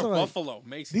shiny That's denim. These are what I- Buffalo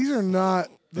Macy's. These are not.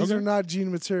 These Okay. are not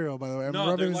jean material, by the way. I'm no,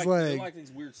 rubbing they're his like, leg. they're like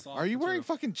these weird soft. Are you wearing material.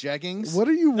 fucking jeggings? What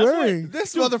are you That's what- wearing?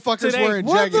 This motherfucker's Today- wearing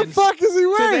What the jeggings. fuck is he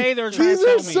wearing? Today they're trying These to are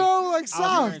tell me so like I was wearing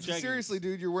soft. jeggings. Seriously,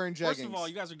 dude, you're wearing jeggings. First of all,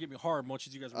 you guys are giving me hard much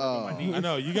as you guys are rubbing my knee. I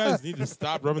know. You guys need to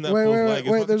stop rubbing that Wait, fool's wait, leg. wait, It's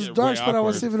wait. about to There's get dark way spot. I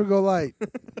want to see if awkward. it'll go light.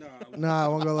 No, Nah, I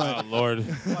won't go Oh light. Lord.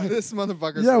 This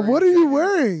motherfucker's Yeah, wearing what are you jeggings.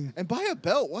 wearing? And buy a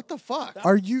belt. What the fuck?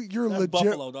 Are you're that's legit?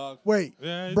 Buffalo, dog. Wait,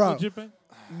 Yeah, it's bro. legit, man.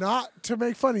 Not to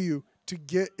make fun of you. To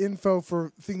get info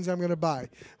for things I'm gonna buy.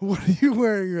 What are you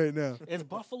wearing right now? It's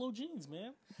Buffalo jeans,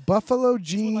 man. Buffalo It's like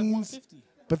jeans, 150.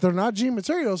 but they're not jean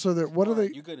material. So they're what are they?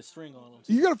 You get a string on them.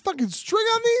 You got a fucking string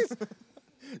on these?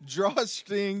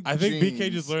 Drawstring. I think jeans.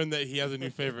 BK just learned that he has a new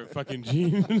favorite fucking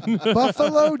jean.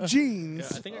 Buffalo jeans.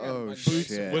 I think I got Oh, my boots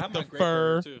shit. With I have my the gray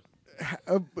fur. pair,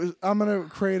 too. I'm gonna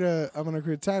create a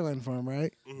tagline for them.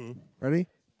 Right? Mm-hmm. Ready?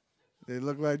 They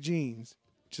look like jeans.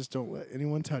 Just don't let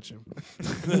anyone touch them.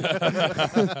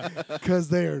 Because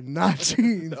they are not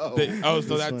jeans. Oh,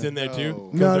 So that's in there too?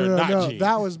 'Cause No, they're no, not no. jeans.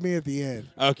 That was me at the end.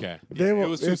 Okay. They it will,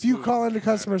 was too if you smooth. call into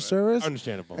customer service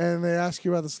Understandable. and they ask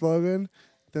you about the slogan,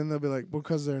 then they'll be like,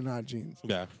 because they're not jeans.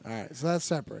 Yeah. All right, so that's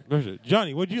separate.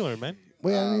 Johnny, what'd you learn, man?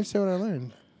 Wait, I didn't even say what I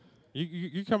learned.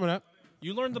 You're coming up.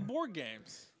 You learned the board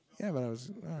games. Yeah, but I was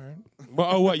all right.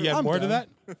 Well, what? You have I'm more to done.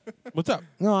 that? What's up?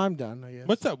 No, I'm done. I guess.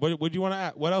 What's up? What do you want to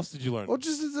add? What else did you learn? Well,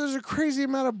 just that there's a crazy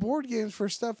amount of board games for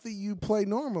stuff that you play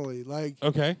normally. Like,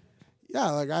 Okay.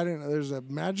 yeah, like I didn't. There's a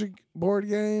Magic board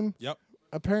game. Yep.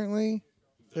 Apparently,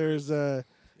 there's the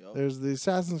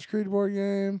Assassin's Creed board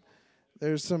game.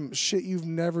 There's some shit you've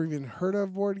never even heard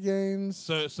of board games.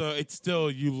 So it's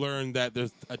still you learned that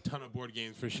there's a ton of board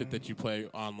games for shit that you play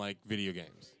on like video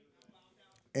games.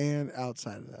 And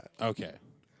outside of that, Okay.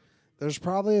 there's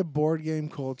probably a board game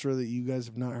culture that you guys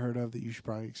have not heard of that you should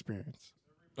probably experience.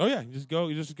 Oh yeah, just go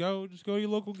to your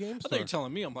local game I thought store. you were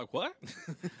telling me. I'm like, what?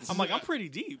 I'm like, I'm pretty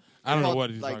deep. I don't know Called, what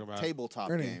he's like talking about. tabletop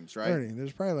Ernie, games, right? Ernie,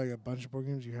 there's probably like a bunch of board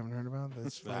games you haven't heard about.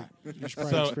 That's like you should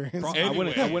probably So, experience.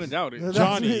 Anyway. I wouldn't doubt it. That's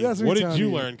Johnny, me- that's me what did telling you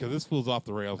you. learn? Because this fool's off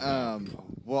the rails. now.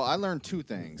 Well, I learned two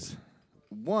things.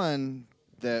 One,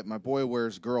 that my boy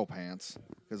wears girl pants.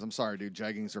 Because I'm sorry, dude,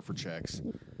 jeggings are for chicks.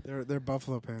 They're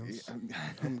buffalo pants.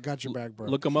 Got your back, bro.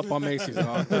 Look them up on Macy's,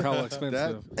 dog. They're hella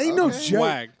expensive. Ain't no Okay. joke.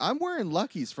 Swag. I'm wearing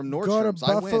Lucky's from Go to Nordstrom's.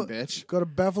 I Buffalo. win, bitch. Go to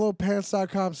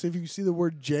buffalopants.com. See if you can see the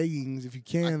word jeggings. If you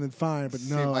can, then fine. But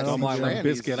See no, if I I don't I'm see like, think like so. trannies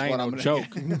biscuit, is I ain't what no I'm gonna-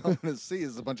 joke. I'm going to see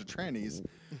is a bunch of trannies.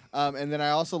 And then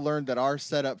I also learned that our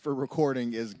setup for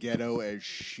recording is ghetto as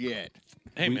shit.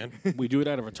 Hey man, We do it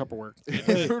out of a Tupperware.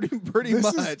 pretty This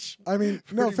is- much. I mean,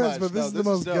 no Pretty offense, much. but this No, is the this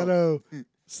most is dope. ghetto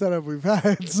setup we've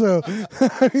had. So,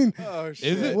 I mean, Oh,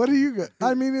 shit. Is it? what do you got?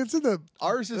 I mean, it's in the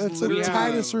Ours is it's the literally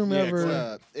tightest room yeah,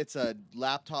 ever. It's a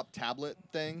laptop tablet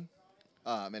thing,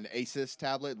 an Asus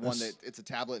tablet. One that it's a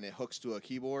tablet and it hooks to a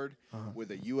keyboard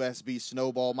with a USB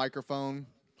snowball microphone.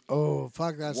 Oh,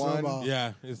 fuck that One- snowball.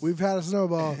 yeah, it's, We've had a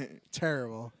snowball.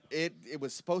 Terrible. It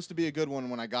was supposed to be a good one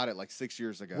when I got it like 6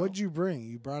 years ago. What'd you bring?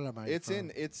 You brought it by It's in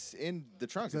the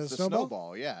trunk. Is that It's a the snowball?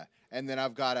 snowball, yeah. And then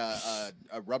I've got a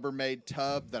Rubbermaid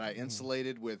tub that I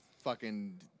insulated with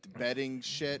fucking bedding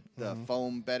shit, the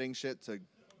foam bedding shit to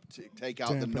take out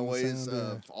the Dampen the noise sound,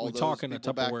 yeah. of all We those talking a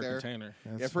people back Tupperware there. container.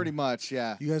 Yeah, pretty much,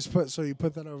 yeah. You guys you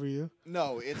put that over you?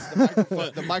 No, it's the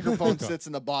microphone. The microphone sits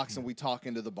in the box and we talk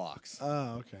into the box.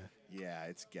 Oh, okay. Yeah,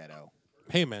 it's ghetto.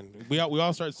 hey man, we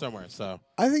all start somewhere. So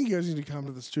I think you guys need to come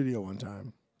to the studio one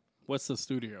time. What's the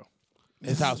studio?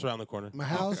 his house around the corner. My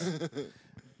house.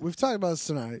 We've talked about this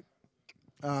tonight.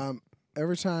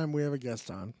 Every time we have a guest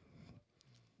on,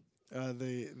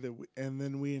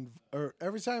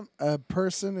 every time a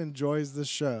person enjoys the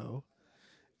show,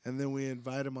 and then we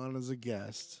invite them on as a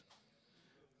guest,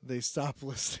 they stop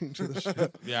listening to the show.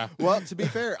 Yeah. Well, to be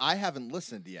fair, I haven't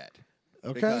listened yet.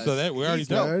 Okay. Because So that we already he's,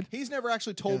 done. he's never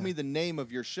actually told Yeah. me the name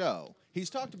of your show. He's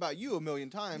talked about you a million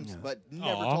times, but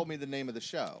never Aw. told me the name of the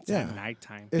show. Yeah.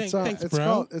 Nighttime. Thanks, it's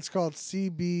bro. called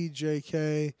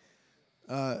CBJK.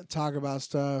 Talk about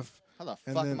stuff. How the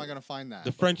And fuck then- am I going to find that?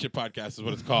 The Friendship Podcast is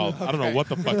what it's called. I don't know what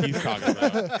the fuck he's talking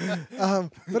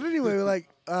about. But anyway, like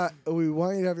we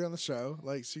want you to have you on the show,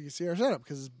 like so you can see our setup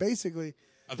because it's basically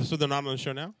So they're not on the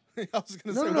show now? I was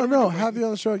going to no, say, no, what no, are we no. doing? Have you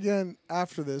on the show again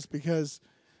after this because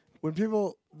when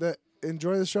people that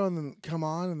enjoy the show and then come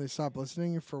on and they stop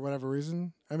listening for whatever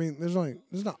reason, I mean, there's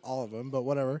not all of them, but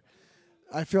whatever.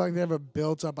 I feel like they have a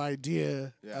built up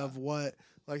idea Yeah. of what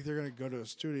like they're gonna go to a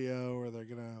studio or they're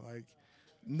gonna like.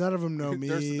 None of them know me.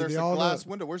 There's they the all glass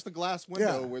know, window. Where's the glass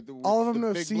window Yeah. with the, All of them the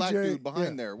know big black CJ dude behind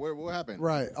yeah. there? What happened?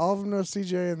 Right. All of them know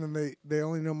CJ, and then they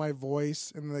only know my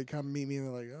voice, and then they come meet me, and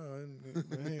they're like, "Oh,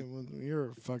 hey, well,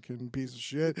 you're a fucking piece of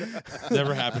shit,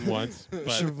 Never happened once. But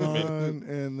Siobhan,"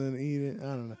 and then eat it. I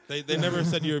don't know. they never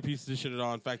said you're a piece of shit at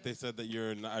all. In fact, they said that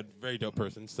you're a very dope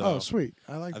person. So Oh, sweet.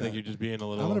 I like I that. think you're just being a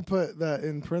little. I'm gonna put that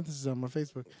in parentheses on my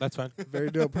Facebook. That's fine.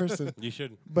 Very dope person. You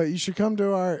should. But you should come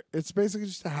to our. It's basically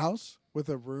just a house with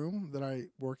a room that I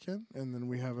work in, and then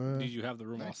we have a. Did you have the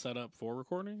room all set up for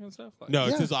recording and stuff? Like, No,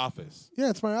 it's Yeah. his office. Yeah,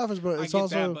 it's my office, but I it's get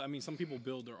also that, but I mean, some people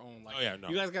build their own. Like, Oh, yeah, no.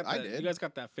 You guys got I that. did. You guys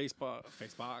got that Facebook.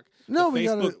 No, the we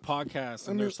got Facebook it. podcast, and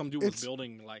I mean, there's some dude was it's-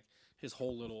 building like his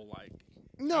whole little like.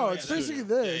 no. Oh, yeah, It's that's basically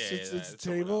true. this. Yeah, it's yeah, it's a it's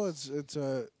someone table. else.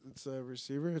 It's a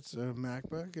receiver. It's a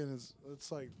MacBook, and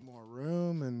it's like more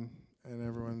room and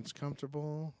everyone's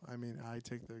comfortable. I mean, I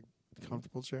take the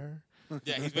comfortable chair.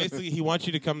 Yeah, he's basically he wants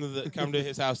you to come to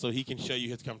his house so he can show you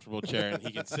his comfortable chair and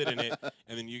he can sit in it,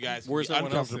 and then you guys can Where's be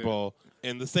everyone else uncomfortable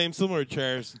in the same similar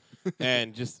chairs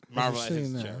and just marvel at Just his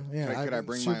sitting chair. there. Yeah, Could I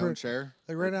bring my own chair?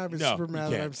 Like right now, I've been No, super you mad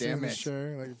that can't. I'm sitting in Damn this it.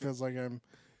 chair. Like it feels like I'm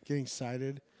getting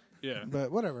sighted. Yeah,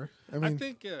 But whatever. I I mean,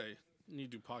 think you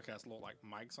need to do podcasts, little like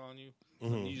mics on you.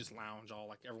 Mm-hmm. And you just lounge all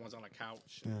like everyone's on a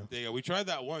couch. Yeah, we tried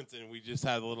that once, and we just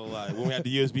had a little when we had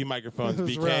the USB microphones. It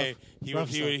was BK, rough.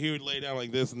 he would lay down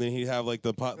like this, and then he'd have like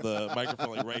the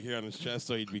microphone like right here on his chest,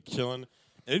 so he'd be chilling.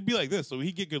 And it'd be like this, so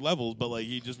he'd get good levels, but like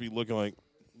he'd just be looking like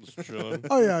just chilling.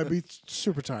 oh yeah, I'd be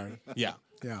super tired. Yeah,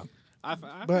 Yeah, I've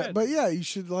but yeah, you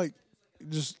should like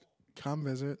just come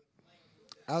visit.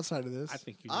 Outside of this, I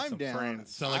think you need I'm some down.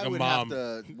 friends. Sound like I a would mom. we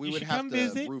You would should have come to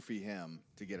visit. roofie him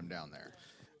to get him down there.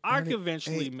 I Ernie- could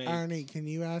eventually hey, make. Ernie, can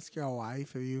you ask your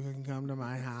wife if you can come to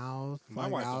my house My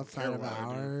like wife don't outside care of what I do.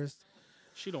 hours?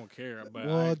 She don't care, but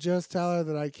Well, just tell her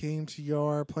that I came to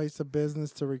your place of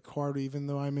business to record, even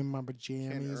though I'm in my Can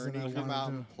pajamas and I Ernie come wanted out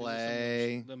to. and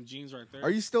play? them jeans right there. Are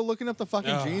you still looking up the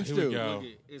fucking Oh, jeans, here we dude? go.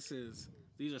 Look at, it says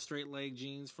these are straight leg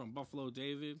jeans from Buffalo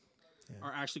David.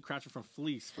 Are actually crafted from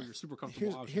fleece for your super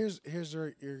comfortable option. Here's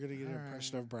where you're gonna get an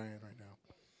impression of Brian right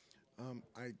now.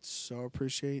 I so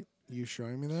appreciate you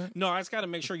showing me that. No, I just got to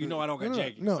make sure you know I don't got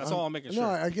jeggings. That's all I'm making sure. No,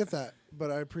 I get that, but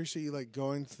I appreciate you like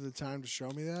going to the time to show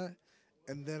me that,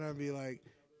 and then I'd be like,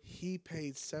 he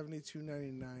paid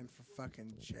 $72.99 for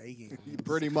fucking jeggings.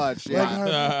 Pretty much, Like,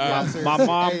 yeah. how- seriously. My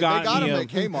mom Hey, got they got me him a- at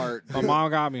Kmart. My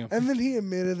mom got me 'em. and then he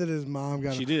admitted that his mom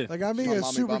got She him. did. Like I'm being My a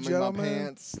mommy super bought me my gentleman.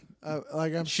 pants.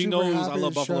 Like I'm She super knows happy I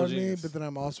love he Buffalo showed me, jeans. but then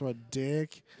I'm also a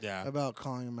dick yeah. about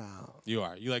calling him out. You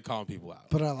are. You like calling people out.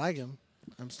 But I like him.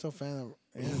 I'm still a fan of him.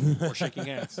 Or shaking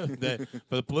hands. For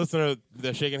the listener,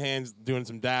 they're shaking hands, doing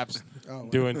some daps, Oh,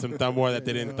 doing some thumb war that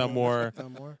they didn't thumb war,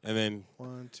 Thumb more. and then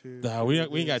 1, 2. Nah, we ain't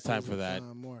 3, got time 6, for that.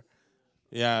 More.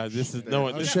 yeah, this is no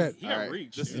one. Oh, This, shit. He got Alright.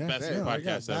 reach. this is the Yeah, best damn, I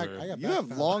got podcast back- ever. I got You back have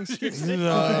now. long skits. Oh,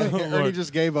 Ernie Lord.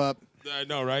 just gave up. I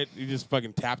know, right? You just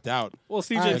fucking tapped out. Well,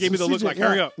 CJ All right, gave me so the look CJ, like,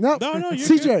 hurry up. No, No, you're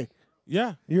CJ, good.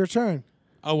 Yeah. your turn.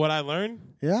 Oh, what I learned?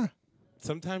 Yeah,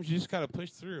 Sometimes you just gotta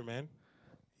push through, man.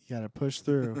 you got to push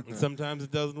through. And sometimes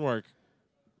it doesn't work.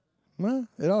 Well,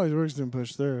 it always works to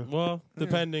push through. Well,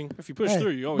 depending. If you push Hey,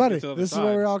 through, you always buddy, get to the other this side. is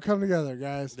where we all come together,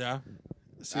 guys. Yeah.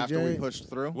 CJ, After we pushed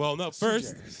through. Well, no.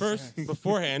 First,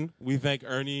 beforehand, we thank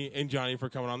Ernie and Johnny for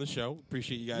coming on the show.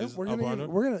 Appreciate you Yep, guys. we're up on gonna it.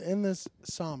 we're gonna end this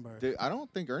somber. Dude, I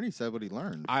don't think Ernie said what he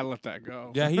learned. I let that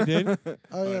go. Yeah, he did.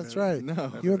 Oh yeah, that's right.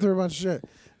 No. You went through a bunch of shit.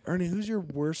 Ernie, who's your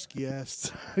worst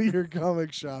guest at your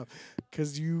comic shop?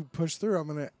 Because you push through.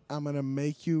 I'm gonna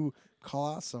make you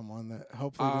call out someone that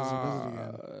hopefully doesn't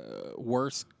visit again.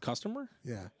 Worst customer?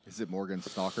 Yeah. Is it Morgan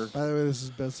Stalker? By the way, this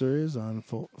is Best There Is on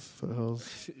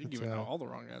Foothills. You're giving out all the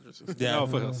wrong addresses. Yeah. No,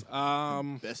 Foothills.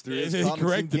 Best there Yeah, is he comics and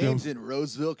corrected games in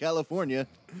Roseville, California.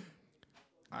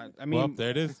 I Well, mean, there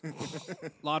it is. a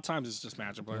lot of times it's just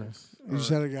Magic players. You just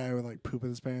had a guy with like poop in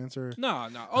his pants, or No.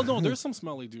 Oh, no, there's some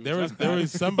smelly dudes. There was That's there bad.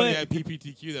 was somebody But- at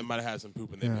PPTQ that might have had some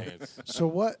poop in their Yeah. pants. so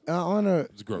what? I wanna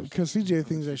It's gross. because CJ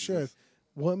thinks I should.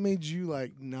 What made you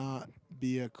like not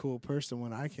be a cool person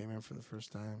when I came in for the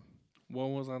first time.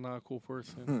 When was I not a cool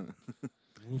person?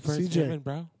 CJ,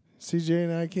 bro. CJ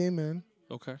and I came in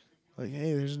Okay. like,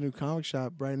 hey, there's a new comic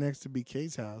shop right next to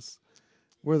BK's house.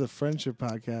 We're the Friendship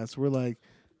Podcast. We're like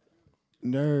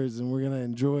nerds, and we're gonna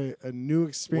enjoy a new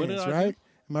experience, I right?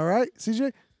 Am I right,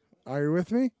 CJ? Are you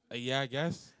with me? Yeah, I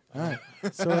guess. All right.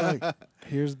 So we're like,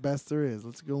 here's best there is.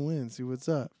 Let's go in, see what's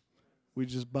up. We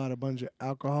just bought a bunch of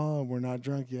alcohol, and we're not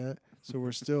drunk yet, so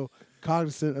we're still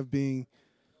cognizant of being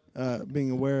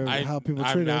aware of how people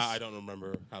treat us. I don't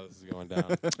remember how this is going down,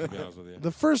 to be honest with you.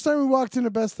 The first time we walked into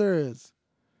Best There Is,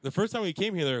 The first time we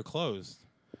came here, they were closed.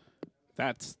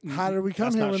 how did we come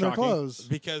That's here not when they're shocking. closed?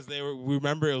 Because they were. We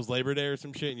remember it was Labor Day or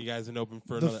some shit, and you guys didn't open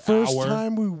for The another first hour.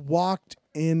 time we walked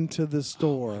into the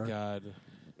store. God.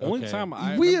 Only Okay. time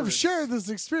I We remember have shared this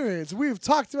experience. We have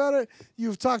talked about it.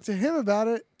 You've talked to him about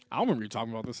it. I don't remember you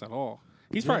talking about this at all.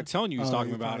 He's probably telling you he's Oh, talking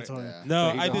he about probably it. told you. Yeah.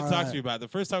 No, But I he's did all talk right. to you about it. The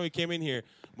first time we came in here,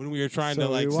 when we were trying So to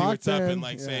like we see walked what's up in, and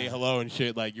like say yeah. hello and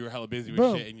shit, like you were hella busy with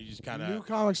Boom. shit, and you just kind New of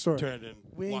comic store. turned and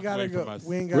We ain't walked gotta away go. from us.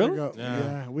 We ain't gotta Really? go. Yeah.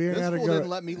 Yeah, we ain't This gotta fool go. didn't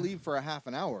let me leave for a half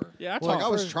an hour. Yeah, I Like talked I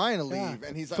was first- trying to leave, yeah.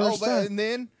 and he's like, First "Oh, time. but and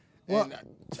then." Well, and,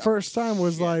 First time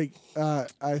was like I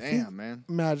think damn, man.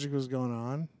 magic was going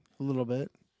on a little bit.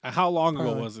 How long ago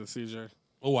Probably. was it, CJ?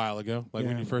 A while ago, like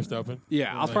when Yeah. you first opened.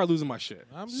 Yeah, I was probably losing my shit.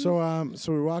 So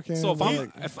we walk in. So if we're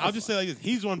I'm- like- I'll just say like this: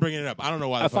 he's the one bringing it up. I don't know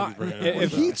why the If fuck I- he's bringing it up.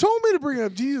 if- he told me to bring it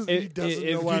up. Jesus, he If- doesn't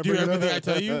if know why you I do bring it everything up. I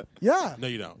tell you, Yeah, no,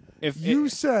 you don't. If you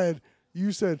said.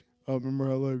 I remember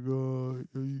how like.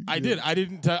 I did. I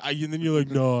didn't tell. And then you're like,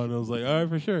 no, and I was like, all right,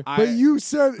 for sure. But you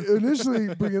said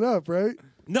initially bring it up, right?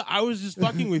 No, I was just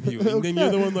fucking with you, and then you're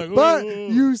the one like, But "Oh."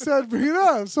 you said bring it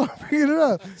up, so I'm bringing it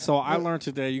up. So I learned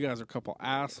today you guys are a couple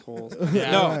assholes.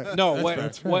 Yeah. No, That's what? fair.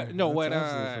 That's fair. What? No, That's what?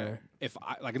 absolutely fair. If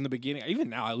I like in the beginning, even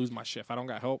now I lose my shit. If I don't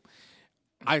got help,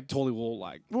 I totally will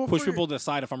like Well, push for people to the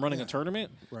side if I'm running a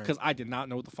tournament Right. because I did not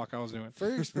know what the fuck I was doing. For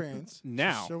your experience,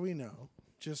 Now. just so we know,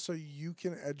 just so you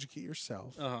can educate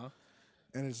yourself, Uh huh.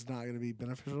 and it's not going to be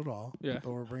beneficial at all. Yeah.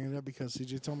 But we're bringing it up because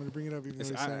CJ told me to bring it up. Even though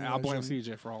he's saying I'll I blame shouldn't.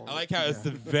 CJ for all of it. I like how it's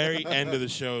the very end of the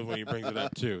show when he brings it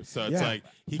up too. So it's Yeah. like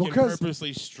he can Because-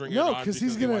 purposely string it No, on because because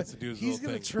he's he wants to do his he's little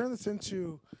gonna thing. turn this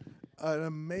into an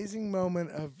amazing moment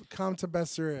of come to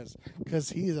Best There Is because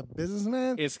he is a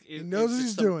businessman. he knows what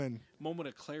he's doing. Moment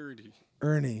of clarity.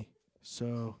 Ernie.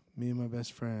 So me and my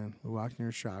best friend, we walked in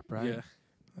your shop, right? Yeah.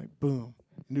 Like boom,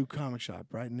 new comic shop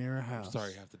right near our house.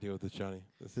 Sorry, you have to deal with this, Johnny.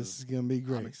 This is gonna be I'm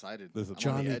great. excited. This is I'm on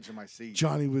Johnny- the edge of my seat.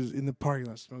 Johnny was in the parking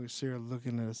lot smoking a cigarette,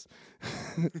 looking at us.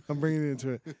 I'm bringing it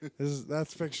into it.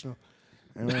 That's fictional.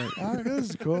 And we're like, oh, this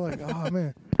is cool. Like, oh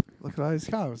man, look at all these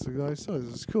comics. Look at all these toys.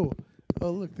 This is cool. Oh,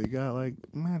 look, they got like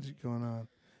magic going on.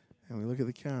 And we look at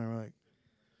the counter. We're like,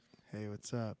 hey,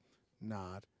 what's up?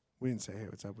 Nod. We didn't say hey,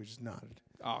 what's up. We just nodded.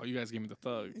 Oh, you guys gave me the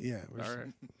thug. Yeah. We're All just,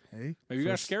 right. hey. Maybe you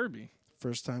guys first- scared me.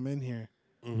 First time in here.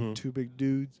 Mhm. Two big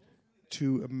dudes.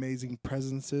 Two amazing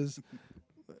presences.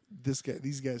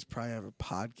 These guys probably have a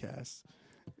podcast.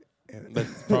 And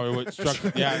That's probably what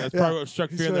struck. Yeah, that's probably what struck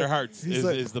fear in their hearts he's is,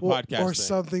 like, is the well, podcast or thing.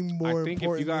 something more I think if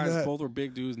important you than guys that. both were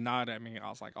big dudes, nod at me. I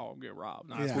was like, "Oh, I'm get robbed."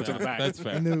 Nah, I Yeah. went to the back. That's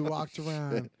fair. And then we walked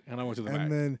around, And I went to the back.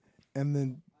 and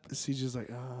then CJ's like,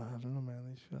 oh, I don't know,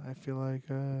 man. I feel like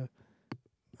I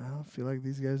don't feel like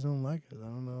these guys don't like us. I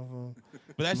don't know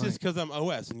But that's I'm just because I'm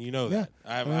OS, and you know Yeah. that.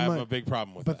 I have, And I I'm have like- a big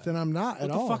problem with but that. then I'm not What at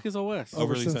the all. fuck is OS?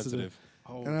 Overly oversensitive. sensitive.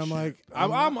 Oh, And I'm shit. like,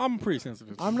 I'm pretty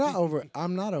sensitive. I'm not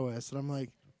OS, and I'm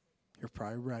like, you're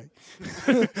probably right.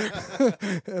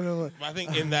 and I'm like, I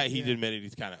think in that he admitted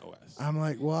he's kind of OS. I'm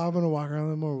like, well, I'm gonna walk around a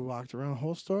little more. We walked around the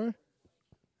whole store,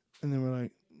 and then we're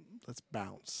like, let's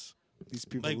bounce. These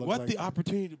people Like, look what like the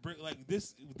opportunity to bring like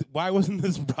this? Why wasn't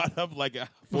this brought up like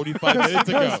 45 minutes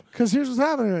ago? Because here's what's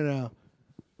happening right now.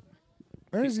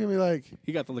 Ernie's gonna be like,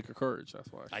 He got the liquor courage.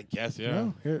 That's why. I guess, yeah.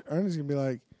 no. Ernie's gonna be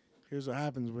like, here's what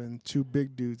happens when two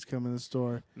big dudes come in the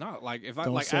store. Not like if I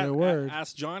Don't like say a word.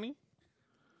 ask Johnny,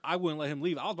 I wouldn't let him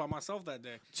leave. I was by myself that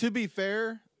day. To be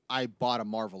fair, I bought a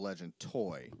Marvel Legend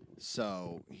toy,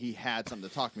 so he had something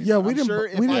to talk to me Yeah, about. we I'm didn't. sure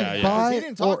if we I- didn't Yeah, yeah. buy He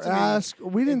didn't talk or to me ask.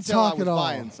 We didn't until I talk was at all.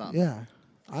 buying something. Yeah,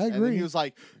 I And then agree. he was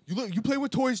like, "You play with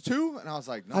toys too?" And I was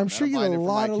like, "No, I'm man, sure you buying get a it for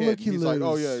lot my of kid." looky He's like,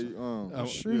 "Oh yeah, loos. I'm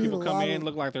sure People you get a come lot in, of-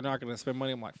 look like they're not going to spend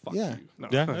money. I'm like, fuck Yeah. you. No.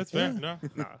 Yeah, that's fair. Yeah. No.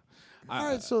 Nah. All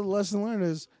right, so the lesson learned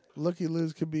is looky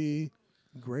loos could be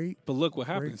great. But look what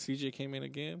happened. Great. CJ came in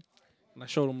again, and I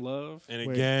showed him love. And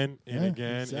Wait. again, and Yeah,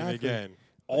 again, and exactly. again.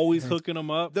 Always hooking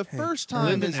him up. The first time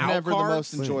Linden is out never the cards?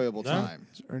 most enjoyable Wait. time.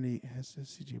 Has Ernie has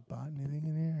CJ bought anything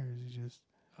in here, or is he just?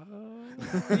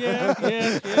 yeah.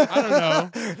 I don't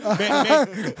know.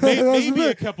 That's Maybe the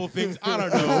a couple things. I don't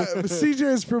know. CJ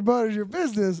has promoted your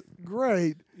business.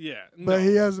 Great. Yeah, But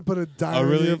he hasn't put a dime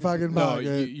really? in your fucking no,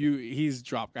 pocket. he's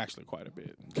dropped actually quite a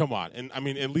bit. Come on, and I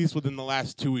mean, at least within the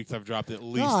last 2 weeks, I've dropped at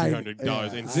least No,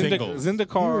 $300 in singles.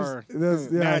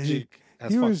 Zendikar Magic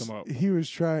has fucked him up. He was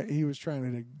trying to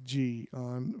hit a G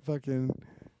on fucking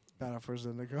Battle for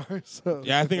Zendikar. So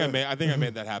Yeah, I think I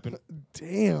made that happen.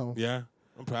 damn. Yeah,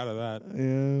 I'm proud of that.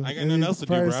 Yeah. I got And nothing you else to do,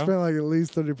 probably bro. spent like at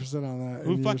least 30% on that.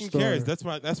 Who in your fucking store. cares? That's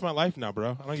my life now,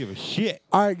 bro. I don't give a shit.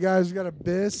 All right, guys, we got a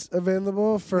BIS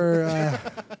available for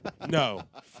No,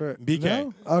 for BK.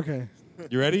 No? Okay.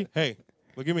 you ready? Hey,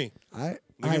 look at me. Look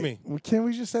at me. Can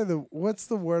we just say what's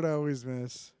the word I always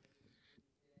miss?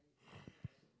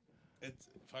 It's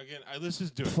fucking. Let's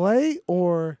just do it. Play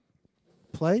or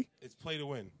play? It's play to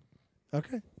win.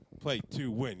 Okay. Play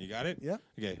to win. You got it? Yeah.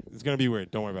 Okay. It's gonna be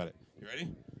weird. Don't worry about it. You ready?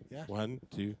 Yeah. 1,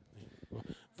 2, 3.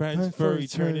 Friends for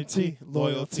eternity,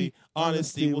 loyalty,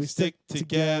 honesty will stick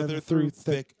together through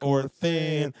thick or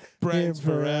thin. Friends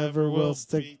forever will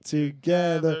stick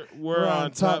together. We're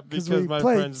on top because my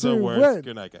friends are worse.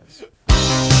 Good night, guys.